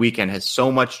 Mania Weekend has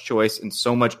so much choice and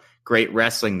so much great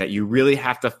wrestling that you really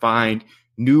have to find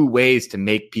new ways to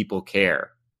make people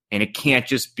care. And it can't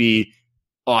just be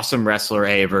awesome wrestler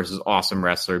A versus awesome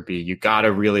wrestler B. You got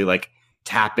to really like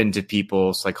tap into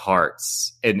people's like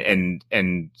hearts. And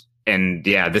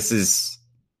yeah, this is.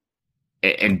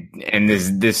 And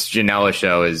this Janela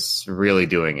show is really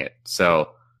doing it. So,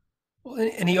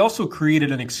 and he also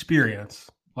created an experience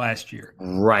last year.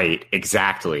 Right,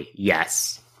 exactly.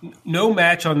 Yes. No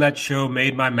match on that show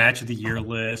made my match of the year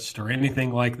list or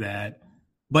anything like that,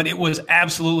 but it was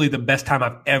absolutely the best time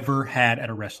I've ever had at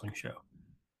a wrestling show.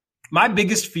 My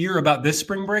biggest fear about this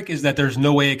spring break is that there's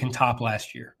no way it can top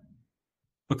last year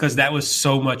because that was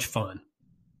so much fun.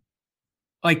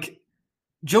 Like,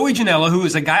 Joey Janela, who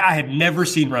is a guy I had never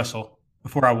seen wrestle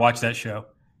before I watched that show,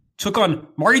 took on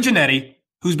Marty Jannetty,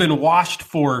 who's been washed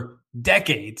for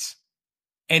decades,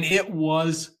 and it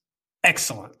was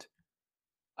excellent.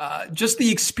 Just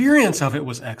the experience of it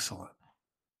was excellent.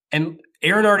 And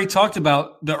Aaron already talked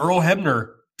about the Earl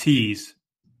Hebner tease.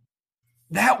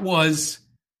 That was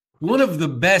one of the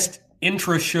best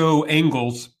intra-show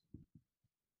angles.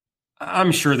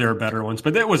 I'm sure there are better ones,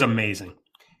 but that was amazing.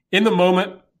 In the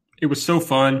moment, it was so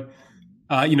fun.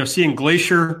 Seeing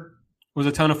Glacier was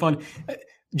a ton of fun.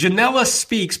 Janela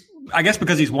speaks, I guess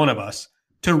because he's one of us,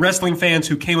 to wrestling fans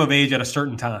who came of age at a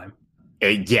certain time.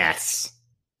 Yes.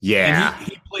 Yeah. And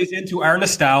he plays into our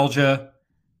nostalgia,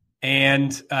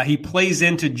 and he plays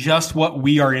into just what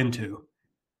we are into.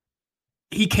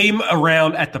 He came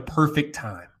around at the perfect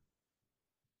time.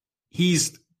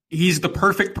 He's the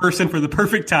perfect person for the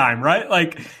perfect time, right?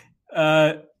 Like,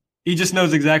 he just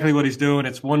knows exactly what he's doing.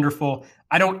 It's wonderful.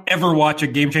 I don't ever watch a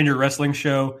Game Changer wrestling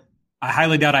show. I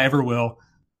highly doubt I ever will.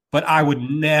 But I would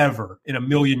never in a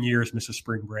million years miss a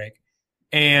spring break.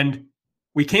 And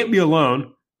we can't be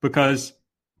alone because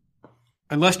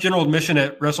unless general admission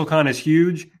at WrestleCon is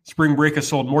huge, spring break has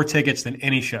sold more tickets than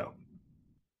any show.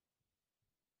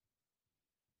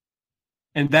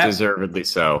 And that deservedly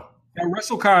so. That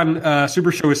WrestleCon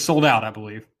Super Show is sold out, I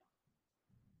believe.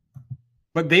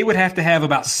 But they would have to have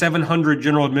about 700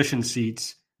 general admission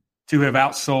seats to have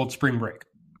outsold Spring Break.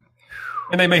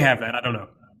 And they may have that. I don't know.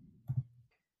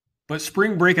 But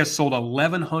Spring Break has sold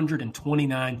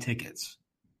 1,129 tickets.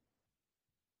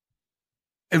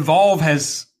 Evolve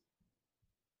has,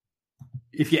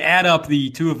 if you add up the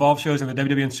two Evolve shows and the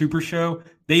WWN Super Show,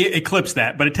 they eclipse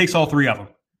that. But it takes all three of them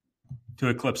to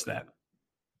eclipse that.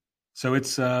 So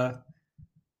it's, I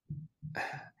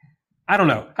don't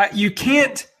know. You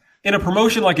can't. In a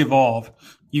promotion like Evolve,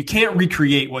 you can't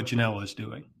recreate what Janela is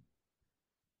doing.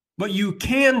 But you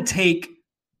can take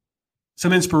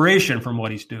some inspiration from what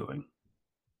he's doing.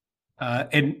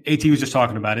 And AT was just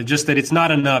talking about it, just that it's not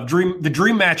enough. The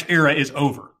dream match era is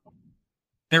over.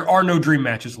 There are no dream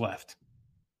matches left.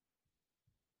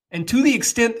 And to the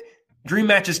extent dream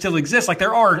matches still exist, like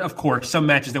there are, of course, some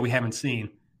matches that we haven't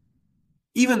seen,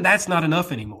 even that's not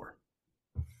enough anymore.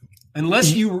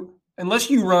 Unless you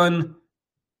run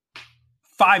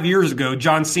 5 years ago,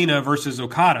 John Cena versus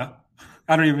Okada.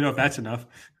 I don't even know if that's enough,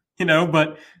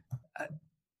 but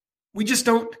we just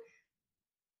don't.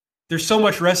 there's so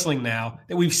much wrestling now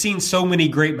that we've seen so many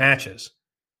great matches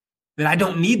that I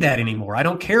don't need that anymore. I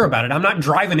don't care about it. I'm not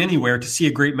driving anywhere to see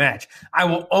a great match. I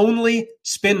will only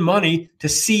spend money to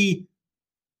see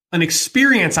an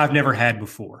experience I've never had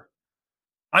before.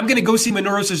 I'm going to go see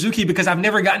Minoru Suzuki because I've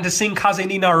never gotten to sing Kaze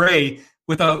ni Nare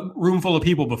with a room full of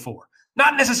people before.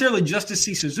 Not necessarily just to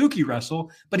see Suzuki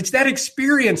wrestle, but it's that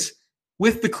experience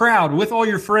with the crowd, with all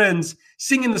your friends,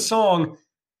 singing the song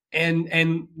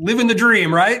and living the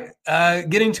dream, right?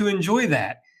 Getting to enjoy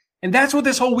that. And that's what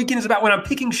this whole weekend is about. When I'm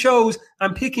picking shows,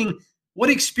 I'm picking what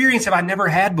experience have I never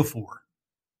had before?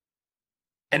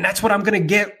 And that's what I'm going to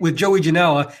get with Joey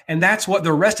Janela. And that's what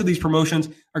the rest of these promotions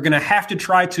are going to have to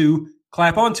try to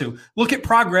clap onto. Look at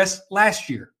Progress last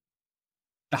year.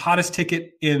 The hottest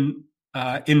ticket in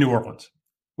New Orleans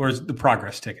was the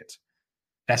Progress tickets.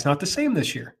 That's not the same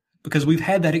this year because we've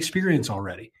had that experience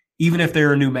already, even if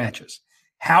there are new matches.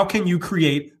 How can you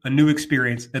create a new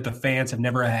experience that the fans have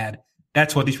never had?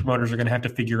 That's what these promoters are going to have to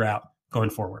figure out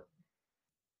going forward.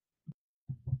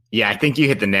 Yeah, I think you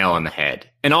hit the nail on the head.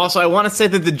 And also, I want to say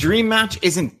that the dream match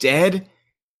isn't dead.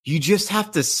 You just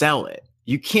have to sell it.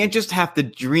 You can't just have the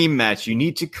dream match. You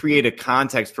need to create a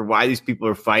context for why these people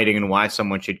are fighting and why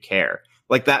someone should care.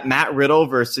 Like that Matt Riddle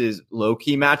versus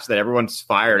Low-Ki match that everyone's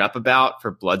fired up about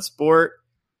for Bloodsport.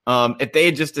 If they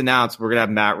had just announced we're going to have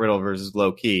Matt Riddle versus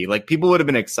Low-Ki, like people would have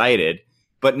been excited,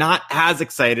 but not as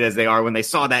excited as they are when they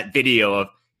saw that video of,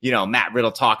 Matt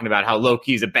Riddle talking about how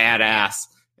Low-Ki's a badass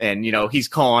and, he's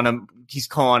calling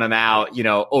him out,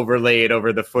 overlaid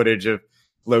over the footage of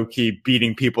Low-Ki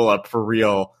beating people up for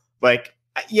real. Like,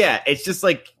 yeah, it's just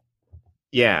like,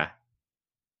 yeah,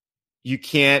 you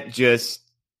can't just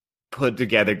put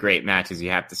together great matches.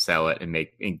 You have to sell it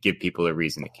and give people a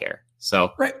reason to care.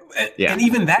 So, right. Yeah. And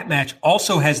even that match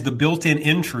also has the built-in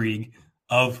intrigue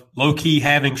of Low-Ki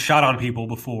having shot on people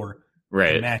before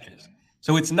in matches.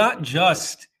 So it's not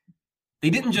just, they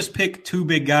didn't just pick two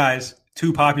big guys,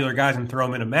 two popular guys and throw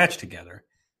them in a match together.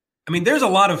 I mean, there's a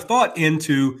lot of thought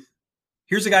into,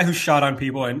 here's a guy who's shot on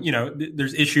people and,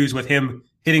 there's issues with him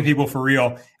hitting people for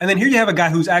real. And then here you have a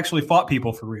guy who's actually fought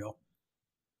people for real.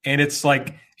 And it's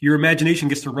like your imagination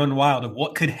gets to run wild of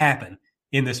what could happen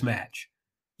in this match.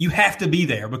 You have to be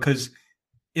there because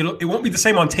it won't be the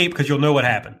same on tape because you'll know what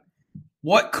happened.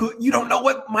 You don't know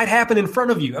what might happen in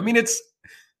front of you. I mean, it's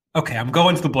okay. I'm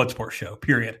going to the Bloodsport show,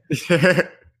 period.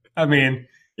 I mean,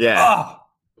 yeah. Oh,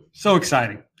 so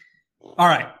exciting. All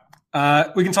right.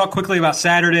 We can talk quickly about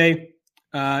Saturday.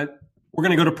 We're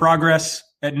going to go to Progress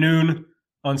at noon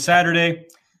on Saturday.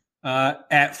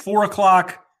 At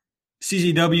 4:00,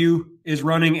 CZW is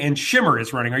running and Shimmer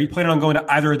is running. Are you planning on going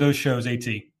to either of those shows, AT?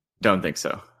 Don't think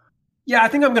so. Yeah, I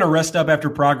think I'm going to rest up after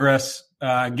Progress,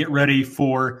 get ready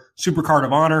for Supercard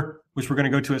of Honor, which we're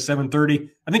going to go to at 7:30.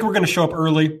 I think we're going to show up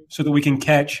early so that we can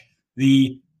catch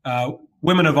the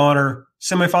Women of Honor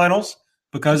semifinals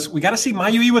because we got to see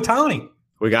Mayu Iwatani.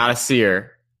 We got to see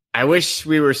her. I wish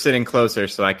we were sitting closer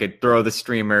so I could throw the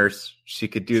streamers. She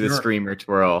could do the streamer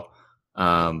twirl.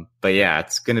 But yeah,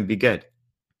 it's going to be good.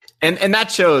 And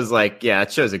that shows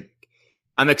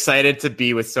I'm excited to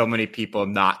be with so many people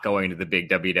not going to the big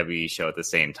WWE show at the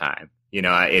same time.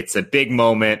 It's a big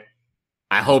moment.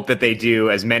 I hope that they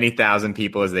do as many thousand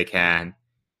people as they can.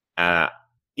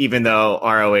 Even though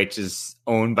ROH is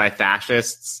owned by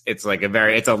fascists, it's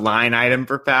a line item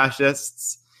for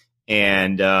fascists.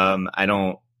 And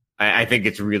I think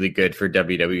it's really good for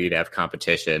WWE to have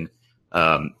competition.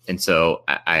 And so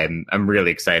I'm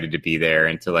really excited to be there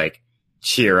and to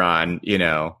cheer on,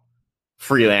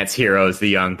 freelance heroes, the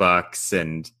Young Bucks,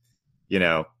 and,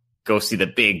 go see the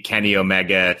big Kenny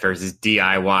Omega versus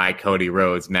DIY Cody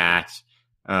Rhodes match.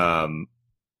 Yeah,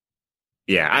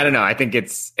 I don't know. I think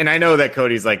and I know that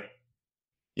Cody's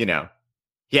he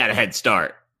had a head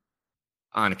start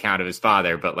on account of his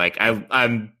father, but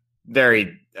I'm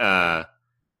very, I'm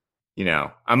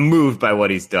moved by what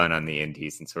he's done on the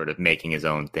indies and sort of making his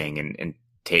own thing and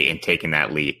taking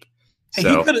that leap.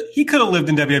 So he could have lived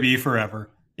in WWE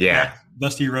forever. Yeah.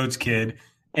 Dusty Rhodes kid.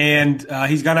 And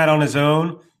he's gone out on his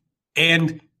own.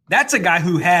 And that's a guy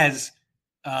who has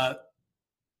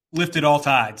lifted all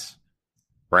tides.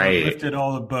 Right. Lifted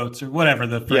all the boats or whatever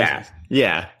the phrase is.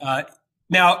 Yeah.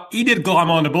 Now, he did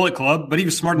glom on the Bullet Club, but he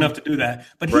was smart enough to do that.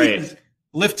 But he has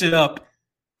lifted up.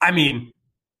 I mean,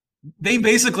 they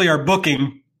basically are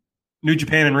booking New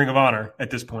Japan and Ring of Honor at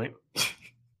this point.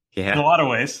 Yeah. In a lot of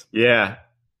ways. Yeah.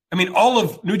 I mean, all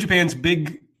of New Japan's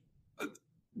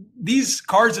these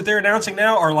cards that they're announcing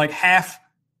now are half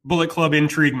Bullet Club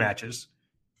intrigue matches.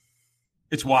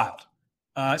 It's wild.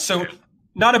 So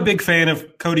not a big fan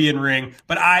of Cody in ring,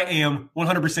 but I am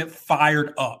 100%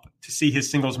 fired up to see his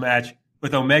singles match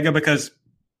with Omega because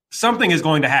something is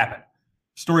going to happen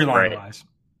storyline-wise.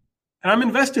 And I'm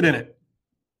invested in it.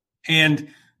 And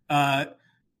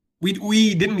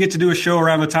we didn't get to do a show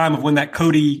around the time of when that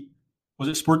Cody,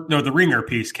 the Ringer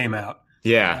piece came out.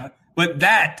 Yeah. But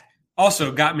that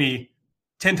also got me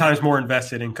 10 times more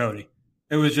invested in Cody.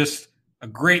 It was just a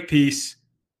great piece.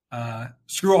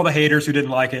 Screw all the haters who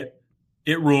didn't like it.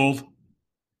 It ruled.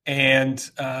 And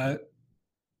I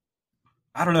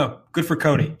don't know. Good for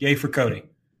Cody. Yay for Cody.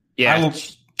 Yeah.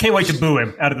 Can't wait to boo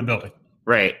him out of the building.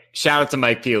 Right. Shout out to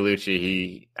Mike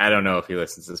Piolucci. I don't know if he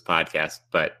listens to this podcast,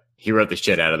 but he wrote the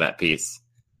shit out of that piece.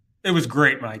 It was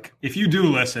great, Mike. If you do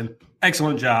listen,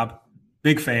 excellent job.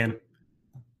 Big fan.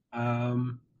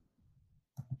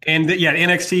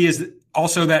 NXT is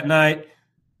also that night.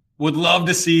 Would love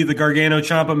to see the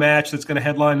Gargano-Ciampa match that's going to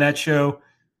headline that show.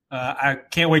 I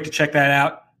can't wait to check that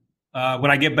out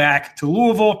when I get back to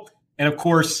Louisville. And, of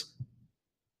course,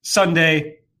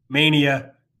 Sunday,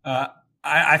 Mania.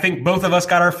 I think both of us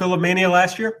got our fill of Mania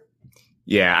last year.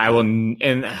 Yeah, I will.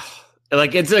 And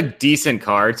it's a decent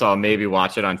card, so I'll maybe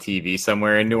watch it on TV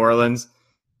somewhere in New Orleans.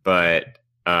 But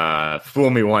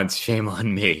fool me once, shame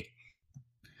on me.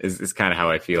 Is kind of how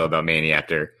I feel about Mania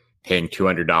after paying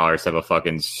 $200 to have a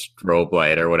fucking strobe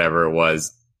light or whatever it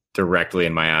was directly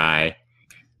in my eye.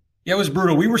 Yeah, it was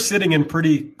brutal. We were sitting in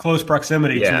pretty close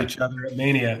proximity to each other at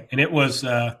Mania, and it was.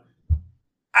 I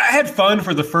had fun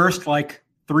for the first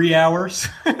 3 hours,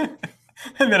 and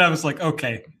then I was like,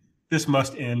 okay, this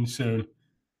must end soon.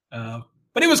 But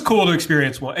it was cool to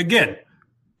experience one again.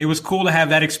 It was cool to have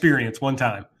that experience one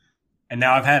time, and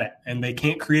now I've had it, and they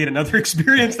can't create another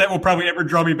experience that will probably ever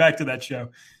draw me back to that show.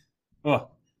 Oh.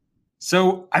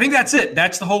 So I think that's it.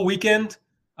 That's the whole weekend.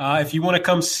 If you want to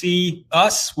come see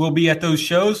us, we'll be at those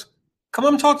shows. Come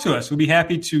on and talk to us. We'll be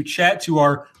happy to chat to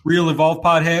our real Evolve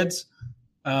Pod heads.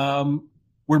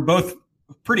 We're both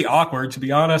pretty awkward, to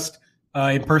be honest,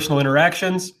 in personal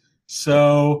interactions.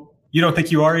 So you don't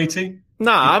think you are, AT?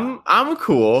 No, I'm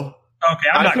cool. Okay,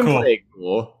 I'm not cool. Play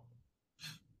cool.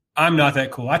 I'm not that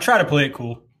cool. I try to play it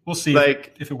cool. We'll see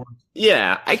if it works.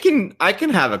 Yeah, I can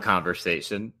have a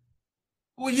conversation.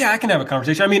 Well, yeah, I can have a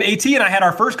conversation. I mean, AT and I had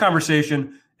our first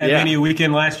conversation at Mania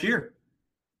Weekend last year.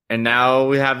 And now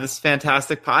we have this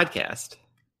fantastic podcast.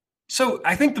 So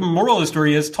I think the moral of the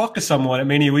story is talk to someone at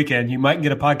Mania Weekend. You might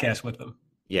get a podcast with them.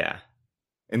 Yeah.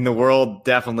 And the world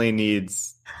definitely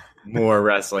needs more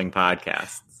wrestling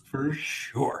podcasts. For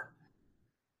sure.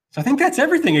 So I think that's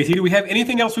everything, AT. Do we have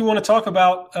anything else we want to talk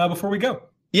about before we go?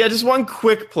 Yeah, just one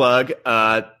quick plug.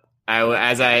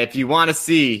 If you want to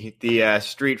see the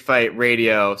Street Fight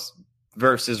Radio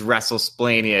versus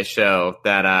WrestleSplania show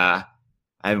that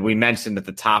we mentioned at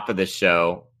the top of the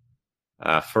show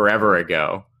forever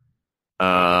ago,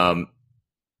 I'm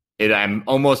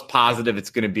almost positive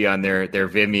it's going to be on their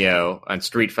Vimeo, on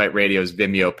Street Fight Radio's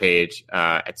Vimeo page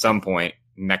at some point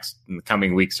in the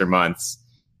coming weeks or months.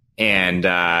 And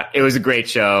it was a great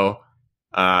show.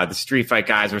 The Street Fight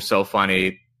guys were so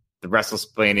funny. The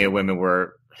WrestleSplania women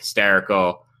were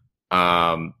hysterical.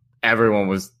 Everyone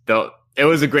was. It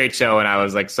was a great show, and I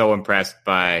was so impressed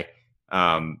by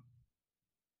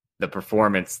the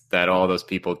performance that all those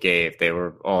people gave. They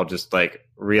were all just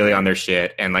really on their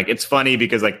shit, and it's funny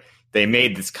because they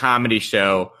made this comedy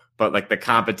show, but the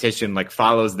competition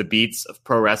follows the beats of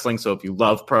pro wrestling. So if you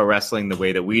love pro wrestling the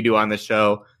way that we do on the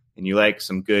show, and you like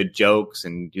some good jokes,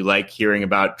 and you like hearing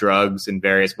about drugs and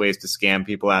various ways to scam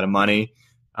people out of money,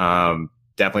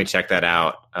 definitely check that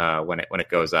out when it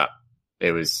goes up.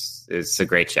 It's a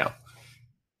great show.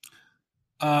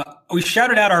 We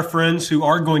shouted out our friends who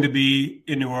are going to be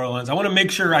in New Orleans. I want to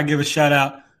make sure I give a shout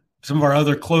out to some of our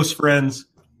other close friends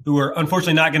who are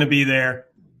unfortunately not going to be there.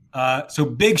 So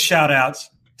big shout outs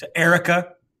to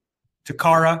Erica, to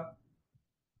Cara,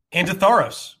 and to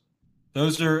Tharos.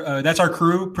 That's our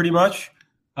crew pretty much.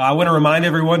 I want to remind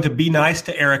everyone to be nice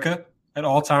to Erica at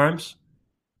all times.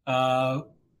 At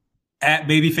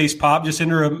Babyface Pop, just send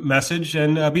her a message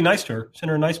and be nice to her. Send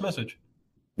her a nice message.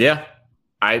 Yeah.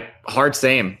 Hard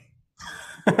same.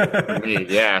 For me,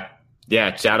 yeah.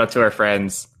 Yeah. Shout out to our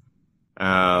friends.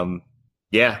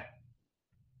 Yeah.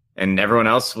 And everyone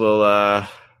else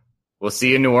we'll see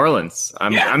you in New Orleans.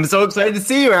 I'm so excited to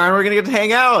see you, Aaron. We're gonna get to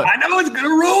hang out. I know, it's gonna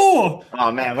rule.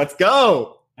 Oh man, let's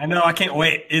go. I know, I can't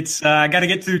wait. It's I gotta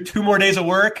get through 2 more days of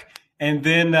work and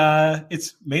then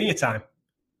it's Mania time.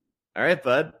 All right,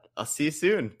 bud. I'll see you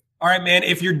soon. All right, man.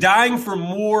 If you're dying for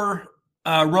more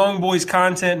Wrong Boys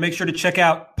content, make sure to check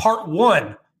out part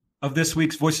 1 of this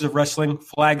week's Voices of Wrestling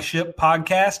flagship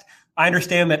podcast. I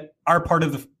understand that our part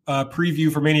of the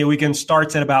preview for Mania Weekend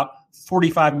starts at about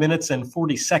 45 minutes and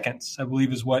 40 seconds, I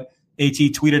believe is what AT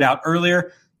tweeted out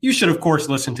earlier. You should, of course,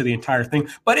 listen to the entire thing.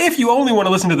 But if you only want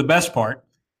to listen to the best part,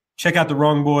 check out The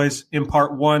Wrong Boys in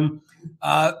part 1.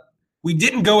 We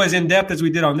didn't go as in-depth as we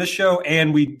did on this show,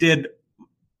 and we did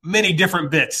many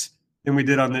different bits than we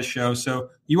did on this show. So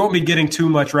you won't be getting too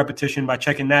much repetition by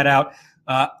checking that out.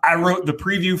 I wrote the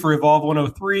preview for Evolve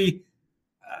 103.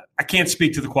 I can't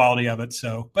speak to the quality of it,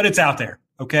 but it's out there,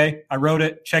 okay? I wrote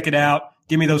it. Check it out.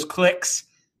 Give me those clicks.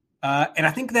 And I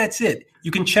think that's it.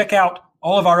 You can check out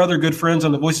all of our other good friends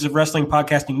on the Voices of Wrestling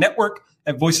Podcasting Network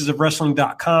at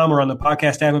voicesofwrestling.com or on the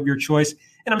podcast app of your choice.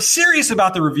 And I'm serious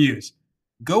about the reviews.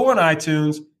 Go on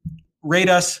iTunes, rate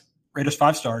us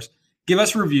 5 stars, give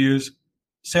us reviews,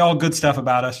 say all good stuff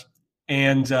about us,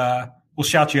 and we'll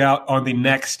shout you out on the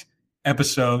next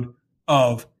episode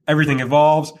of Everything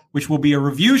Evolves, which will be a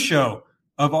review show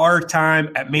of our time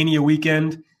at Mania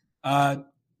Weekend.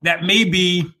 That may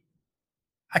be,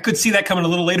 I could see that coming a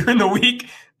little later in the week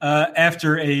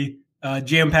after a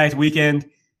jam-packed weekend,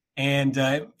 and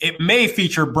it may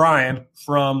feature Brian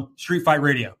from Street Fight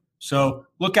Radio. So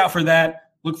look out for that.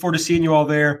 Look forward to seeing you all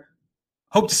there.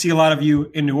 Hope to see a lot of you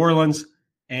in New Orleans.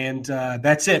 And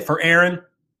that's it. For Aaron,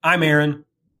 I'm Aaron.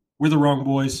 We're The Wrong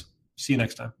Boys. See you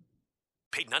next time.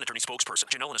 Paid non-attorney spokesperson.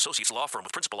 Janelle & Associates Law Firm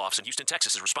with principal office in Houston,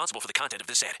 Texas is responsible for the content of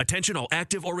this ad. Attention all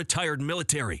active or retired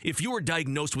military. If you are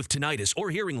diagnosed with tinnitus or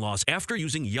hearing loss after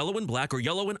using yellow and black or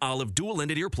yellow and olive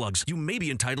dual-ended earplugs, you may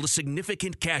be entitled to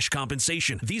significant cash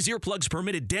compensation. These earplugs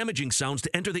permitted damaging sounds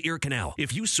to enter the ear canal.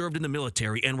 If you served in the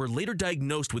military and were later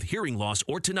diagnosed with hearing loss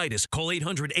or tinnitus, call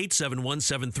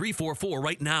 800-871-7344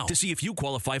 right now to see if you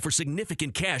qualify for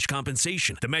significant cash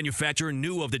compensation. The manufacturer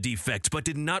knew of the defects but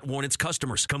did not warn its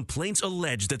customers. Complaints alleged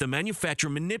that the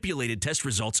manufacturer manipulated test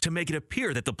results to make it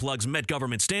appear that the plugs met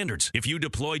government standards. If you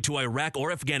deployed to Iraq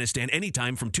or Afghanistan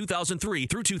anytime from 2003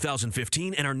 through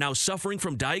 2015 and are now suffering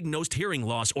from diagnosed hearing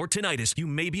loss or tinnitus, you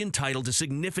may be entitled to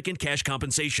significant cash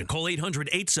compensation. Call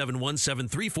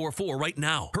 800-871-7344 right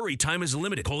now. Hurry, time is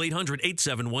limited. Call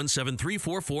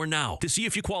 800-871-7344 now to see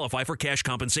if you qualify for cash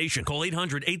compensation. Call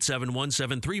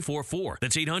 800-871-7344.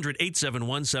 That's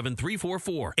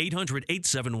 800-871-7344.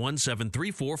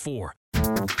 800-871-7344.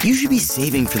 You should be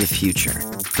saving for the future,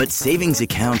 but savings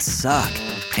accounts suck,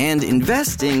 and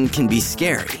investing can be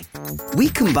scary. We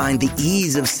combine the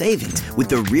ease of savings with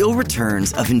the real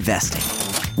returns of investing.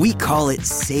 We call it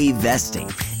Save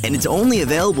Vesting, and it's only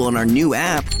available in our new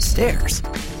app, Stairs.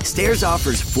 Stairs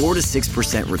offers 4 to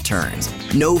 6% returns,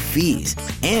 no fees,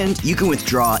 and you can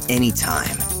withdraw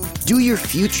anytime. Do your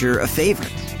future a favor.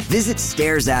 Visit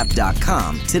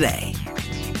StairsApp.com today.